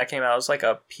Potter game that came out was like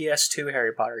a PS2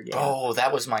 Harry Potter game. Oh,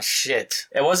 that was my shit.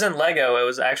 It wasn't Lego, it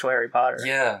was actual Harry Potter.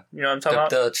 Yeah. You know what I'm talking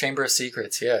about? The Chamber of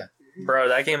Secrets, yeah. Bro,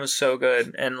 that game was so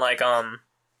good. And like,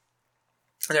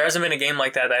 there hasn't been a game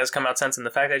like that has come out since, and the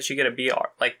fact that you get to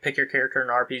pick your character in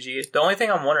an RPG. The only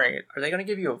thing I'm wondering, are they going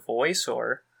to give you a voice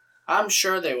or... I'm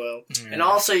sure they will. Mm. And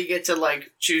also you get to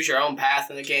like choose your own path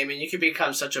in the game, and you can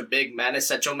become such a big menace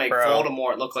that you'll make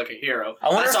Voldemort look like a hero.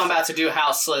 That's what I'm about to do,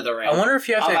 House Slytherin. I wonder if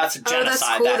you have I'm about to genocide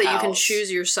that's cool that house. You can choose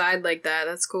your side like that.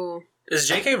 That's cool. Is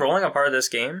J.K. Rowling a part of this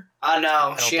game?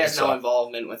 No, she has no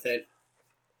involvement with it.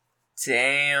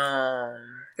 Damn.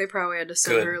 They probably had to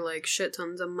send her like shit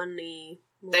tons of money.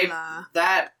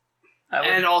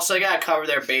 And also, you gotta cover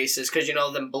their bases because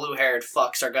them blue-haired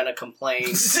fucks are gonna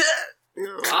complain. No.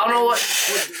 I don't know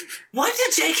what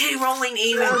did J.K. Rowling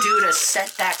even do to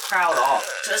set that crowd off?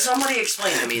 Does somebody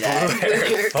explain to me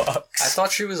that? I thought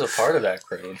she was a part of that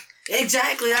crowd.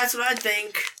 Exactly, that's what I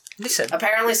think. Listen.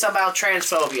 Apparently, somehow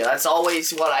transphobia. That's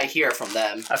always what I hear from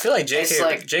them. I feel like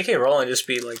J.K. Rowling just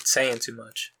be like saying too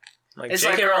much. Like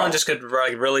J.K. Rowling just could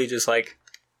like really just like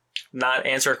not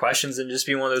answer questions and just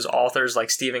be one of those authors like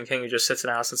Stephen King who just sits in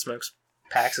a house and smokes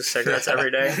packs of cigarettes every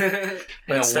day.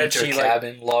 But instead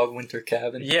log winter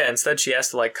cabin. Yeah, instead she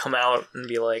has to like come out and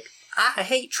be like, I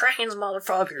hate trans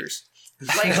motherfuckers.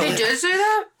 Like they did say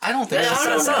that? I don't think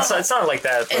it's not like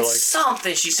that. But it's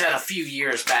something she said a few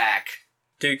years back.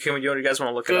 Dude, you guys want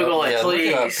to look Google it up? Google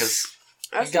it, please.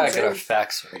 Because you gotta get our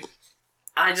facts right.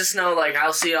 I just know, like,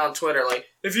 I'll see it on Twitter, like,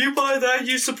 if you buy that,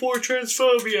 you support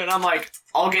transphobia. And I'm like,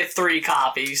 I'll get 3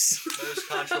 copies. Most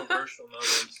controversial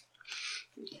moments.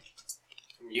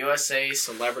 USA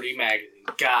Celebrity Magazine.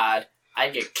 God, I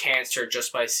get cancer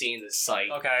just by seeing this site.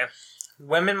 Okay.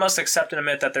 Women must accept and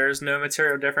admit that there is no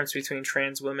material difference between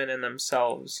trans women and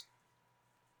themselves.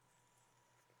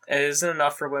 It isn't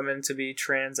enough for women to be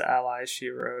trans allies, she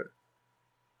wrote.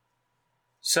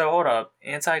 So, hold up.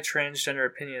 Anti-transgender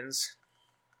opinions.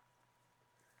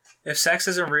 If sex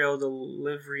isn't real, the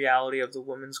lived reality of the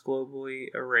woman's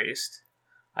globally erased.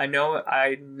 I know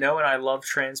and I love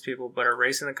trans people, but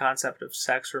erasing the concept of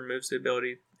sex removes the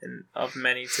ability of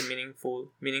many to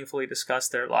meaningfully discuss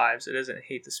their lives. It isn't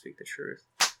hate to speak the truth.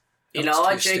 You know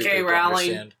what, J.K.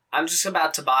 Rowling? I'm just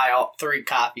about to buy all 3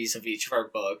 copies of each of her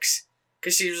books.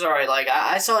 Because she was alright. Like,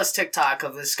 I saw this TikTok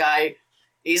of this guy.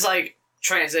 He's like,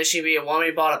 transitioning to be a woman.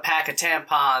 He bought a pack of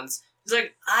tampons. He's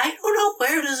like, I don't know,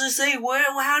 where does this say?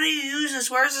 How do you use this?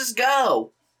 Where does this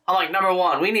go? I'm like, number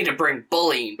 1, we need to bring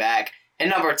bullying back. And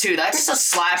number 2, that's just a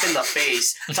slap in the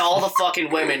face to all the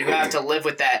fucking women who have to live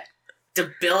with that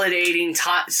debilitating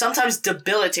time, sometimes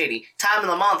debilitating time of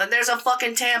the month, and there's a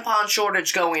fucking tampon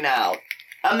shortage going out.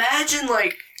 Imagine,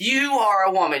 like, you are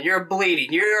a woman, you're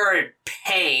bleeding, you're in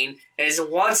pain, and it's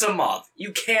once a month.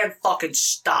 You can't fucking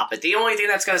stop it. The only thing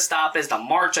that's gonna stop is the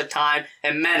march of time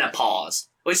and menopause,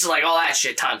 which is like all that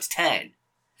shit times 10.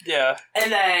 Yeah.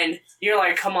 And then you're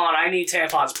like, come on, I need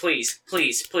tampons, please,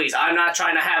 please, please. I'm not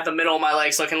trying to have the middle of my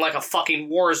legs looking like a fucking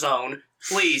war zone.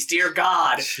 Please, dear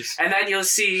God. And then you'll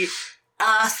see,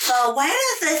 so where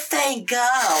does this thing go?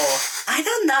 I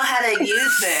don't know how to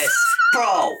use this.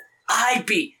 Bro,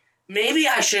 maybe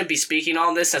I shouldn't be speaking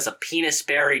on this as a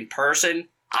penis-bearing person.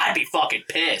 I'd be fucking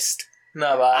pissed.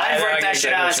 No, but I'd rip that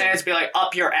shit out of his hands and be like,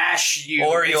 up your ass, you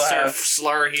surf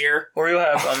slur here. Or you'll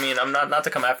have, I mean, I'm not to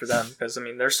come after them, because, I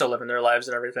mean, they're still living their lives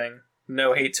and everything.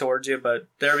 No hate towards you, but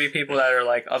there'll be people that are,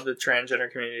 like, of the transgender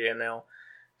community, and they'll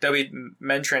be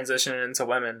men transitioning into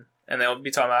women, and they'll be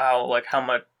talking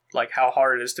about how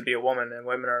hard it is to be a woman, and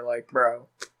women are like, bro.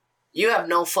 You have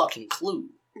no fucking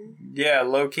clue. Yeah,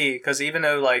 low key, because even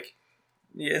though, like,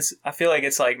 I feel like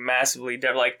it's, like, massively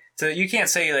so you can't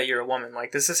say that you're a woman.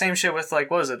 Like, this is the same shit with, like,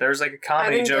 what is it? There's, like, a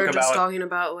comedy joke about... I think they're just talking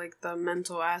about, like, the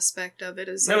mental aspect of it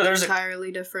is, like,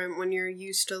 entirely different when you're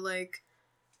used to, like...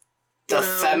 The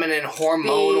feminine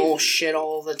hormonal shit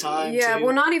all the time, yeah, too.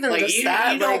 Well, not even like, just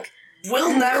that, like...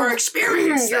 We'll never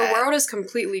experience that. Your world is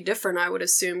completely different, I would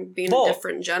assume, being a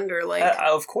different gender, like...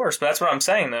 of course, but that's what I'm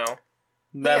saying, though.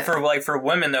 That for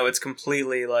women, though, it's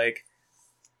completely, like,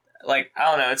 I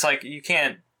don't know, it's like, you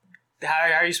can't...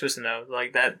 How are you supposed to know?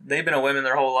 Like, that they've been a woman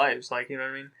their whole lives, like, you know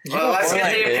what I mean? Well, that's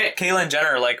Caitlyn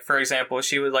Jenner, like, for example,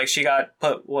 she was, like, she got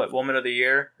put, Woman of the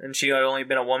Year, and she had only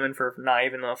been a woman for not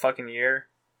even a fucking year.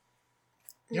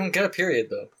 You don't get a period,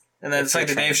 though. And then it's like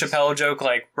the Dave Chappelle joke,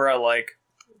 like, bro, like,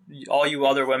 all you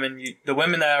other women, the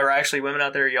women that are actually women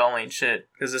out there, y'all ain't shit.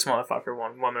 Because this motherfucker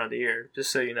won Woman of the Year.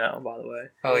 Just so you know, by the way.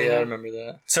 Oh, yeah, I remember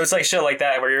that. So it's like shit like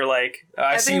that, where you're like,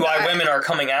 I see why women are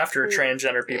coming after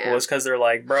transgender people, is because they're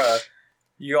like, bruh,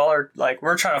 y'all are, like,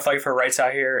 we're trying to fight for rights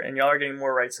out here, and y'all are getting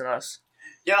more rights than us.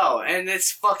 Yo, and it's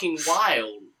fucking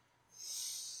wild.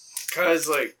 Because,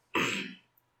 like...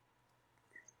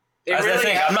 That's the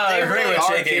thing. I'm not agreeing with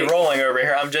J.K. Rowling over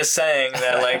here. I'm just saying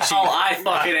that, like, she... Oh, I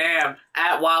fucking am.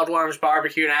 At Wild Worms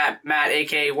Barbecue and at Matt,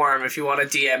 a.k.a. Worm, if you want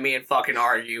to DM me and fucking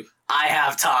argue. I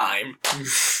have time.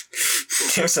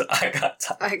 Kim said, I got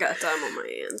time. I got time on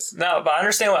my hands. No, but I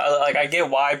understand, I get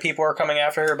why people are coming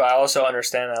after her, but I also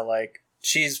understand that, like,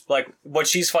 she's, like, what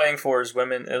she's fighting for is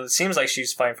women. It seems like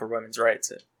she's fighting for women's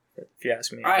rights, if you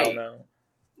ask me. I don't know.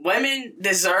 Women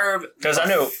deserve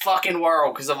the fucking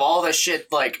world because of all the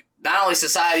shit, like, not only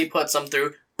society puts them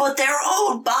through, but their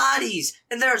own bodies.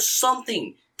 And there's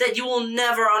something that you will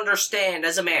never understand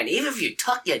as a man. Even if you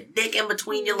tuck your dick in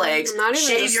between your legs,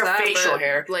 shave your facial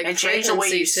hair, like, and change the way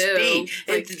you speak.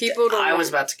 Like, people don't... I was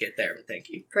about to get there, but thank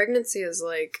you. Pregnancy is,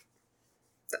 like,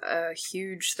 a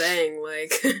huge thing.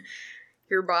 Like,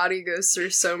 your body goes through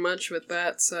so much with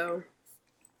that, so...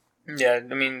 Yeah,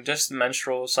 I mean, just the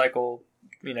menstrual cycle,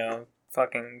 you know,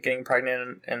 fucking getting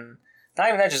pregnant and not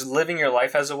even that, just living your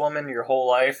life as a woman your whole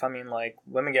life. I mean, like,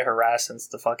 women get harassed since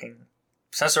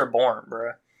they're born,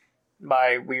 bruh,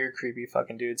 by weird, creepy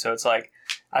fucking dudes. So it's like,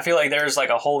 I feel like there's, like,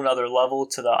 a whole nother level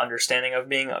to the understanding of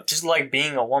being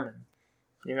a woman.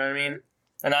 You know what I mean?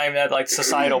 And not even that, like,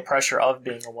 societal pressure of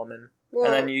being a woman. Well,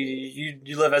 and then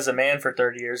you live as a man for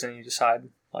 30 years and you decide,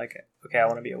 like, okay, I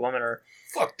want to be a woman, or...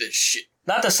 Fuck this shit.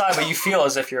 Not decide, but you feel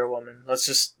as if you're a woman. Let's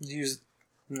just use,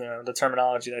 you know, the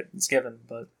terminology that it's given,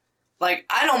 but... Like,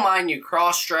 I don't mind you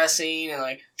cross-dressing and,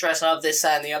 like, dressing up this,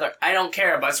 that, and the other. I don't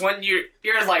care. But it's when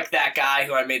you're like that guy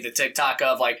who I made the TikTok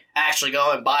of, like, actually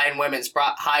going buying women's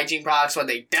hygiene products when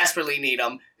they desperately need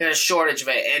them. There's a shortage of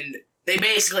it, and they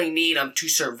basically need them to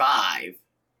survive.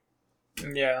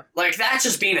 Yeah. Like, that's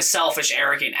just being a selfish,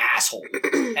 arrogant asshole.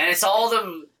 And it's all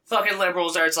the fucking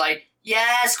liberals that it's like,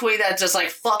 yes, Queen, that just, like,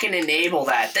 fucking enable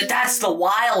that. That's the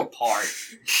wild part.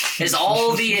 Is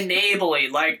all the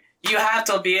enabling. Like, you have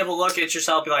to be able to look at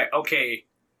yourself and be like, okay,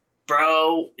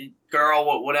 bro,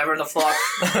 girl, whatever the fuck.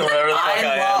 Whatever the fuck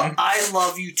I am. I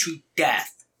love you to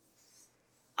death.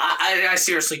 I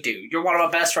seriously do. You're one of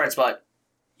my best friends, but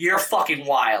you're fucking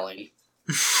wilding.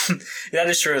 That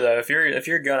is true though. If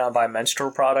you're gonna buy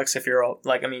menstrual products, if you're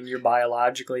like, I mean, you're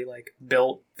biologically like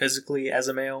built physically as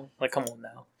a male. Like, come on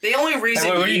now. The only reason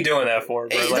what are you doing that for,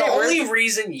 bro? The Like, only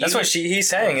reason that's what he's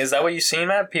saying. Is that what you seen,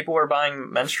 Matt? People were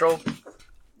buying menstrual.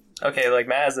 Okay, like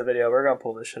Matt has the video. We're gonna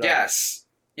pull this shit up.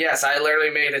 Yes, I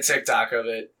literally made a TikTok of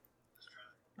it.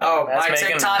 Oh, my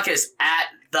TikTok is at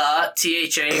the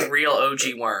THA real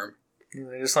OG worm.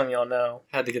 Just letting y'all know.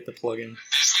 Had to get the plug-in.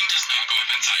 This thing does not go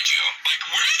up inside you. Like,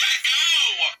 where did I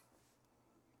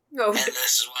go? Oh. And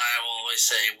this is why I will always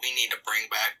say we need to bring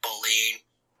back bullying.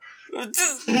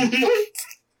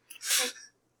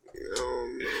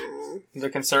 The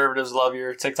conservatives love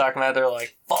your TikTok, Matt. They're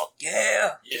like, fuck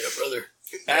yeah. Yeah, brother.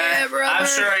 Yeah, brother. I'm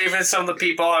sure even some of the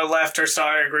people on the left are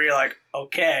starting to agree, like,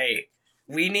 okay,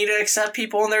 we need to accept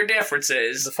people and their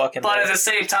differences. But at the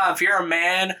same time, if you're a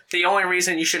man, the only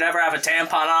reason you should ever have a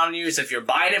tampon on you is if you're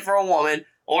buying it for a woman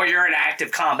or you're in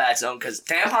active combat zone, because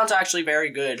tampons are actually very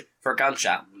good for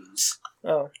gunshot wounds.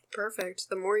 Oh. Perfect.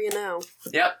 The more you know.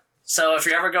 Yep. So if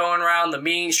you're ever going around the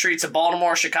mean streets of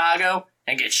Baltimore, Chicago,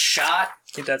 and get shot,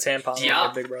 keep that tampon on,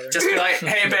 yep, big brother. just be like,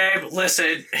 hey, babe,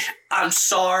 listen, I'm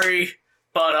sorry,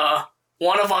 but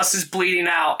one of us is bleeding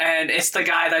out, and it's the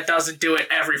guy that doesn't do it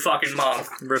every fucking month.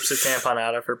 Rips the tampon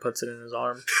out of her, puts it in his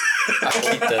arm. I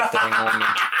keep that thing on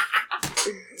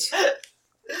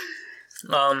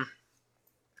me.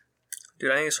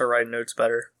 Dude, I need to start writing notes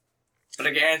better. But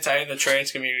again, telling the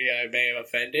trans community I may have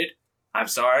offended, I'm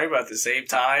sorry, but at the same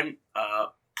time,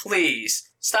 please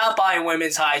stop buying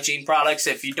women's hygiene products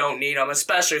if you don't need them,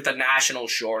 especially with the national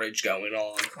shortage going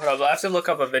on. Hold up, I have to look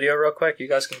up a video real quick. You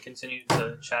guys can continue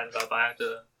to chat it up. I have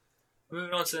to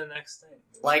move on to the next thing.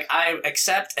 Like, I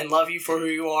accept and love you for who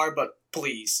you are, but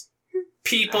please,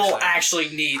 people actually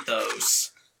need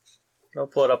those. I'll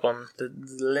pull it up on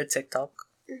the TikTok.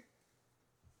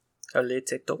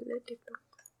 TikTok.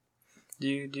 Do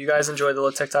you guys enjoy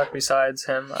the TikTok besides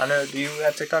him? I know. Do you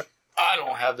have TikTok? I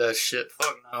don't have that shit.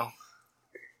 Fuck no.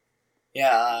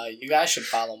 Yeah, you guys should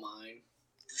follow mine.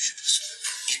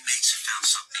 Inmates have found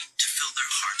something to fill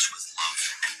their hearts with love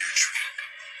and nurturing.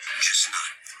 Just not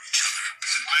for each other.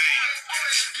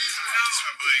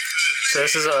 So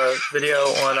this is a video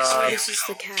on This is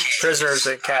the cat. prisoners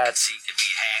and cats. One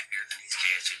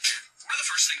of the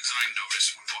first things that I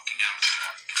noticed when walking out of the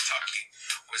bar in Kentucky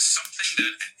was something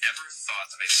that I never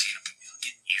thought that I'd seen in a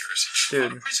million years.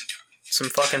 Dude, some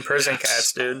fucking prison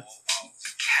cats, dude.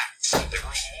 Cats. They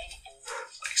were all over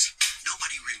the place.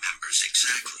 Nobody remembers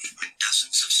exactly when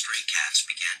dozens of stray cats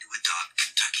began to adopt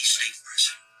Kentucky State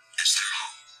Prison as their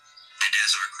home. And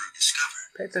as our crew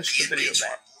discovered, Pay attention to the video, inmates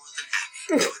Matt. were more than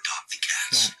happy to adopt the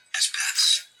cats as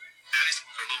pets. These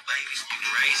are little babies. You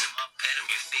can raise them up, pet them,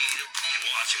 you feed them,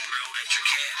 you watch them grow. That's your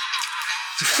cat.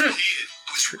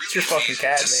 It's your fucking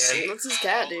cat, man. What's his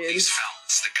cat, dude? These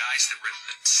felons, the guys that were in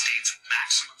the state's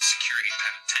maximum security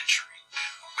penitentiary,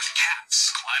 with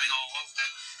cats climbing all over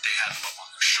them. They had them up on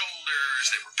their shoulders.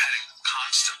 They were petting them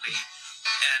constantly.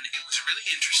 And it was really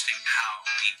interesting how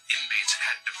the inmates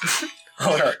had developed.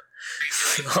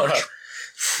 Hold up.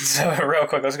 So real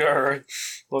quick, let's go over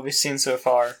what we've seen so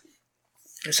far.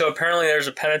 So apparently there's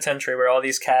a penitentiary where all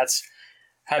these cats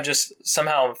have just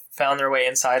somehow found their way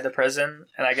inside the prison,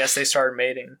 and I guess they started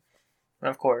mating. And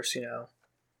of course, you know,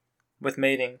 with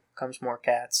mating comes more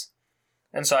cats.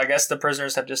 And so I guess the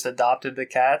prisoners have just adopted the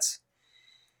cats.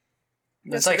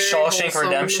 It's like Shawshank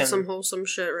Redemption. That's some wholesome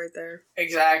shit right there.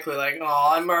 Exactly, like,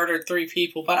 oh, I murdered 3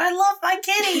 people, but I love my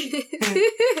kitty.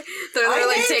 They're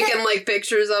like taking like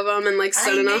pictures of them and like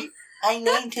sending them. I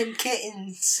named him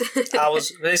Kittens.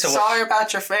 Sorry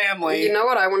about your family. You know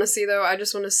what I want to see though? I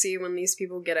just want to see when these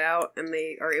people get out and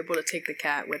they are able to take the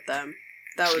cat with them.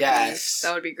 That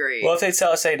would be great. Well, if they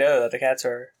say no, that the cats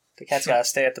gotta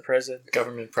stay at the prison.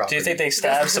 Government property. Do you think they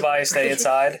stab somebody, stay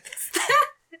inside?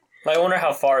 I wonder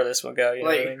how far this would go. You know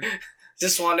what I mean?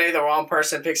 Just one day the wrong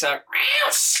person picks up.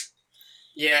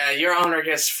 Yeah, your owner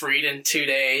gets freed in 2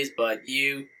 days, but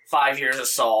you 5 years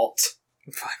assault.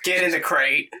 Get in the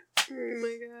crate. Oh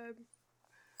my god.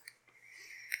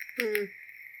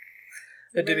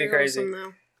 It'd be Very crazy. wholesome,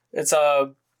 though. It's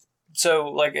so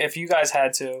like if you guys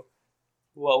had to,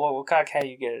 what kind of cat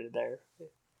you get it there?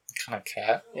 Kind of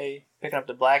cat? Yeah, you picking up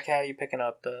the black cat. You picking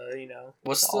up the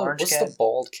What's the orange what's cat? the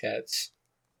bald cats?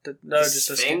 Just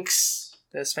the Sphinx.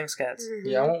 The Sphinx cats.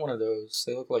 Yeah, I want one of those.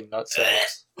 They look like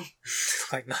nutsacks.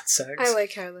 Like nutsack. I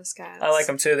like hairless cats. I like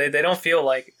them too. They don't feel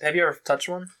like. Have you ever touched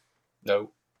one?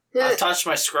 No. I've touched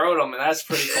my scrotum, and that's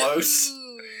pretty close.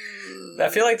 I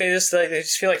feel like they just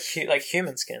feel like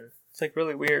human skin. It's like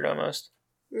really weird almost.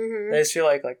 Mm-hmm. They just feel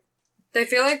like They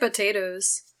feel like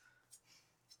potatoes.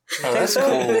 Oh, that's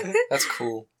cool. That's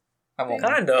cool. I want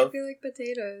one. kind They of. feel like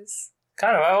potatoes.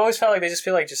 Kind of. I always felt like they just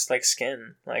feel like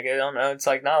skin. Like I don't know. It's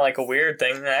like not like a weird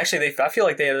thing. Actually, I feel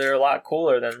like they're a lot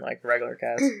cooler than like regular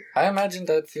cats. I imagine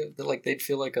they'd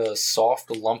feel like a soft,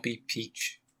 lumpy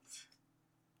peach.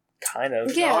 Kind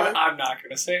of. Yeah. I'm not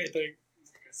gonna say anything.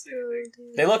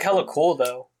 They look hella cool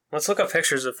though. Let's look up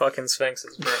pictures of fucking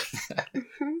sphinxes, bro.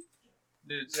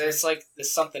 Dude, it's like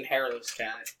this something hairless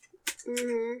cat.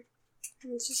 Mm-hmm.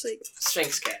 It's just like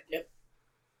Sphinx cat. Yep.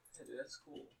 Yeah, dude, that's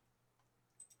cool.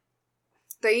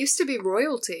 they used to be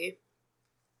royalty.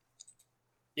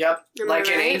 Yep. Am I Like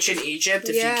in right? ancient Egypt,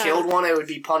 if Yeah. you killed one, it would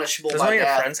be punishable Does by one of your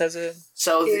death. friends has it?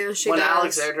 So Yeah, she when does.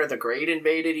 Alexander the Great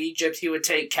invaded Egypt, he would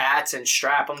take cats and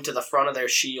strap them to the front of their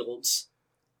shields.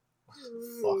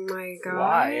 Oh my god.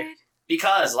 Why?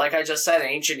 Because, like I just said, in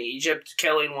ancient Egypt,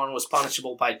 killing one was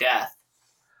punishable by death.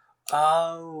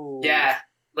 Oh. Yeah.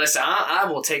 Listen, I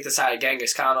will take the side of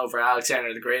Genghis Khan over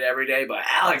Alexander the Great every day, but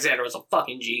Alexander was a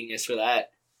fucking genius for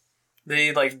that.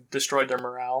 They like destroyed their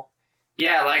morale.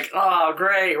 Yeah, like, oh,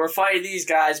 great, we're fighting these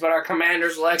guys, but our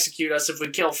commanders will execute us if we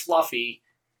kill Fluffy.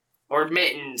 Or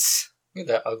Mittens. Look at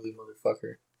that ugly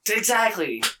motherfucker.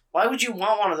 Exactly. Why would you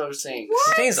want one of those things?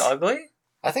 You think he's ugly?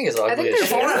 I think it's ugly think as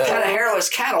they're If I want to shit. pet a hairless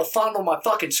cat, I'll fondle my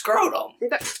fucking scrotum.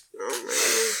 Back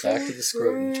to the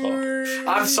scrotum talk.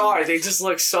 I'm sorry, they just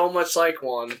look so much like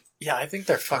one. Yeah, I think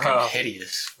they're fucking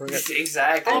hideous.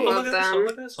 Exactly. I love them. Look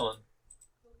at this one.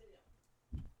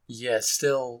 Yeah, it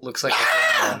still looks like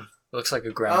a ground. Looks like a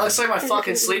That ground. looks like my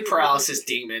fucking sleep paralysis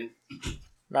demon.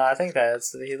 No, I think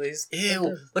that's he's.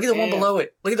 Ew. Look at the one Ew. below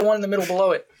it. Look at the one in the middle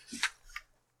below it.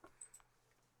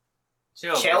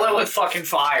 Kill it with fucking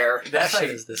fire. That shit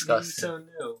is disgusting. So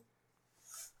new.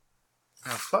 Oh,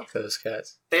 fuck those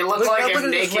cats. They look Look like at if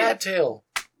this naked. rat tail.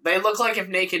 They look like if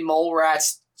naked mole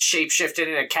rats shapeshifted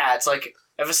into cats. Like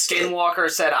if a skinwalker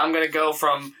said, "I'm gonna go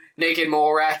from naked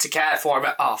mole rat to cat form."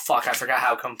 Oh fuck! I forgot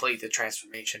how complete the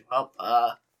transformation. Well,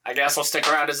 I guess I'll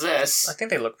stick around as this. I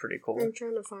think they look pretty cool. I'm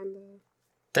trying to find the.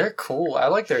 They're cool. I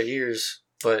like their ears,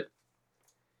 but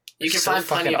You can so find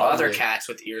plenty fucking of other ugly. cats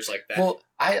with ears like that. well,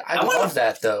 I want love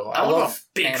that though. I want love a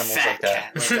big animals fat like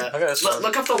that. cat. Like Look at this one.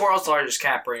 look up the world's largest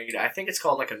cat breed. I think it's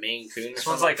called like a Maine Coon. Or This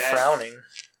something one's like that. frowning.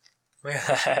 Look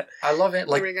at that. I love it,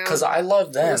 like Here we go. because I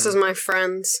love them. This is my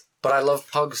friend's. but I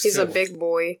love pugs He's too. a big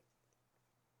boy.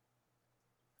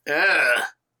 Ugh.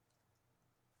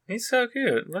 He's so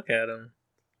cute. Look at him.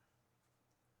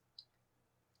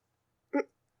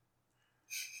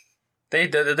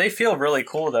 They feel really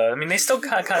cool though. I mean, they still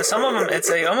kind of some of them.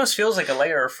 It almost feels like a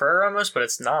layer of fur almost, but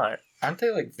it's not. Aren't they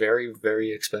like very,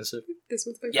 very expensive? This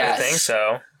one's my Yes. I think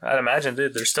so. I'd imagine,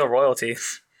 dude. They're still royalty.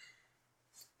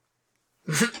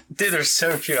 Dude, they're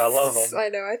so cute. I love them. I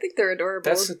know. I think they're adorable.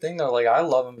 That's the thing though. Like I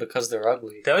love them because they're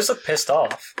ugly. They always look pissed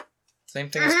off. Same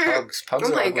thing as pugs. Pugs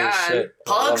Oh are my ugly as God. shit.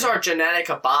 Pugs I love are genetic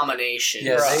abominations.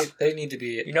 them. Yeah, Bruh. they need to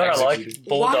be. You know what I like?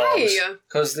 Bulldogs. Why?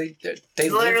 Because they live to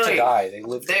Literally, die. They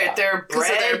live to die. They're 'Cause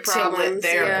of their bred to problems,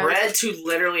 they're yeah. bred to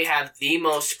literally have the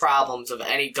most problems of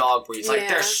any dog breeds. Like Yeah.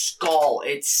 their skull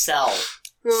itself.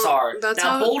 Well, Sorry. That's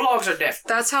Now how bulldogs are different.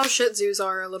 that's how Shih Tzus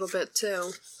are a little bit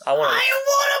too. I want. I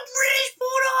want a British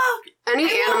bulldog. Any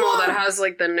I animal want that one. has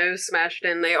like the nose smashed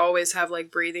in, they always have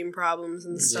like breathing problems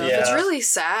and stuff. Yeah. It's really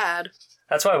sad.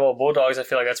 That's why. Well, bulldogs. I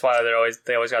feel like that's why they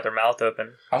always got their mouth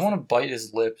open. I want to bite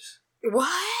his lips. What?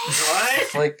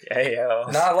 What? Like Hey yo.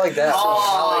 not like that. bro.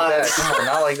 Not like that. Oh. Come on,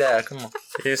 not like that. Come on.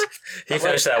 He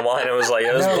finished that wine and was like,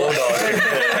 "Yeah, this No.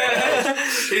 bulldog."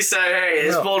 He said, "Hey,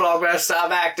 this No. bulldog better stop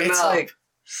acting It's up. like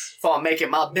Before I make it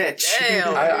my bitch."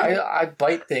 Damn. I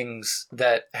bite things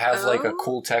that have like a Oh.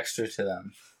 cool texture to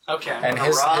them, Okay, I'm and gonna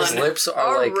his run. lips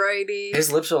are like Alrighty.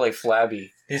 his lips are like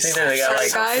flabby. I think that they got Sorry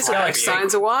like guys, got like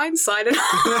signs of wine, sign it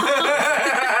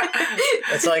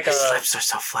it's like His lips are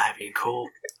so flabby and cool.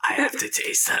 I have to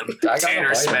taste them. I gotta Tanner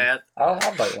bite Smith. them.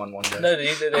 I'll bite one day. no,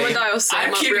 I'm gonna dial Sam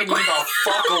I'm up keeping real you quick. the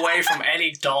fuck away from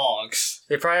any dogs.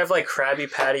 they probably have like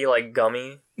Krabby Patty like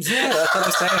gummy. Yeah, that's what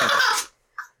I'm saying.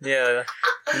 Yeah,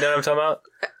 you know what I'm talking about?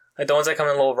 Like the ones that come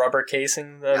in a little rubber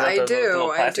casing. I the do little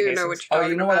know plastic what you're casings. talking Oh,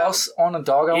 you know what about. else on a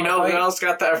dog I You want know to who bite? else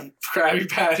got that Krabby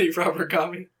Patty rubber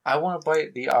gummy? I want to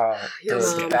bite the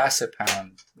Yes. Basset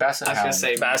Hound. Basset I was Hound. gonna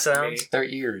say Basset me. hounds? Their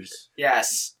ears.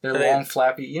 Yes. They're Are they- long,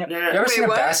 flappy. You ever Wait, seen a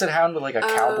what? Basset Hound with like a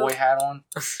cowboy hat on?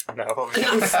 No.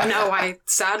 No, I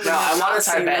sadly No, I have want not to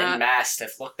type seen that in that.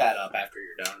 Mastiff. Look that up after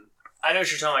you're done. I know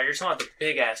what you're talking about. You're talking about the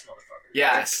big ass motherfucker.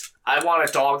 Yes. I want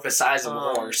a dog the size of a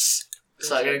horse.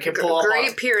 So I can pull up Great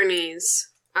on... Pyrenees.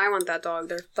 I want that dog.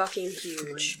 They're fucking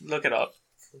huge. Look it up.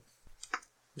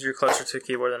 You're closer to the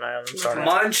keyboard than I am. I'm sorry.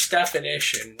 Munch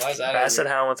definition. Why is that? Basset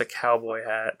hound with a cowboy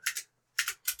hat.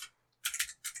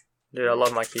 Dude, I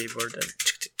love my keyboard.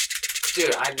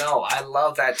 Dude, I know. I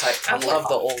love that type. I love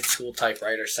the old school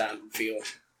typewriter sound and feel.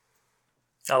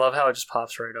 I love how it just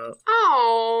pops right up.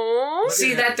 Oh.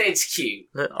 See, that thing's cute.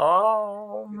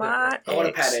 All my I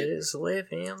wanna pet it. exes live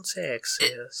in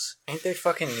Texas. Ain't they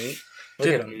fucking neat? Look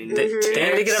Dude, at them. they need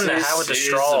to get them the hat with the Texas is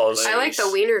straws. the I like the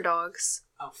wiener dogs.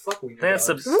 Oh, fuck we That's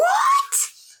the What?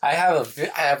 I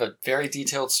have a very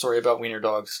detailed story about wiener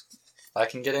dogs. I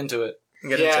can get into it.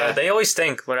 get into it. They always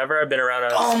stink. Whenever I've been around a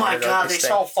Oh my wiener dog, god, they stink.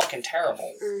 smell fucking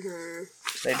terrible. Mm-hmm.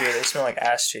 They do. They smell like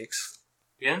ass cheeks.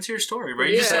 Get into your story, bro.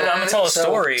 You Yeah. just said I'm gonna tell a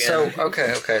story. So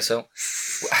okay.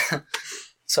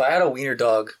 So I had a wiener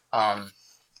dog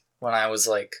when I was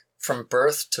like from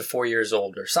birth to 4 years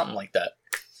old or something like that.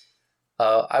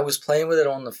 I was playing with it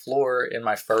on the floor in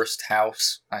my first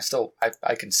house.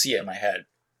 I can see it in my head,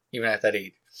 even at that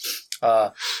age.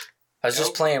 I was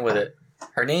just playing with it.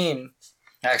 Her name,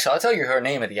 actually, I'll tell you her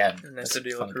name at the end. And that's the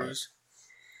deal with Cruz.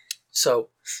 So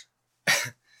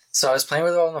I was playing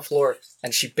with her on the floor,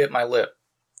 and she bit my lip.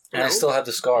 And I still have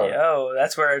the scar. Yo,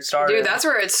 that's where it started. Dude, that's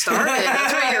where it started.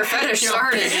 That's where your fetish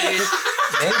started, dude.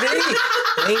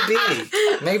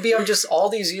 Maybe I'm just all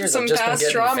these years Some I've just been past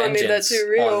getting trauma made that vengeance too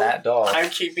real. on that dog. I'm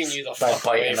keeping you the By fuck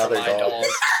biting away from another my dog.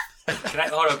 dog.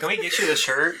 Hold on, can we get you the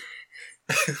shirt?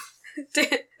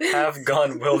 Have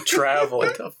gun will travel.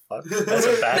 What the fuck? That's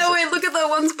a bad. No, wait, look at the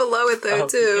ones below it though,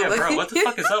 too. Yeah, like, bro, what the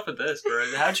fuck is up with this, bro?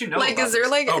 How'd you know? Like, about is there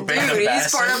this? like, dude,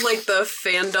 he's part of like the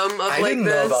fandom of I like didn't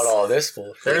this. know about all this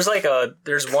bullshit.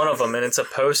 There's one of them, and it's a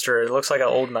poster. It looks like an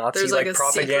old Nazi There's like a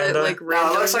propaganda, secret, like No,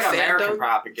 random it looks like American fandom.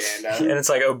 propaganda. and it's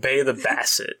like obey the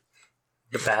Basset,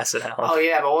 the Basset Hound. Oh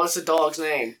yeah, but what's the dog's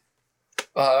name?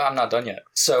 I'm not done yet.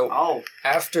 So Oh,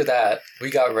 after that, we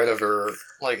got rid of her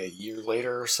like a year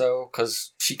later or so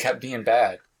because she kept being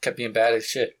bad. Kept being bad as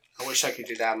shit. I wish I could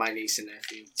do that. My niece and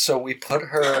nephew. So we put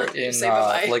her in Say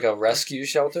bye-bye. like a rescue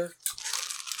shelter,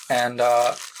 and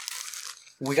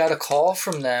we got a call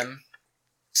from them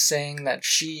saying that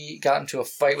she got into a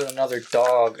fight with another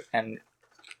dog and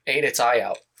ate its eye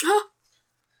out,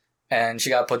 and she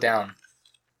got put down.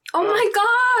 Oh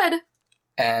my god!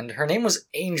 And her name was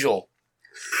Angel.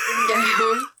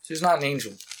 Damn. She was not an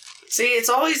angel. See, it's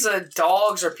always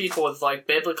dogs or people with like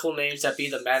biblical names that be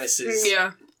the menaces.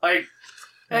 Yeah. Like,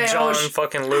 hey, John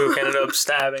fucking Luke ended up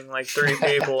stabbing like 3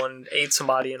 people and ate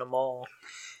somebody in a mall.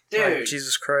 dude, Like,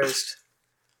 Jesus Christ.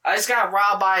 I just got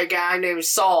robbed by a guy named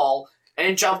Saul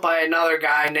and jumped by another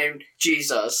guy named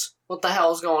Jesus. What the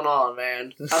hell's going on,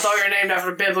 man? I thought you were named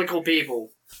after biblical people.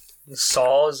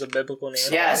 Saul is a biblical name.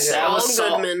 Yes, Yeah. that was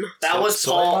Saul. Goodman. That was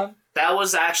Paul. Suleiman? That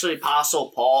was actually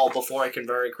Apostle Paul before he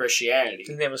converted Christianity.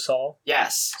 His name was Saul.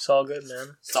 Yes. Saul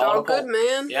Goodman. It's all good,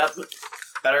 man. Yep.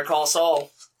 Better call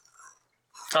Saul.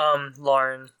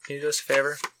 Lauren, can you do us a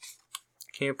favor?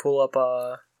 Can you pull up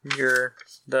your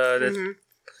the Mhm.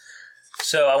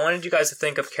 So I wanted you guys to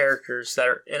think of characters that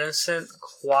are innocent,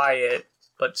 quiet,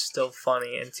 but still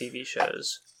funny in TV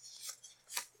shows.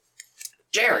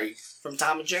 Jerry from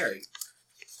Tom and Jerry.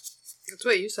 That's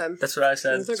what you said. That's what I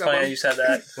said. That's a It's good funny how one. you said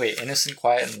that. Wait, innocent,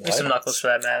 quiet, and Give what? some knuckles for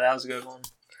that, man. That was a good one.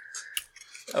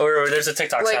 Or there's a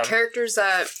TikTok Like sound. characters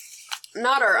that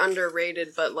not are underrated,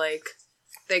 but like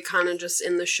they kind of just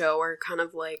in the show are kind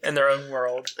of like In their own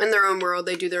world. in their own world.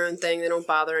 They do their own thing. They don't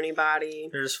bother anybody.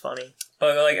 They're just funny.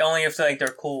 But like only if like they're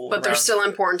cool. But they're around. still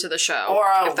important to the show.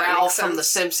 Or if that Ralph makes from The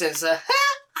sense. Simpsons.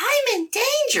 I'm in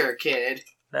danger, kid.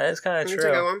 That is kind of That's a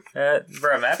good true. one.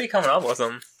 Bro, Matt be coming up with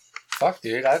them. Fuck,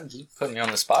 dude, you put me on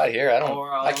the spot here.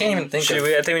 I can't even think of.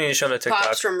 I think we need to show them the TikTok.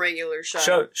 Pops from regular show.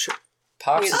 Show.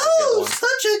 Pops is a Oh, good one.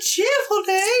 such a cheerful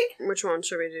day. Which one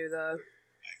should we do? The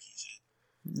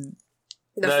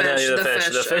No, the fish.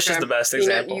 The fish is okay. the best You know,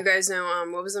 example. you guys know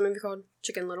what was that movie called?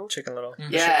 Chicken Little. Chicken Little.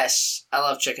 Yes, I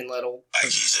love Chicken Little. Like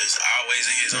he's just always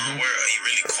in his own world. He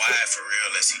really quiet for real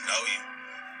unless he know you.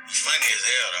 He's funny as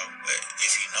hell though, but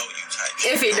if he know you type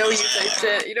shit. If he know you type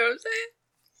shit, you know what I'm saying?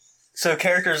 So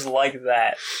characters like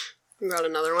that You got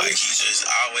another one? Like he's just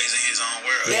always in his own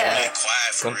world. Yeah. He's really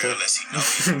quiet for real unless he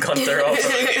knows you. Gunther off of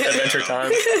Adventure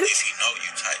Time. If you know you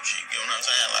type shit, you know what I'm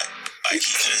saying? Like he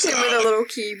just Him with a little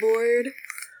keyboard.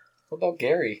 What about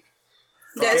Gary?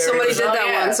 Yeah, somebody did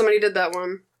that one. Somebody did that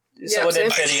one. Someone did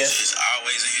like Phineas. he's just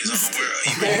always in his own world.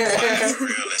 He really quiet for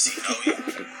real unless he know you.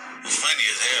 He's funny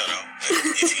as hell though.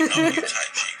 If you know you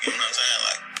type shit, you know what I'm saying?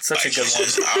 Like Such a good he's one.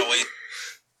 just always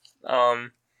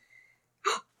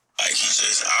like he's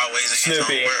just always in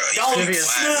Snoopy. his own world. Yo, Snoopy is-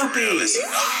 Snoopy!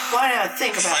 Why did I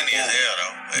think about Funny as that? hell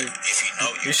though. If you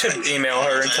know You should email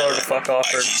her and tell her to fuck off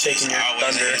for taking your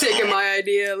thunder. Taking my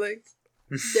idea, like,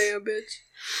 damn bitch.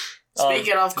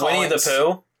 Speaking of Winnie the Collins,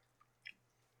 Pooh.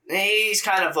 he's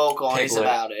kind of vocalized Piglet.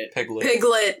 about it.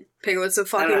 Piglet. Piglet's a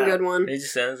fucking I know. good one. He's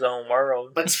just in his own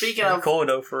world. But speaking of Cool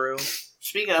though, for real.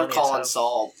 Speaking of Funny as calling hell.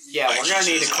 Saul, yeah, we're gonna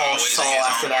need to call Saul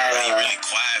after that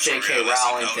J.K.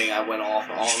 Rowling thing I went off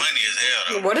on. Funny as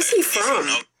hell though. What is he from?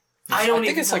 I don't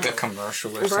think even it's like know. a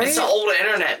commercial or Right? something. It's an old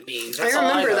internet meme. I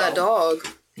remember that dog.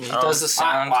 He does the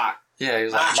sound. Quack, Yeah, he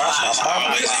was like.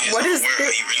 What is this?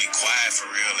 this? He really quiet for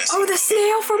real. Oh, the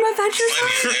snail from Adventure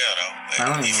Funny Time? as hell though.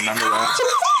 I don't even remember that.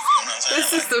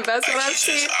 This is the best one I've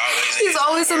seen. He's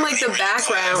always in, like, the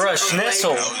background. Bruh, of,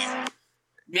 Schnitzel.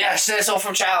 Yeah, Schnitzel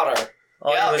from Chowder.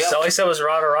 All, Yeah, he was, yeah. all he said was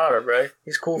rada rada, bro.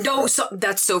 He's cool. No,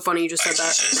 that's so funny you just said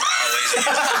that.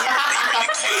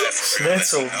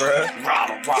 Schnitzel, bro.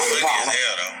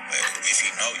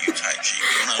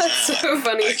 That's so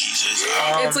funny.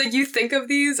 It's like you think of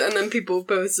these and then people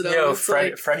post it Yo, up. It's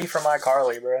like, Freddy from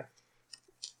iCarly, bro.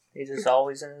 He's just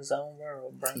always in his own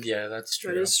world, bro. Yeah, that's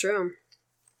true. that is true.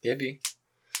 Gibby.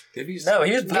 Gibby's. No,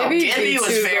 he was No, Gibby was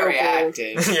too very vocal.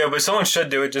 active. yeah, but someone should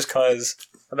do it just cause.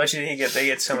 I bet you they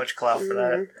get so much clout for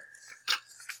that.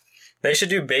 They should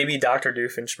do baby Dr.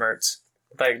 Doofenshmirtz.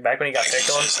 Like back when he got picked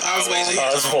on. Oswald.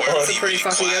 Oswald. That's a pretty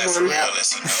fucking good one.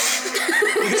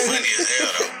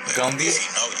 Gumby.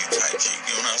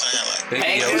 Baby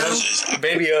Hey, Yoda.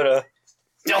 Baby Yoda.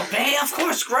 Yo, man, of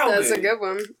course, Grogu. That's a good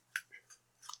one.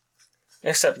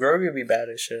 Except Grogu would be bad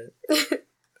as shit.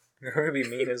 Grogu would be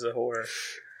mean as a whore.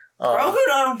 Grogu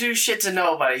don't do shit to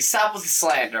nobody. Stop with the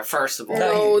slander, first of all.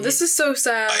 No, this is so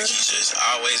sad. He's just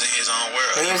always in his own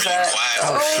world. Who He is really that? quiet Oh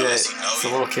for real, shit! unless he know It's the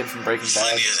you. little kid from Breaking Bad.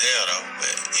 Funny as hell though.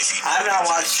 But if you I've not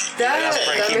watched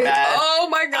Breaking makes- Bad. Oh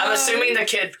my god. I'm assuming the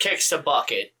kid kicks the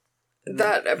bucket.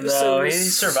 that episode No, he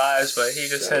was survives, but he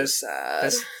just so has.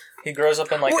 sad. He grows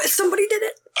up in like. What, somebody did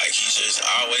it? like he's just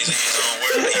always in his own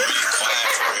world. He really quiet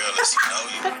for real, unless he know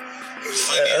you.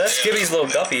 That's Gibby's little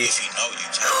guppy. If you know you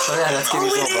type Oh yeah, that's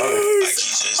Gibby's little it brother. is. Like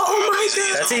he's just Oh my always in his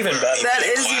god. That's own even world. better. That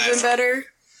is even better.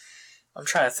 I'm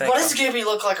trying to think. What does Gibby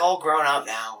look like all grown up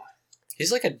now?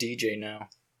 He's like a DJ now.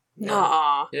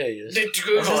 Nah. Yeah, he is. Dude,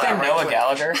 Google Is his that name real Noah quick.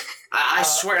 Gallagher? I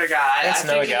swear to God, I That's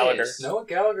think Noah it Gallagher. is. Noah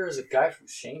Gallagher is a guy from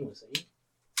Shameless, ain't he?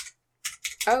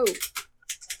 Oh.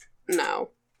 No.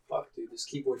 Fuck, dude, this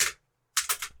keyboard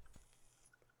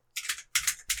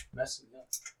messing me up.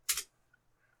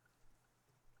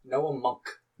 Noah Monk.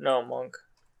 No, Monk.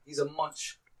 He's a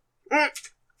munch. We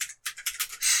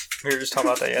were just talking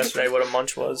about that yesterday, what a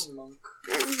munch was. Noah Monk.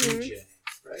 DJ,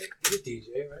 right? He's a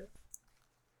DJ, right?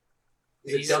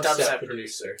 He's a dubstep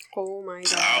producer. Oh my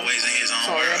He's god. always in his own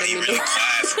Sorry, I world. He didn't really mean to-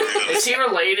 quiet for real. Is he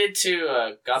related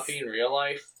to Guppy in real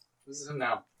life? This is him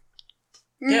now.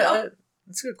 Yeah,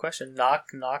 that's a good question.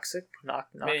 Noxic?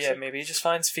 Yeah, maybe he just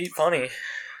finds feet funny.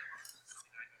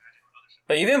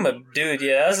 But even with dude,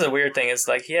 yeah, that's the weird thing. It's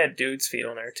like he had dude's feet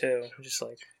on there too. Just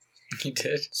like He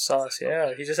did. sauce,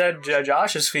 yeah. He just had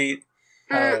Josh's feet.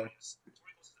 Oh.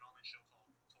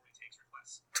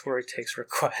 Tori takes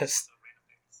request.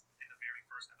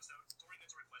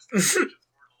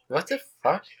 What the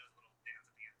fuck?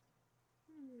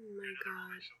 Oh my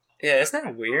god. Yeah, isn't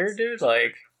that weird, dude?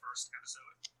 Like,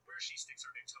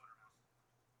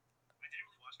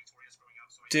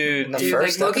 dude, In the Dude,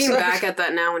 first like looking episode? back at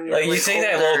that now and you're like you take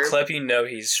that little older. clip, you know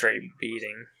he's straight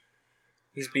beating.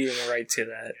 He's beating right to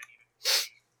that.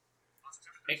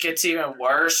 It gets even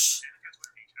worse.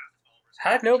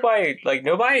 Had nobody, like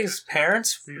nobody's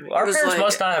parents, our was parents like-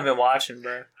 must not have been watching,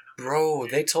 bro. Bro,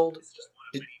 they told...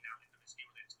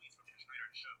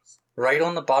 Right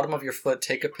on the bottom of your foot,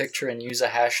 take a picture and use a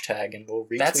hashtag and we'll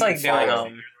retweet That's like and doing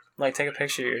follow. like take a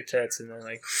picture of your tits and then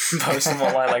like post them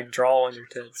online, like draw on your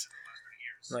tits,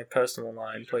 and, like post them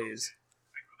online, please.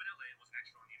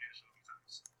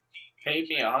 Paid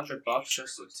me $100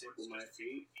 just to tickle my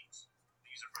feet.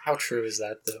 How true is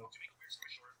that, though?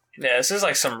 Yeah, this is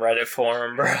like some Reddit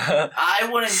forum, bro. I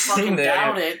wouldn't fucking Dude.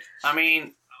 doubt it. I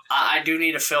mean, I do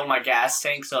need to fill my gas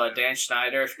tank, so Dan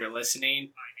Schneider, if you're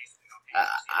listening,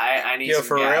 I need Yo, some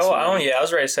for gas real? money. I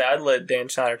was ready to say I'd let Dan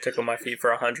Schneider tickle my feet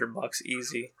for $100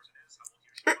 easy.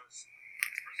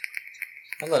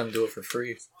 I'd let him do it for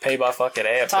free. Pay by fucking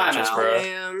app Time purchase, out. bro.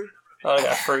 Damn. Oh, I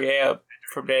got free app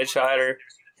from Dan Schneider.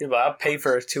 He's like, I'll pay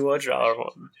for a $200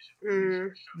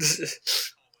 one.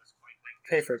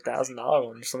 Pay for a $1,000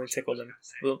 one. Just let me tickle them.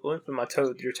 Let me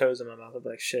put your toes in my mouth. I'll be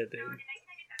like, shit, dude.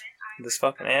 This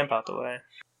fucking amp out the way.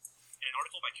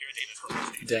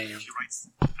 Damn. You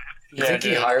Yeah, think he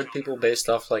dude. hired people based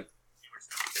off like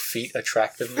feet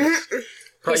attractiveness?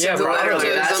 Bro, yeah, bro. Literally,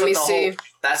 Let that's me what the see. whole.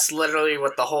 That's literally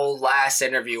what the whole last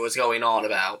interview was going on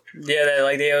about. Yeah,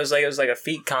 it was like a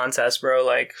feet contest, bro.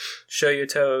 Like, show your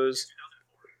toes.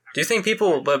 Do you think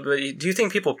people? But do you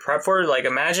think people prep for it? Like,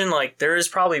 imagine like there is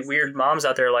probably weird moms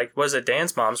out there. Like, was it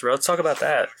dance moms, bro? Let's talk about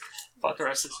that. Fuck the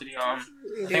rest of this video. I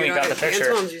think we got the picture.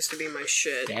 Dance moms used to be my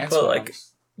shit. But like,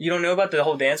 you don't know about the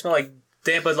whole dance mom, like,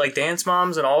 but like dance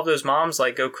moms and all of those moms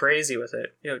like go crazy with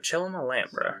it. Yo, chill on my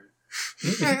lamp, bro.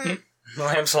 My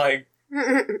lamp's like.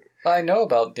 I know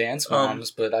about dance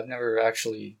moms, but I've never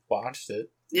actually watched it.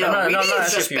 Yeah, we need to actually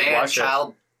just if you ban watch it.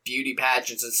 child beauty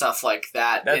pageants and stuff like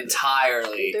that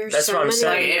entirely. That's what I'm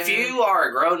saying. Like, if you are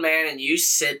a grown man and you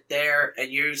sit there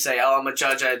and you say, "Oh, I'm a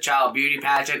judge at a child beauty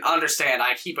pageant," understand,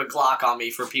 I keep a Glock on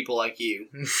me for people like you.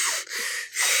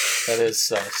 That is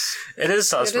sus. It is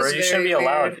sus, It bro. is You shouldn't be very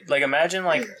allowed. weird. Like, imagine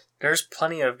like there's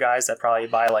plenty of guys that probably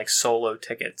buy like solo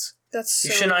tickets. That's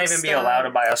You so should not even be messed up. allowed to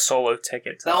buy a solo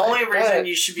ticket. The only reason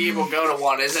you should be able to go to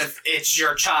one is if it's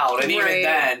your child, and even Right.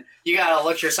 then, you gotta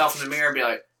look yourself in the mirror and be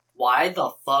like, "Why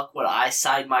the fuck would I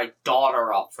sign my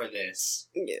daughter up for this?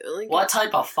 Yeah, like, What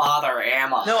type of father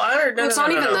am I?" No, I don't. well, it's not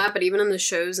even that, but even in the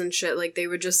shows and shit, like, they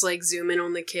would just, like, zoom in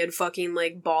on the kid fucking,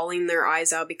 like, bawling their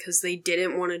eyes out because they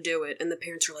didn't want to do it, and the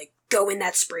parents are like, go in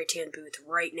that spray tan booth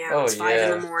right now. Oh, It's 5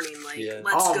 yeah. in the morning. Like, Yeah.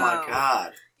 let's Oh go. my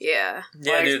god. Yeah.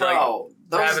 Yeah, Like, dude. bro,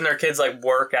 Like having their kids like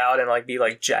work out and like be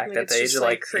like jacked Like, at it's the age just, of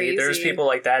like like, 8. There's crazy. people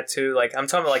like that too. Like I'm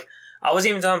talking about like I wasn't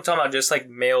even talking about just like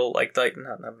male like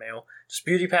not male, just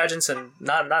beauty pageants and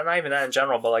not even that in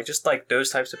general, but like just like those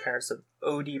types of parents, the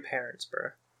OD parents, bro.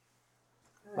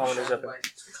 Oh, there's up,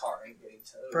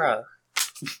 bro.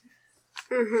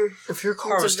 Mm-hmm. If your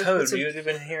car was towed, it's a- you'd have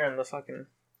been hearing the fucking.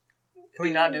 Can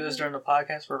we not do this during the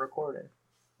podcast? We're recording.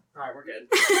 Alright, we're good.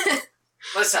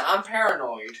 Listen, I'm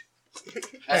paranoid.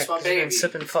 That's my You've been baby.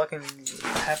 sipping fucking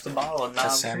half the bottle of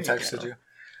Has non. Sam texted you?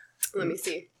 Let me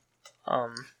see.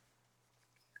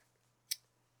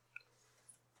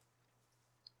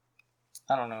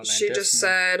 I don't know, man. She just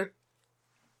said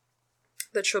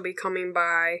that she'll be coming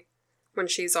by when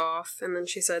she's off, and then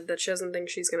she said that she doesn't think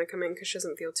she's gonna come in because she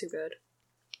doesn't feel too good.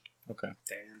 Okay.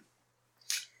 Damn.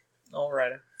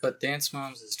 Alright. But dance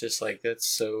moms is just like, that's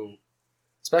so...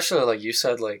 Especially like you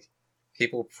said, like,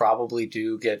 people probably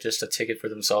do get just a ticket for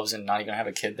themselves and not even have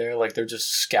a kid there. Like, they're just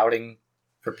scouting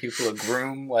for people to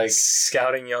groom, like...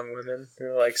 Scouting young women.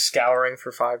 They're like scouring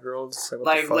for 5-year-olds.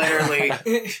 Like, literally,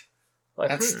 Like,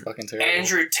 That's fucking terrible.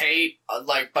 Andrew Tate,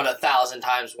 like, but 1,000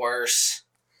 times worse.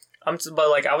 But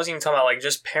like I was even talking about like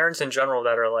just parents in general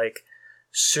that are like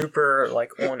super like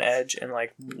on edge and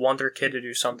like want their kid to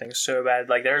do something so bad.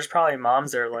 Like there's probably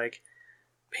moms that are like,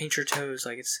 paint your toes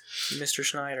like it's Mr.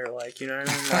 Schneider, like, you know what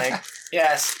I mean? Like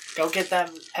Yes, go get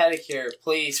that pedicure,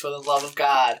 please, for the love of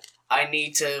God. I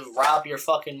need to rob your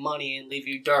fucking money and leave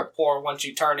you dirt poor once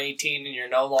you turn 18 and you're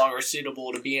no longer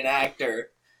suitable to be an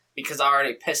actor. Because I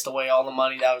already pissed away all the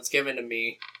money that was given to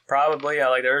me. probably, yeah,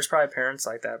 like there's probably parents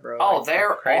like that, bro. Oh, like, there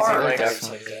crazy are like parents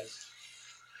definitely. like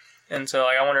that. And so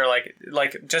like I wonder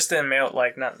like just in male,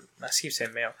 like not I keep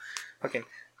saying male, fucking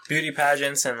beauty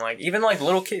pageants and like even like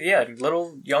little kid, yeah,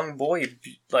 little young boy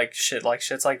like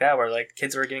shits like that where like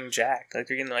kids are getting jacked, like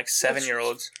they're getting like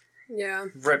 7-year-olds, Yeah.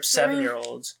 ripped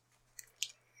 7-year-olds.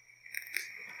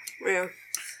 Yeah.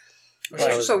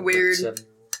 Like, It's so weird. it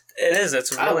is.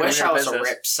 It's really I wish weird I was business.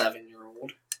 a ripped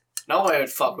 7-year-old. Nobody would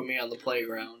fuck with me on the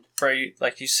playground. Bro,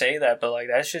 you say that, but like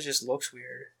that shit just looks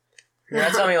weird. You're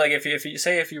not telling me like if you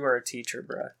say if you were a teacher,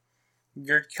 bro,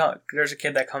 there's a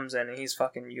kid that comes in and he's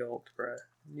fucking yoked, bro.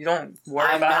 You don't worry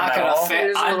I'm about not him at all. It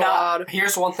is a I'm little not. odd.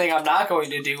 Here's one thing I'm not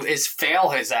going to do is fail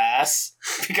his ass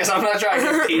because I'm not trying to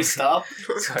get pieced up.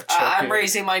 I'm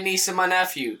raising my niece and my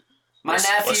nephew. My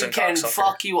nephew listen, can cocksucker.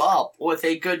 fuck you up with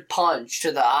a good punch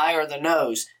to the eye or the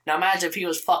nose. Now imagine if he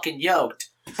was fucking yoked,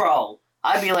 bro.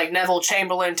 I'd be like Neville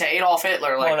Chamberlain to Adolf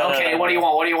Hitler. Like, no, what do you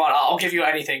want? What do you want? I'll give you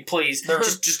anything, please.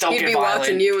 Just don't He'd get be violent.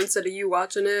 watching you instead of you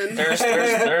watching him.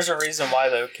 There's a reason why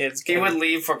though kids. He would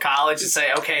leave for college and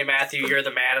say, "Okay, Matthew, you're the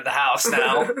man of the house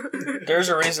now." There's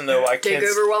a reason though why Take kids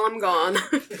over while I'm gone.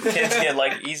 kids get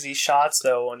like easy shots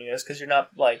though on you. It's because you're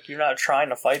not trying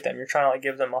to fight them. You're trying to like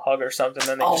give them a hug or something.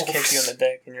 Then they just kick you in the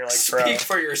dick, and you're like, bro. Speak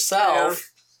for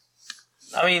yourself.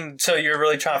 I mean, so you're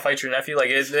really trying to fight your nephew?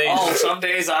 Like, Some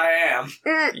days I am.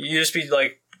 You just be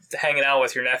like hanging out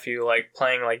with your nephew, like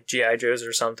playing like GI Joes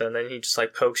or something. And then he just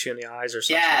like pokes you in the eyes or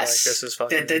something. Yes. Like, this is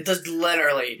fucking.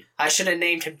 Literally, I should have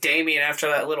named him Damien after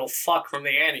that little fuck from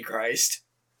the Antichrist.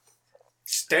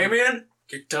 Damien,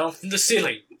 get down from the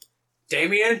ceiling.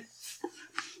 Damien,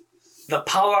 the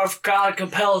power of God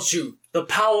compels you. The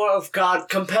power of God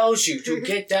compels you to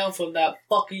get down from that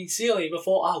fucking ceiling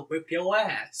before I whip your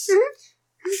ass.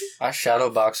 I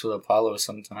shadowbox with Apollo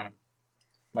sometime.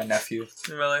 My nephew.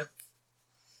 Really?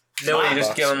 No, you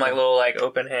just give him like little like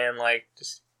open hand, like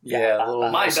just little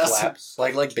mine slaps,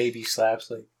 like baby slaps,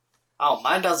 like. Oh,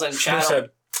 mine doesn't shadow.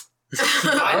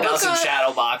 Mine doesn't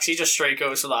shadowbox. He just straight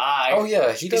goes to the eye. Oh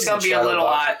yeah, he's gonna be a little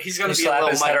eye. He's gonna be a little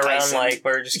his Mike head Tyson. around like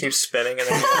where it just keeps spinning, and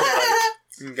then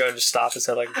you can go and just stop his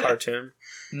head like a cartoon.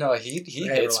 No, he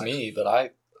hits me, but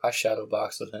I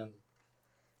shadowbox with him.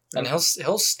 And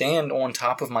he'll stand on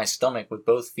top of my stomach with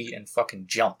both feet and fucking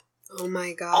jump. Oh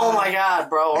my god,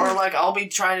 bro! Or like I'll be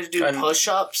trying to do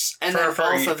push-ups, and then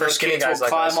both of those kids will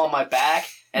climb on my back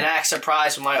and act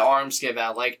surprised when my arms give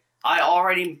out. Like I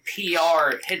already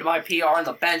hit my PR on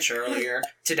the bench earlier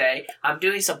today. I'm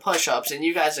doing some push-ups, and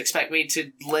you guys expect me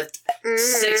to lift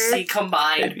 60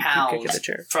 combined pounds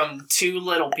from 2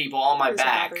 little people on my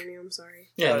back. I'm sorry.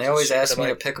 Yeah, and they always ask me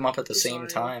to pick them up at the same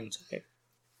time.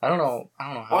 I don't know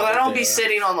how. Or then I'll be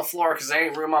sitting on the floor because there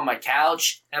ain't room on my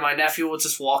couch, and my nephew will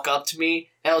just walk up to me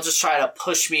and he'll just try to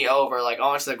push me over, like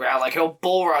onto the ground. Like he'll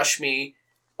bull rush me,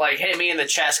 like hit me in the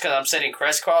chest because I'm sitting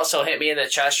crisscross. So he'll hit me in the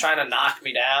chest, trying to knock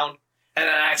me down, and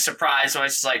then I act surprised when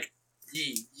it's just like,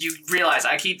 you realize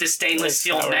I keep this stainless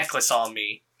steel necklace on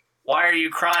me. Why are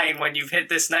you crying when you've hit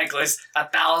this necklace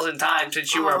 1,000 times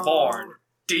since you were born?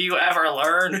 Do you ever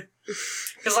learn?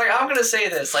 Because, like, I'm going to say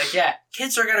this. Like, yeah,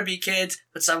 kids are going to be kids,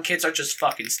 but some kids are just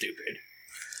fucking stupid.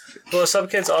 Well, some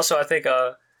kids also, I think,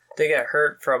 they get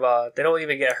hurt from, they don't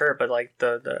even get hurt, but, like,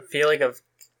 the feeling of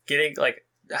getting, like,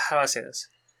 how do I say this?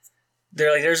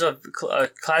 There's a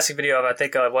classic video of, I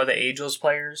think, one of the Angels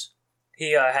players.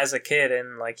 He has a kid,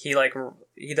 and, like, he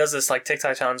does this, like,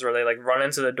 TikTok challenge where they, like, run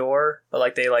into the door, but,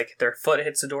 like, their foot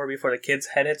hits the door before the kid's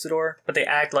head hits the door, but they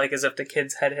act like as if the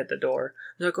kid's head hit the door.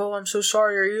 They're like, oh, I'm so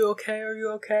sorry, are you okay? Are you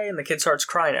okay? And the kid starts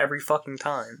crying every fucking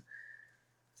time.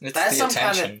 That's some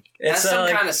kind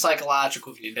of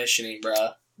psychological conditioning, bro.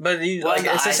 But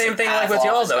it's the same thing, like, with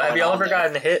y'all, though. Have y'all ever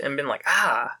gotten hit and been like,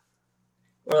 ah?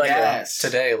 Or, like, yes.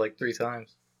 Today, like, 3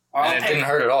 times. And it didn't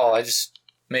hurt at all, I just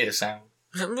made a sound.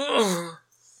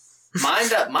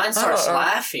 Mine starts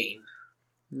laughing.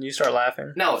 You start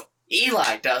laughing? No,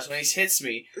 Eli does when he hits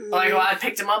me. Like when I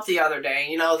picked him up the other day,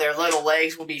 you know, their little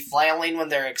legs will be flailing when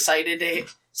they're excited to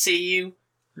see you.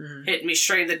 Hit me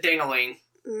straight in the ding-a-ling.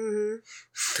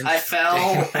 I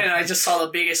fell, and I just saw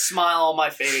the biggest smile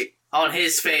on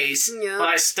his face when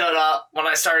I stood up, when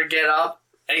I started to get up,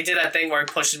 and he did that thing where he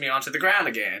pushes me onto the ground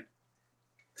again.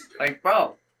 Like,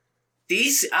 bro.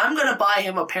 I'm gonna buy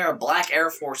him a pair of black Air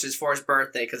Forces for his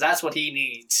birthday, because that's what he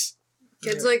needs.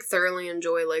 Kids, like, thoroughly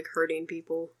enjoy, like, hurting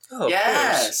people. Oh,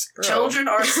 yes! Children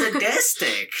are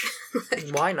sadistic.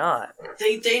 Why not?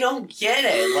 They don't get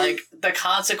it. Like, the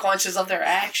consequences of their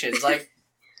actions. Like,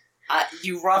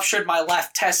 you ruptured my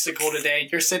left testicle today,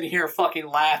 you're sitting here fucking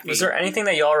laughing. Was there anything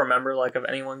that y'all remember, like, of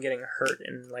anyone getting hurt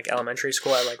in, like, elementary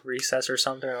school at, like, recess or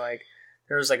something? Or, like,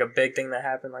 there was, like, a big thing that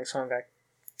happened, like, someone got...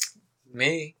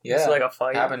 Me? Yeah. It's like a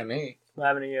fight. Happened to me. What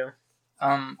happened to you?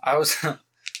 I was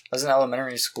in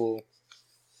elementary school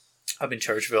up in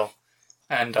Churchville,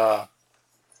 and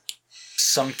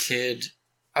some kid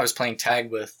I was playing tag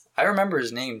with. I remember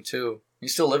his name too. He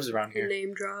still lives around here.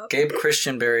 Name drop. Gabe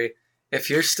Christianberry. If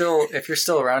you're still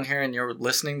around here and you're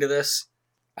listening to this,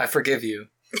 I forgive you.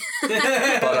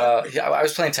 But yeah, I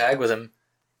was playing tag with him,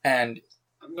 and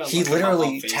he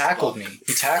literally tackled me.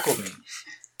 He tackled me,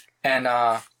 and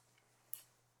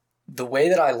the way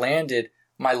that I landed,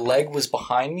 my leg was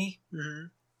behind me,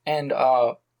 and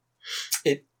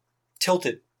it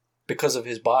tilted because of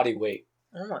his body weight.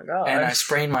 Oh my god! And I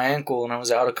sprained my ankle, and I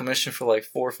was out of commission for like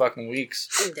 4 fucking weeks.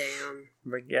 Damn.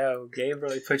 But yo, Gabe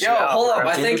really put you out. Yo, hold up!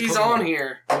 Bro. I think he's on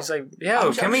here. He's like,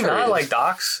 yo, can we not like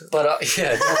docs? But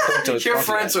yeah, you're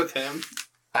friends with him.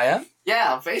 I am.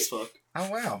 Yeah, on Facebook. Oh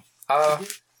wow.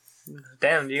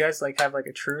 Damn, do you guys like have like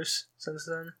a truce since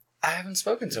then? I haven't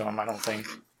spoken to him. I don't think.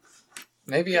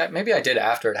 Maybe I did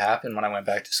after it happened when I went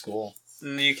back to school.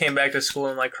 And you came back to school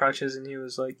in like crutches, and he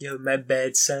was like, "Yo, my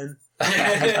bad, son."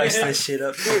 Ice this shit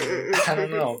up. I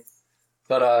don't know,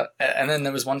 but and then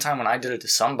there was one time when I did it to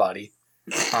somebody.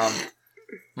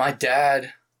 My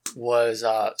dad was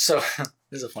so this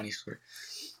is a funny story.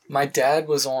 My dad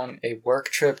was on a work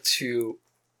trip to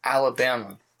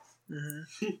Alabama,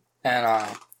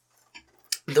 and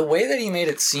the way that he made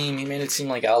it seem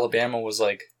like Alabama was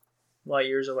like light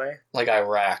years away, like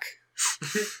Iraq.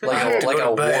 like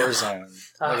a war zone.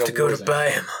 I have to go to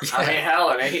Bam. I mean,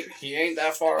 hell, he ain't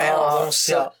that far I off.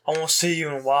 won't see you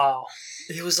in a while.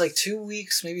 It was like 2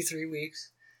 weeks, maybe 3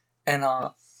 weeks. And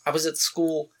I was at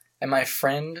school, and my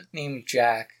friend named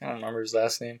Jack, I don't remember his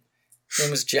last name. His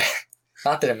name was Jack.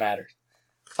 Not that it matters.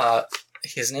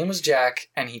 His name was Jack,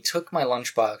 and he took my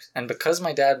lunchbox. And because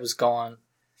my dad was gone,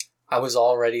 I was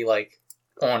already like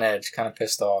on edge, kind of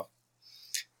pissed off.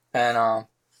 And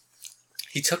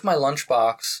he took my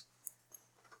lunchbox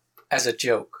as a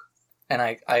joke, and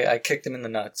I kicked him in the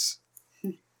nuts.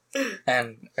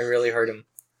 And I really hurt him.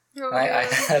 And I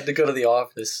had to go to the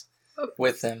office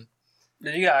with him.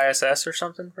 Did you get ISS or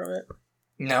something from it?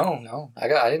 No. I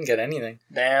didn't get anything.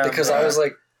 Damn. Because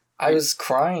bro. I was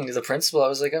crying to the principal. I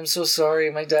was like, I'm so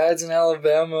sorry. My dad's in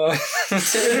Alabama. And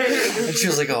she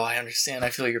was like, oh, I understand. I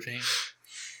feel your pain.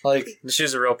 Like,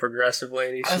 she's a real progressive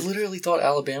lady. I literally thought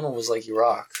Alabama was like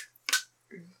Iraq.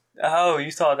 Oh,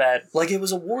 you thought that? Like it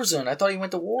was a war zone. I thought he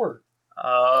went to war.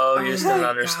 Oh, you just didn't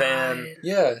understand. God.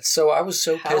 Yeah, so I was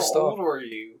so pissed off. How old were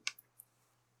you?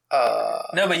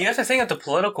 No, but you have to think of the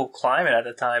political climate at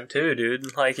the time too,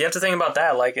 dude. Like you have to think about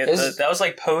that. Like that was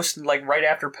like right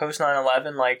after post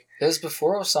 9/11. Like it was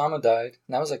before Osama died.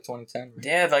 And that was like 2010. Right?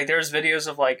 Yeah, like there's videos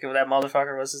of like that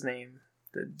motherfucker. What's his name?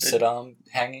 Saddam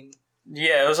hanging.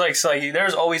 Yeah, it was like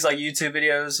there's always like YouTube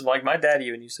videos. Like my dad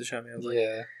even used to show me.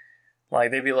 Yeah.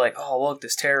 Like they'd be like, "Oh look,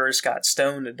 this terrorist got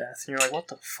stoned to death," and you're like, "What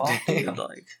the fuck, dude?"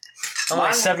 Like I'm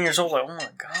like 7 years old. Like, oh my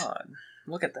god.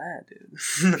 Look at that, dude.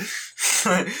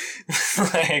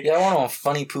 Yeah, I went on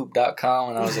funnypoop.com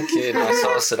when I was a kid and I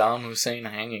saw Saddam Hussein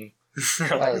hanging.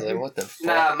 I was like, what the fuck?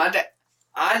 Nah, my dad...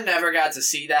 I never got to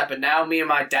see that, but now me and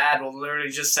my dad will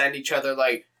literally just send each other,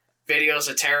 like, videos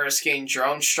of terrorists getting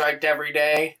drone striked every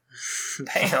day.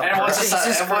 Damn. And we'll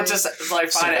just like,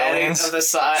 find edits of the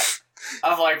side...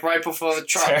 Of, like, right before the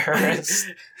truck...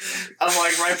 of,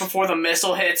 like, right before the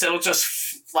missile hits, it'll just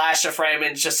flash a frame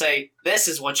and just say, this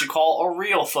is what you call a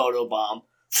real photobomb.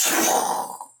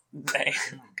 Damn.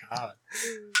 Oh, God.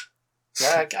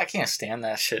 Yeah, I can't stand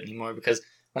that shit anymore because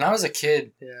when I was a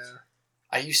kid,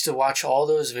 I used to watch all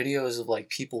those videos of, like,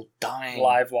 people dying.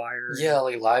 Live wire. Yeah,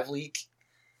 like, live leak.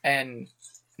 And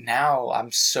now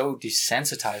I'm so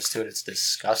desensitized to it, it's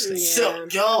disgusting. Yeah. So,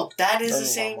 yo, that is the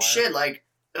same shit, like...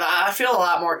 I feel a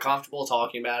lot more comfortable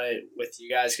talking about it with you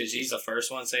guys because he's the first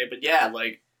one to say it. But yeah,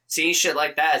 like, seeing shit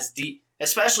like that is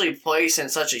especially placed in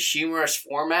such a humorous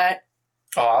format.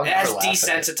 Oh, it has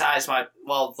desensitized my...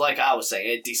 Well, like I was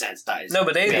saying, it desensitized No,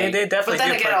 but they definitely... But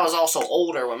then again, I was also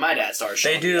older when my dad started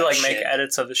showing They do, like, shit. make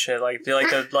edits of the shit. Like, they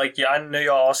like, yeah, I know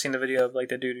y'all all seen the video of, like,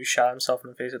 the dude who shot himself in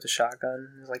the face with the shotgun.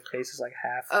 His, like, face is, like,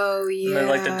 half. Oh, yeah. And then,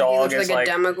 like, the dog is, like a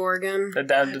Demogorgon. The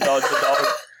dog...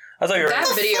 I thought you were...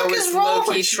 That video was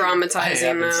low-key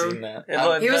traumatizing,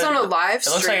 though. He was on a live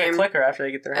stream. It looks like a clicker after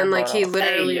they get their hand and, like, he off.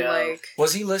 literally, like...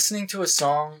 Was he listening to a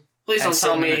song? Please don't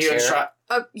tell me he was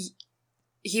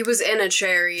he was in a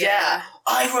chair, yeah.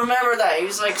 I remember that. He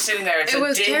was, like, sitting there. It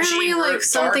was apparently, like,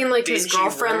 something like his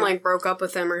girlfriend, like, broke up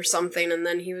with him or something, and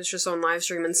then he was just on live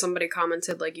stream, and somebody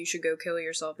commented, like, you should go kill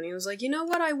yourself, and he was like, you know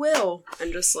what, I will.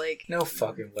 And just, like... No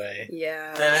fucking way.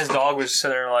 Yeah. Then his dog was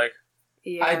sitting there, like...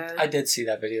 Yeah. I did see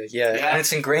that video, yeah. And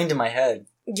it's ingrained in my head.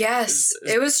 Yes,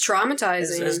 it was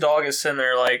traumatizing. His dog is sitting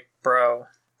there like, bro.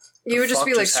 You would just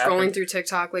be like scrolling through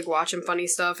TikTok, like watching funny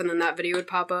stuff, and then that video would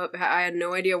pop up. I had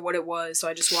no idea what it was, so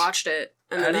I just watched it.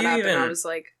 And then that happened, and I was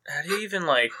like... How do you even,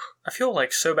 like... I feel,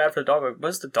 like, so bad for the dog. Like, what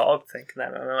does the dog think in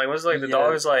that moment? Like, what's, like, the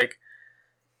dog is, like...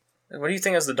 What do you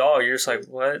think as the dog? You're just like,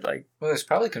 what? Like... Well, he's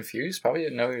probably confused. Probably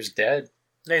didn't know he was dead.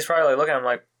 And he's probably, like, looking at him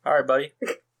like, alright, buddy.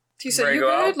 He said, you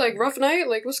good? Like, rough night?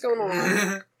 Like, what's going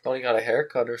on? Thought he got a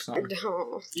haircut or something.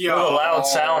 No. Yo, the loud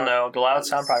sound, though. The loud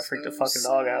sound probably freaked the fucking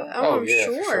dog out. Oh, I'm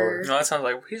sure. No, that sounds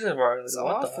like, he's just like, what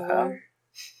the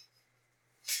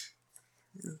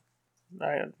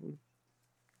hell?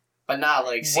 But not,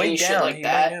 like, seeing shit like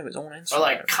that, or,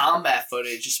 like, combat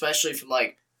footage, especially from,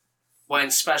 like,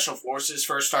 when Special Forces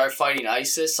first started fighting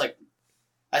ISIS, like,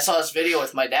 I saw this video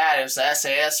with my dad. It was an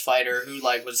SAS fighter who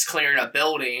like was clearing a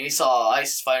building. And he saw an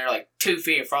ISIS fighter like 2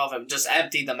 feet in front of him just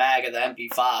empty the mag of the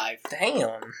MP5.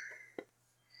 Damn.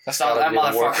 That's not that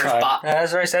motherfucker's bot.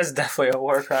 That's right. That's definitely a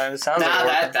war crime. It sounds like a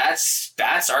war crime.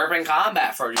 That's urban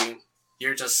combat for you.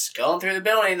 You're just going through the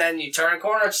building, then you turn a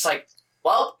corner. It's just like,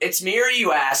 well, it's me or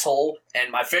you, asshole,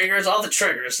 and my finger's on the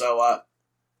trigger. So,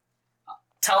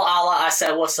 tell Allah I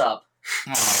said what's up.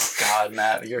 Oh God,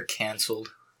 Matt, you're canceled.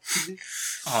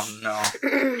 Oh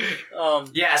no.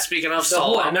 Yeah. Speaking of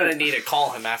Saul, I'm gonna need to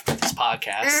call him after this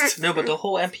podcast. No, but the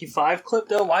whole MP5 clip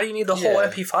though. Why do you need the whole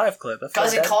MP5 clip?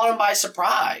 Because he caught him by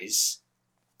surprise.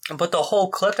 But the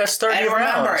whole clip, that's 30 And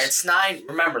remember, rounds. it's 9.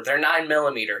 Remember, they're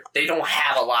 9mm. They don't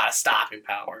have a lot of stopping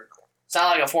power. It's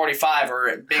not like a 45 or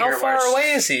a bigger. How far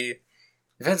away is he?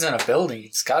 If it's in a building,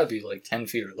 it's got to be like 10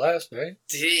 feet or less, right?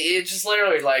 It's just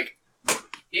literally like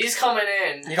he's coming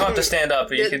in. You don't have to stand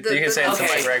up. You can say it to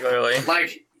Mike regularly.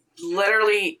 Like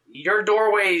literally, your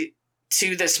doorway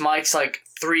to this mic's like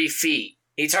 3 feet.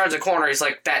 He turns a corner, he's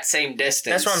like that same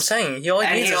distance. That's what I'm saying. He only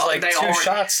needs is like 2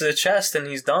 shots to the chest and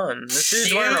he's done. This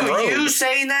dude's wearing a robe. You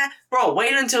saying that? Bro,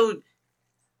 wait until...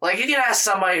 Like, you can ask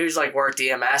somebody who's like worked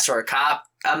EMS or a cop.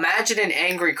 Imagine an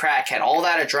angry crackhead, all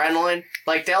that adrenaline.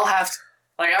 Like, they'll have...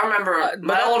 Like, I remember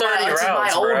my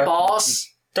old boss...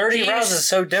 30 rounds is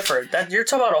so different. That you're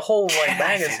talking about a whole like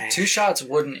magazine. 2 shots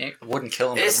wouldn't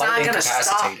kill him. It's it might not gonna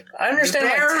stop. him. I understand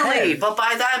barely, like 10. but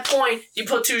by that point, you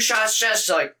put 2 shots chest,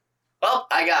 you're like, well,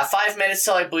 I got 5 minutes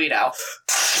till I bleed out.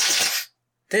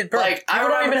 People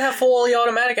don't even have fully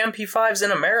automatic MP5s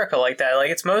in America like that. Like,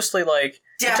 it's mostly like...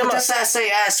 Yeah, but that's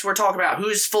SAS we're talking about.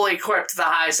 Who's fully equipped to the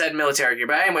highest end military gear.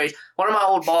 But anyways, one of my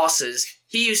old bosses,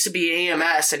 he used to be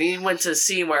EMS, and he went to a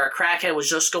scene where a crackhead was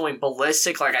just going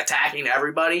ballistic, like attacking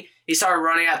everybody. He started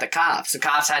running at the cops. The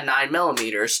cops had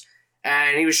 9mm,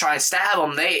 and he was trying to stab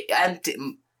them. They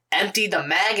emptied the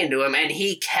mag into him, and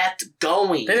he kept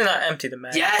going. They did not empty the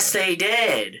mag. Yes, they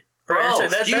did. Bro,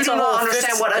 that's you don't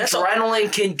understand what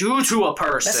adrenaline can do to a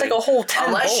person. That's like a whole 10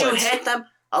 Unless bullets.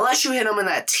 you hit them in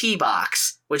that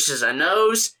T-box, which is a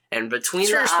nose and between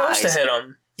the eyes. That's where you're supposed to hit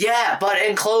them. Yeah, but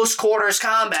in close quarters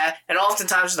combat, and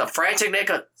oftentimes the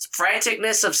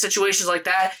franticness of situations like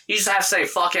that, you just have to say,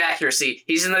 fuck accuracy.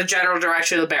 He's in the general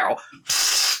direction of the barrel.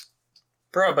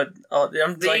 Bro, but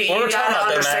I'm like, what we're talking about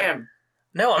understand.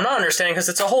 No, I'm not understanding, because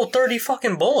it's a whole 30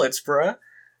 fucking bullets, bro.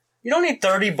 You don't need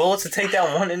 30 bullets to take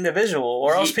down one individual,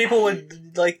 or else people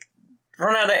would, like,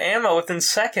 run out of ammo within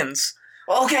seconds.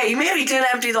 Okay, he maybe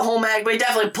didn't empty the whole mag, but he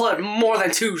definitely put more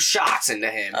than 2 shots into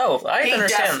him. Oh, I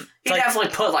understand. He definitely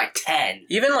put like 10.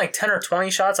 Even like 10 or 20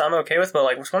 shots I'm okay with, but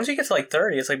like once you get to like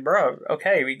 30, it's like, bro,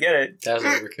 okay, we get it. That's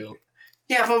overkill.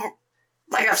 Yeah, but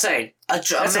like I'm saying,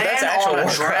 that's actual war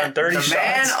crime, 30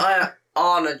 shots. Man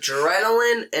on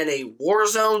adrenaline in a war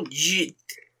zone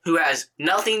who has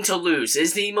nothing to lose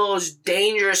is the most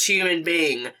dangerous human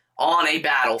being on a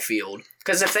battlefield.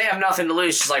 Because if they have nothing to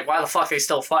lose, it's like, why the fuck are they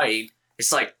still fighting?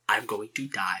 It's like, I'm going to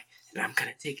die, and I'm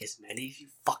going to take as many of you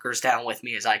fuckers down with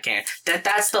me as I can.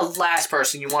 That's the last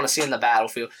person you want to see in the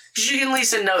battlefield. Because you can at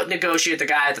least negotiate the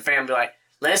guy at the family, like,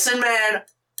 listen, man,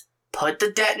 put the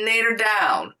detonator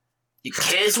down. Your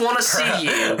kids want to see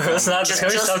you. It's not just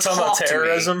talking about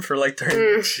terrorism for like 30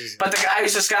 minutes. But the guy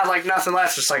who's just got like nothing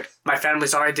left, just like, my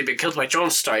family's already been killed by drone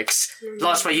strikes,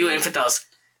 lost by you infidels.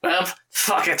 Well,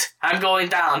 fuck it. I'm going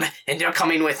down, and you're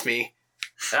coming with me.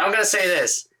 And I'm going to say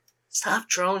this. Stop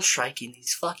drone striking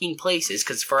these fucking places,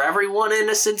 because for every one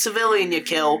innocent civilian you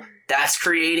kill, that's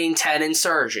creating 10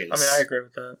 insurgents. I mean, I agree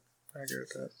with that.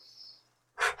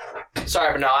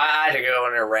 Sorry, but no, I had to go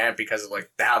on a rant because of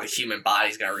like how the human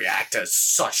body's going to react to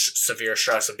such severe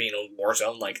stress of being in a war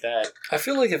zone like that. I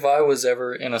feel like if I was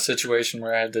ever in a situation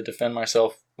where I had to defend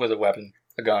myself with a weapon,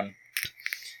 a gun,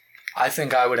 I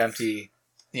think I would empty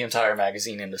the entire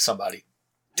magazine into somebody.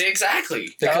 Exactly.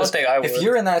 Because I don't think I would. If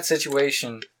you're in that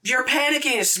situation... You're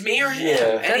panicking, it's me or him,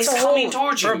 Yeah. and he's coming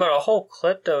towards you. Bro, but a whole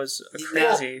clip, though, is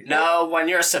crazy. No, when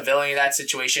you're a civilian in that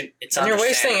situation, it's and you're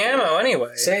wasting ammo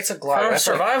anyway. Say it's a Glock. From a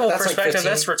survival that's perspective,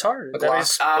 like 15, that's retarded. a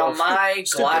Glock. My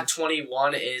Glock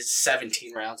 21 is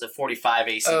 17 rounds at 45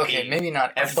 ACP. Okay, maybe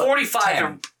not. At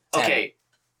 45... Okay,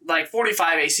 like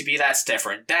 45 ACP, that's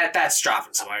different. That's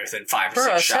dropping somewhere within 5 or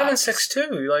 6 shots.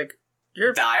 7.62, like...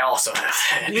 I also have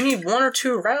that. You need 1 or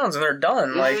 2 rounds and they're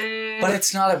done. Like, but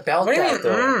it's not about that,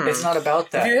 though. It's not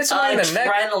about that. If you hit somebody in the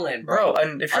neck, adrenaline, bro.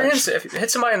 And if you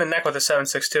hit somebody in the neck with a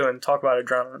 7.62 and talk about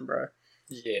adrenaline, bro.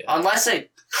 Yeah. Unless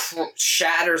it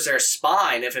shatters their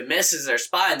spine, if it misses their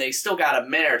spine, they still got a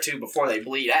minute or 2 before they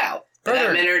bleed out. And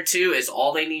that minute or 2 is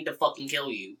all they need to fucking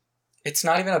kill you. It's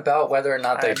not even about whether or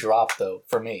not they drop, though.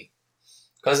 For me,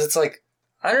 because it's like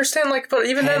I understand, like, but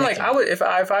even then, like, I would if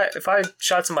I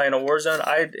shot somebody in a war zone,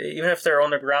 even if they're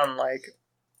on the ground, like,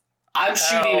 I'm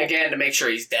shooting again to make sure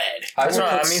he's dead. That's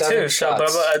not me too. So,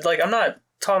 but like, I'm not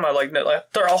talking about like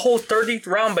a whole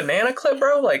 30-round banana clip,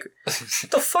 bro. Like,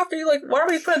 what the fuck are you like? Why are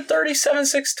we putting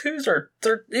 37.62s or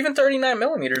even 39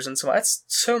 millimeters in some? That's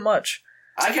so much.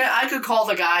 I could call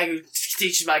the guy who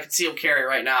teaches my concealed carry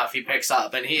right now if he picks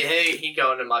up, and he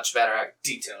go into much better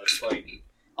detail explaining.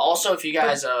 Also, if you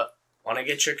guys want to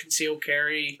get your concealed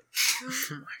carry,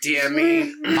 DM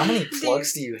me. How many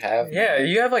plugs do you have? Yeah,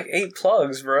 you have like 8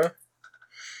 plugs, bro.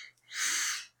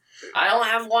 I only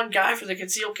have one guy for the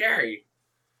concealed carry.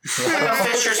 I got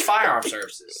Fisher's Firearm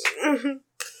Services.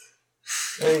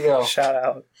 There you go. Shout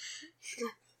out.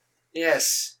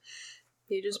 Yes.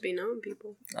 You just be knowing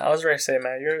people. I was ready to say,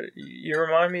 man, you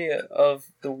remind me of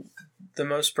the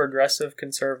most progressive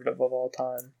conservative of all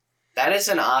time. That is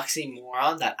an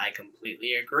oxymoron that I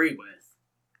completely agree with.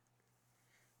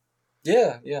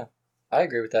 Yeah. I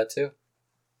agree with that too.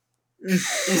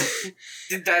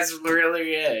 That's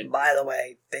really good. By the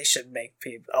way, they should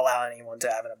allow anyone to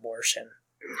have an abortion.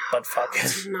 But fuck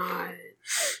it. Not.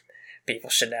 People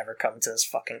should never come to this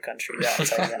fucking country. I'll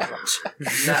tell you that much.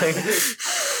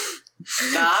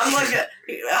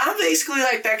 I'm basically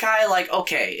like that guy, like,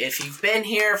 okay, if you've been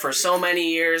here for so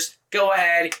many years, go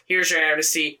ahead, here's your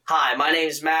amnesty. Hi, my name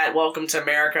is Matt, welcome to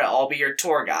America, I'll be your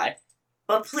tour guide.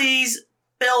 But please,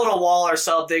 build a wall or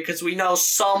something, because we know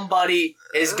somebody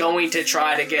is going to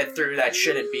try to get through that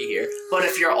shouldn't be here. But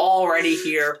if you're already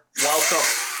here,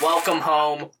 welcome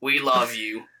home, we love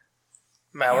you.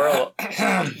 Man,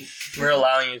 we're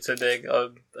allowing you to dig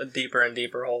a deeper and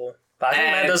deeper hole. But I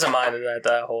think Matt doesn't mind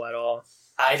that hole at all.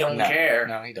 I don't care.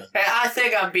 No, he doesn't. I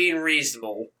think I'm being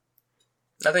reasonable.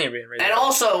 I think you're being reasonable. And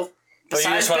also,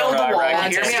 besides build the wall,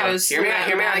 hear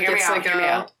me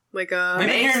out. Like we've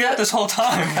been hearing you out this whole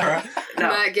time, bro.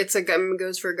 Matt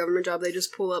goes for a government job. They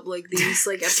just pull up like these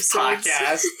like episodes.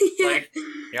 Podcast. Like,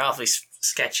 you're awfully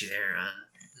sketchy there.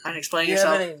 Trying to explain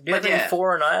yourself. Do you have any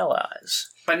foreign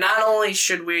allies? But not only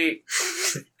should we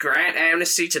grant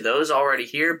amnesty to those already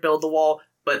here, build the wall,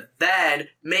 but then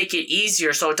make it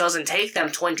easier so it doesn't take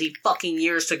them 20 fucking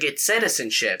years to get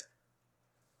citizenship.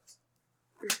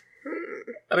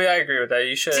 I mean, I agree with that.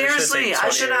 You should. Seriously, I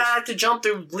shouldn't have to jump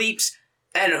through leaps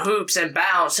and hoops and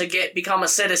bounds to become a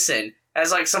citizen.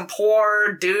 As like some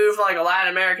poor dude from like a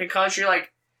Latin American country,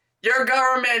 like, your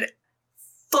government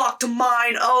fucked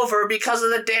mine over because of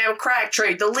the damn crack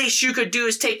trade. The least you could do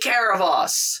is take care of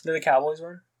us. Did the Cowboys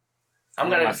win?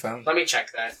 Let me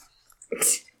check that.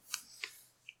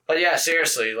 But yeah,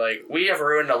 seriously, like, we have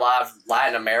ruined a lot of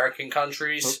Latin American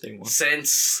countries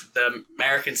since the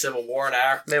American Civil War and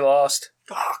our... They lost.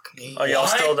 Fuck. Oh, y'all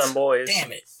still them boys.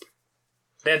 Damn it.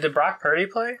 Did Brock Purdy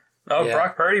play? Oh, yeah.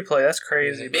 Brock Purdy play. That's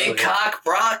crazy. Big cock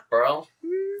Brock, bro.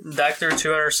 Dak threw 2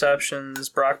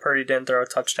 interceptions. Brock Purdy didn't throw a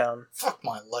touchdown. Fuck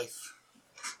my life.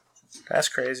 That's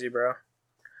crazy, bro.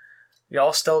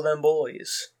 Y'all still them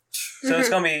boys. So it's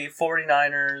going to be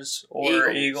 49ers or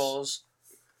Eagles.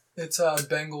 It's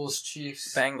Bengals,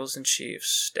 Chiefs. Bengals and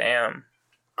Chiefs. Damn.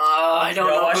 I don't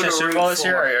know. Watch the Super Bowl this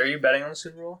year? Are you betting on the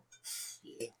Super Bowl?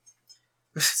 Yeah.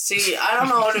 See, I don't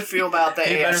know how to feel about the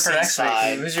AFC for next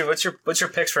side. Week? What's your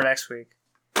picks for next week?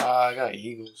 I got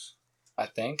Eagles, I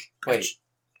think. Wait.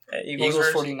 Eagles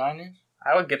 49ers?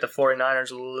 I would get the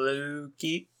 49ers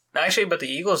looky. Actually, but the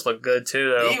Eagles look good too,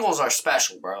 though. The Eagles are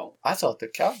special, bro. I thought the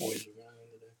Cowboys were going to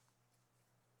win today.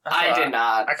 I did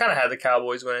not. I kind of had the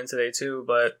Cowboys winning today too,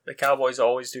 but the Cowboys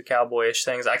always do cowboyish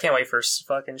things. I can't wait for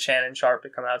fucking Shannon Sharp to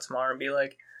come out tomorrow and be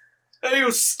like, "Hey,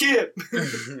 yo, Skip."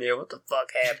 Yeah, what the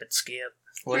fuck happened, Skip?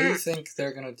 What do you think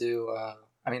they're going to do?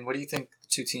 What do you think the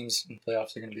 2 teams in the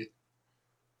playoffs are going to be?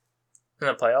 In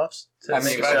the playoffs?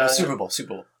 Super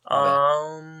Bowl.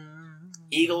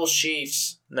 Eagles,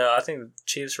 Chiefs. No, I think the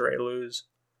Chiefs are ready to lose.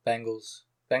 Bengals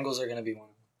are going to be one of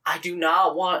them. I do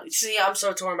not want... See, I'm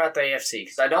so torn about the AFC,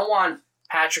 because I don't want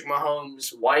Patrick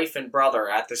Mahomes' wife and brother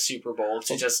at the Super Bowl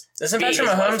to just... Isn't Patrick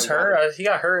Mahomes hurt? He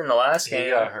got hurt in the last game. He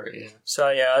got hurt, yeah.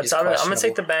 So, yeah, I'm going to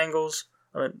take the Bengals,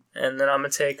 and then I'm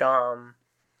going to take...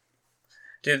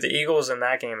 Dude, the Eagles in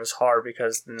that game is hard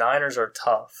because the Niners are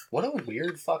tough. What a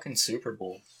weird fucking Super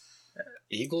Bowl.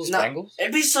 Bengals?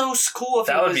 It'd be so cool if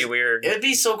that would be weird. It'd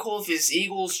be so cool if it's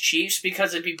Eagles, Chiefs,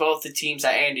 because it'd be both the teams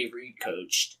that Andy Reid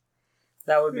coached.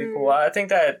 That would be cool. I think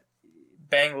that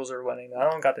Bengals are winning. I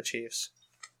don't got the Chiefs.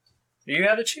 Do you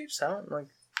have the Chiefs?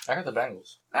 I got the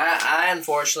Bengals. I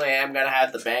unfortunately am going to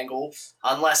have the Bengals,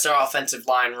 unless their offensive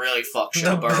line really fucks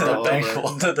Joe Burrow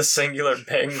over. The singular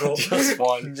Bengal. Just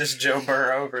one. Just Joe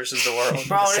Burrow versus the world.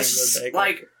 Bro, it's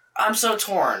like, I'm so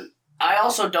torn. I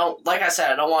also don't, like I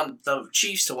said, I don't want the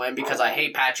Chiefs to win because I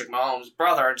hate Patrick Mahomes'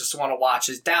 brother. I just want to watch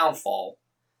his downfall.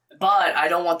 But I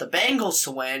don't want the Bengals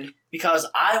to win because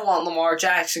I want Lamar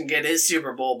Jackson to get his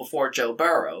Super Bowl before Joe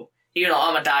Burrow. Even though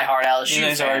I'm a diehard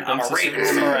LSU fan, I'm a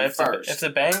Ravens fan first. If the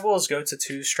Bengals go to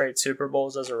 2 straight Super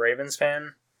Bowls as a Ravens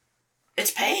fan...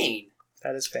 It's pain.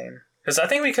 That is pain. Because I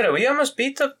think we almost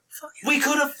beat the fucking... We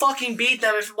could have fucking beat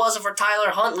them if it wasn't for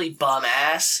Tyler Huntley, bum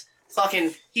ass.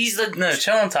 Fucking, he's the... No,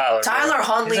 chill on Tyler. Tyler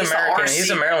Huntley is the RC... He's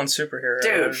a Maryland superhero.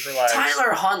 Dude,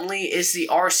 Tyler Huntley is the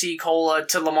RC Cola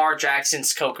to Lamar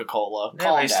Jackson's Coca-Cola.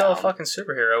 Yeah, but he's still a fucking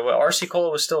superhero. Well, RC Cola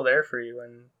was still there for you,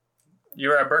 and you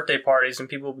were at birthday parties, and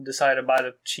people decided to buy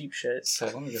the cheap shit. So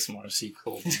let me get some RC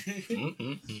Cola.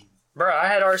 Bro, I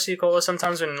had RC Cola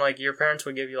sometimes when, like, your parents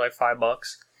would give you, like,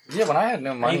 $5. Yeah, when I had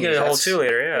no money. You get a whole 2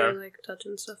 liter, yeah. You're, like,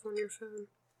 touching stuff on your phone.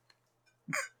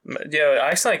 Yeah,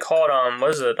 I accidentally called, what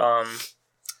is it,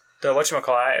 the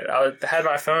whatchamacallit, I had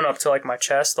my phone up to, like, my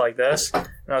chest like this, and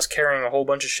I was carrying a whole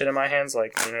bunch of shit in my hands,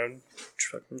 like, you know,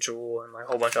 fucking Jewel and, like, a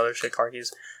whole bunch of other shit, car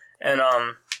keys, and,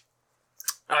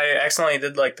 I accidentally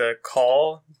did, like, the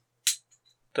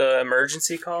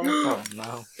emergency call. Oh,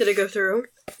 no. Did it go through?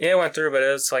 Yeah, it went through, but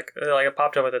it was, like, it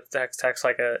popped up with a text,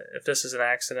 like, if this is an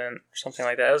accident, or something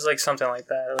like that. It was, like, something like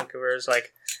that, like, where it was,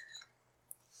 like,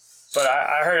 but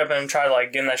I hurried up and tried,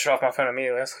 like, getting that shit off my phone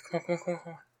immediately. I was like,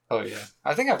 Oh, yeah.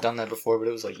 I think I've done that before, but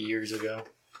it was, like, years ago.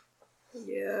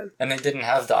 Yeah. And they didn't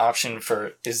have the option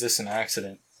for, is this an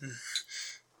accident?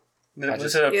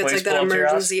 It's like that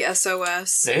emergency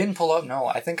SOS. They didn't pull up, no.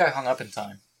 I think I hung up in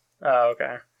time. Oh,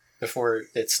 okay. Before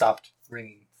it stopped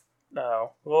ringing.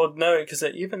 Oh. Well, no, because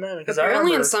even then...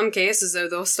 Apparently in some cases, though,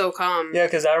 they'll still come. Yeah,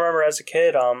 because I remember as a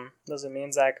kid, does it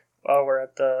mean, Zach, we're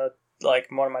at the, like,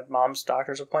 one of my mom's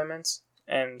doctor's appointments,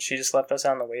 and she just left us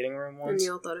out in the waiting room once. And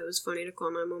y'all thought it was funny to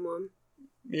call 911.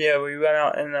 Yeah, we went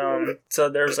out and, so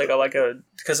there was,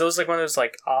 because it was, like, one of those,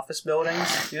 like, office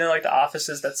buildings. You know, like, the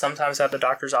offices that sometimes have the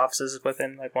doctor's offices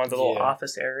within, like, one of the little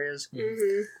office areas?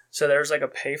 Mm-hmm. So there was, like, a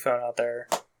payphone out there.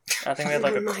 I think we had,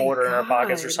 like, a quarter in our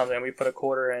pockets or something. We put a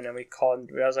quarter in and we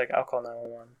called, I was like, I'll call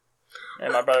 911.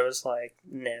 And my brother was like,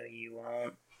 no, you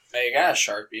won't. Hey, you got a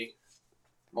Sharpie.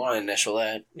 I want to initial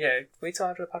that. Yeah, wait till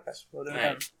after the podcast. We'll do it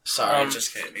then. Sorry,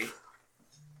 just kidding.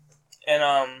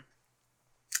 And,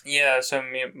 yeah, so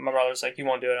my brother was like, you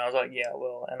won't do it. And I was like, yeah, I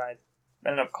will. And I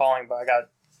ended up calling, but I got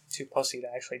too pussy to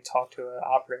actually talk to an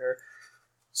operator.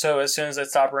 So as soon as it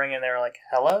stopped ringing, they were like,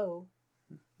 hello,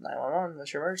 911,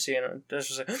 that's your emergency. And this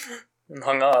was like, and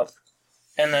hung up.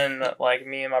 And then, like,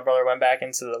 me and my brother went back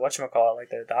into the, like,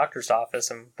 the doctor's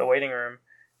office and the waiting room.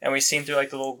 And we seen through,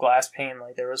 like, the little glass pane,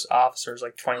 like, there was officers,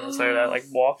 like, 20 minutes later that, like,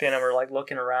 walked in and were, like,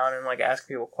 looking around and, like,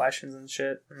 asking people questions and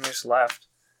shit. And they just left.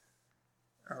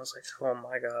 I was like, oh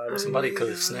my god. Somebody could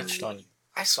have snitched on you.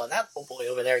 I saw that little boy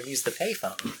over there use the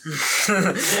payphone.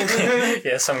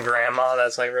 Yeah, some grandma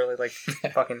that's, like, really, like,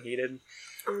 fucking heated.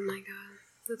 Oh my god.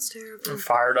 That's terrible.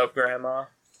 Fired up grandma.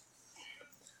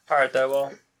 Alright, though,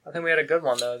 well, I think we had a good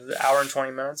one, though. An hour and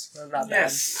 20 minutes. That's not bad.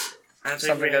 Yes. I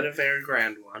think we had a very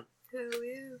grand one. Hell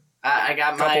yeah. I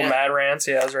got my... Couple mad rants,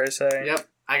 yeah, I was ready to say. Yep.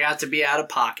 I got to be out of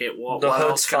pocket. What The Hood's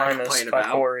else can I complain Finest by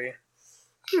about? Corie.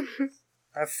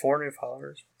 I have 4 new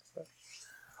followers.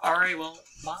 Alright, well,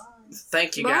 bye.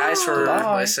 Thank you guys for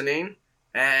listening.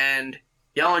 And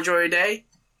y'all enjoy your day.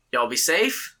 Y'all be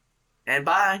safe. And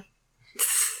bye.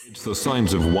 It's the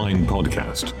Signs of Wine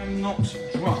podcast. I'm not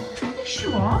drunk.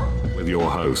 Sure. With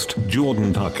your host,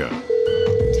 Jordan Tucker.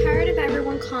 Tired of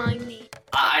everyone calling me.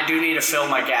 I do need to fill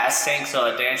my gas tank,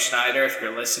 so Dan Schneider, if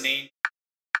you're listening,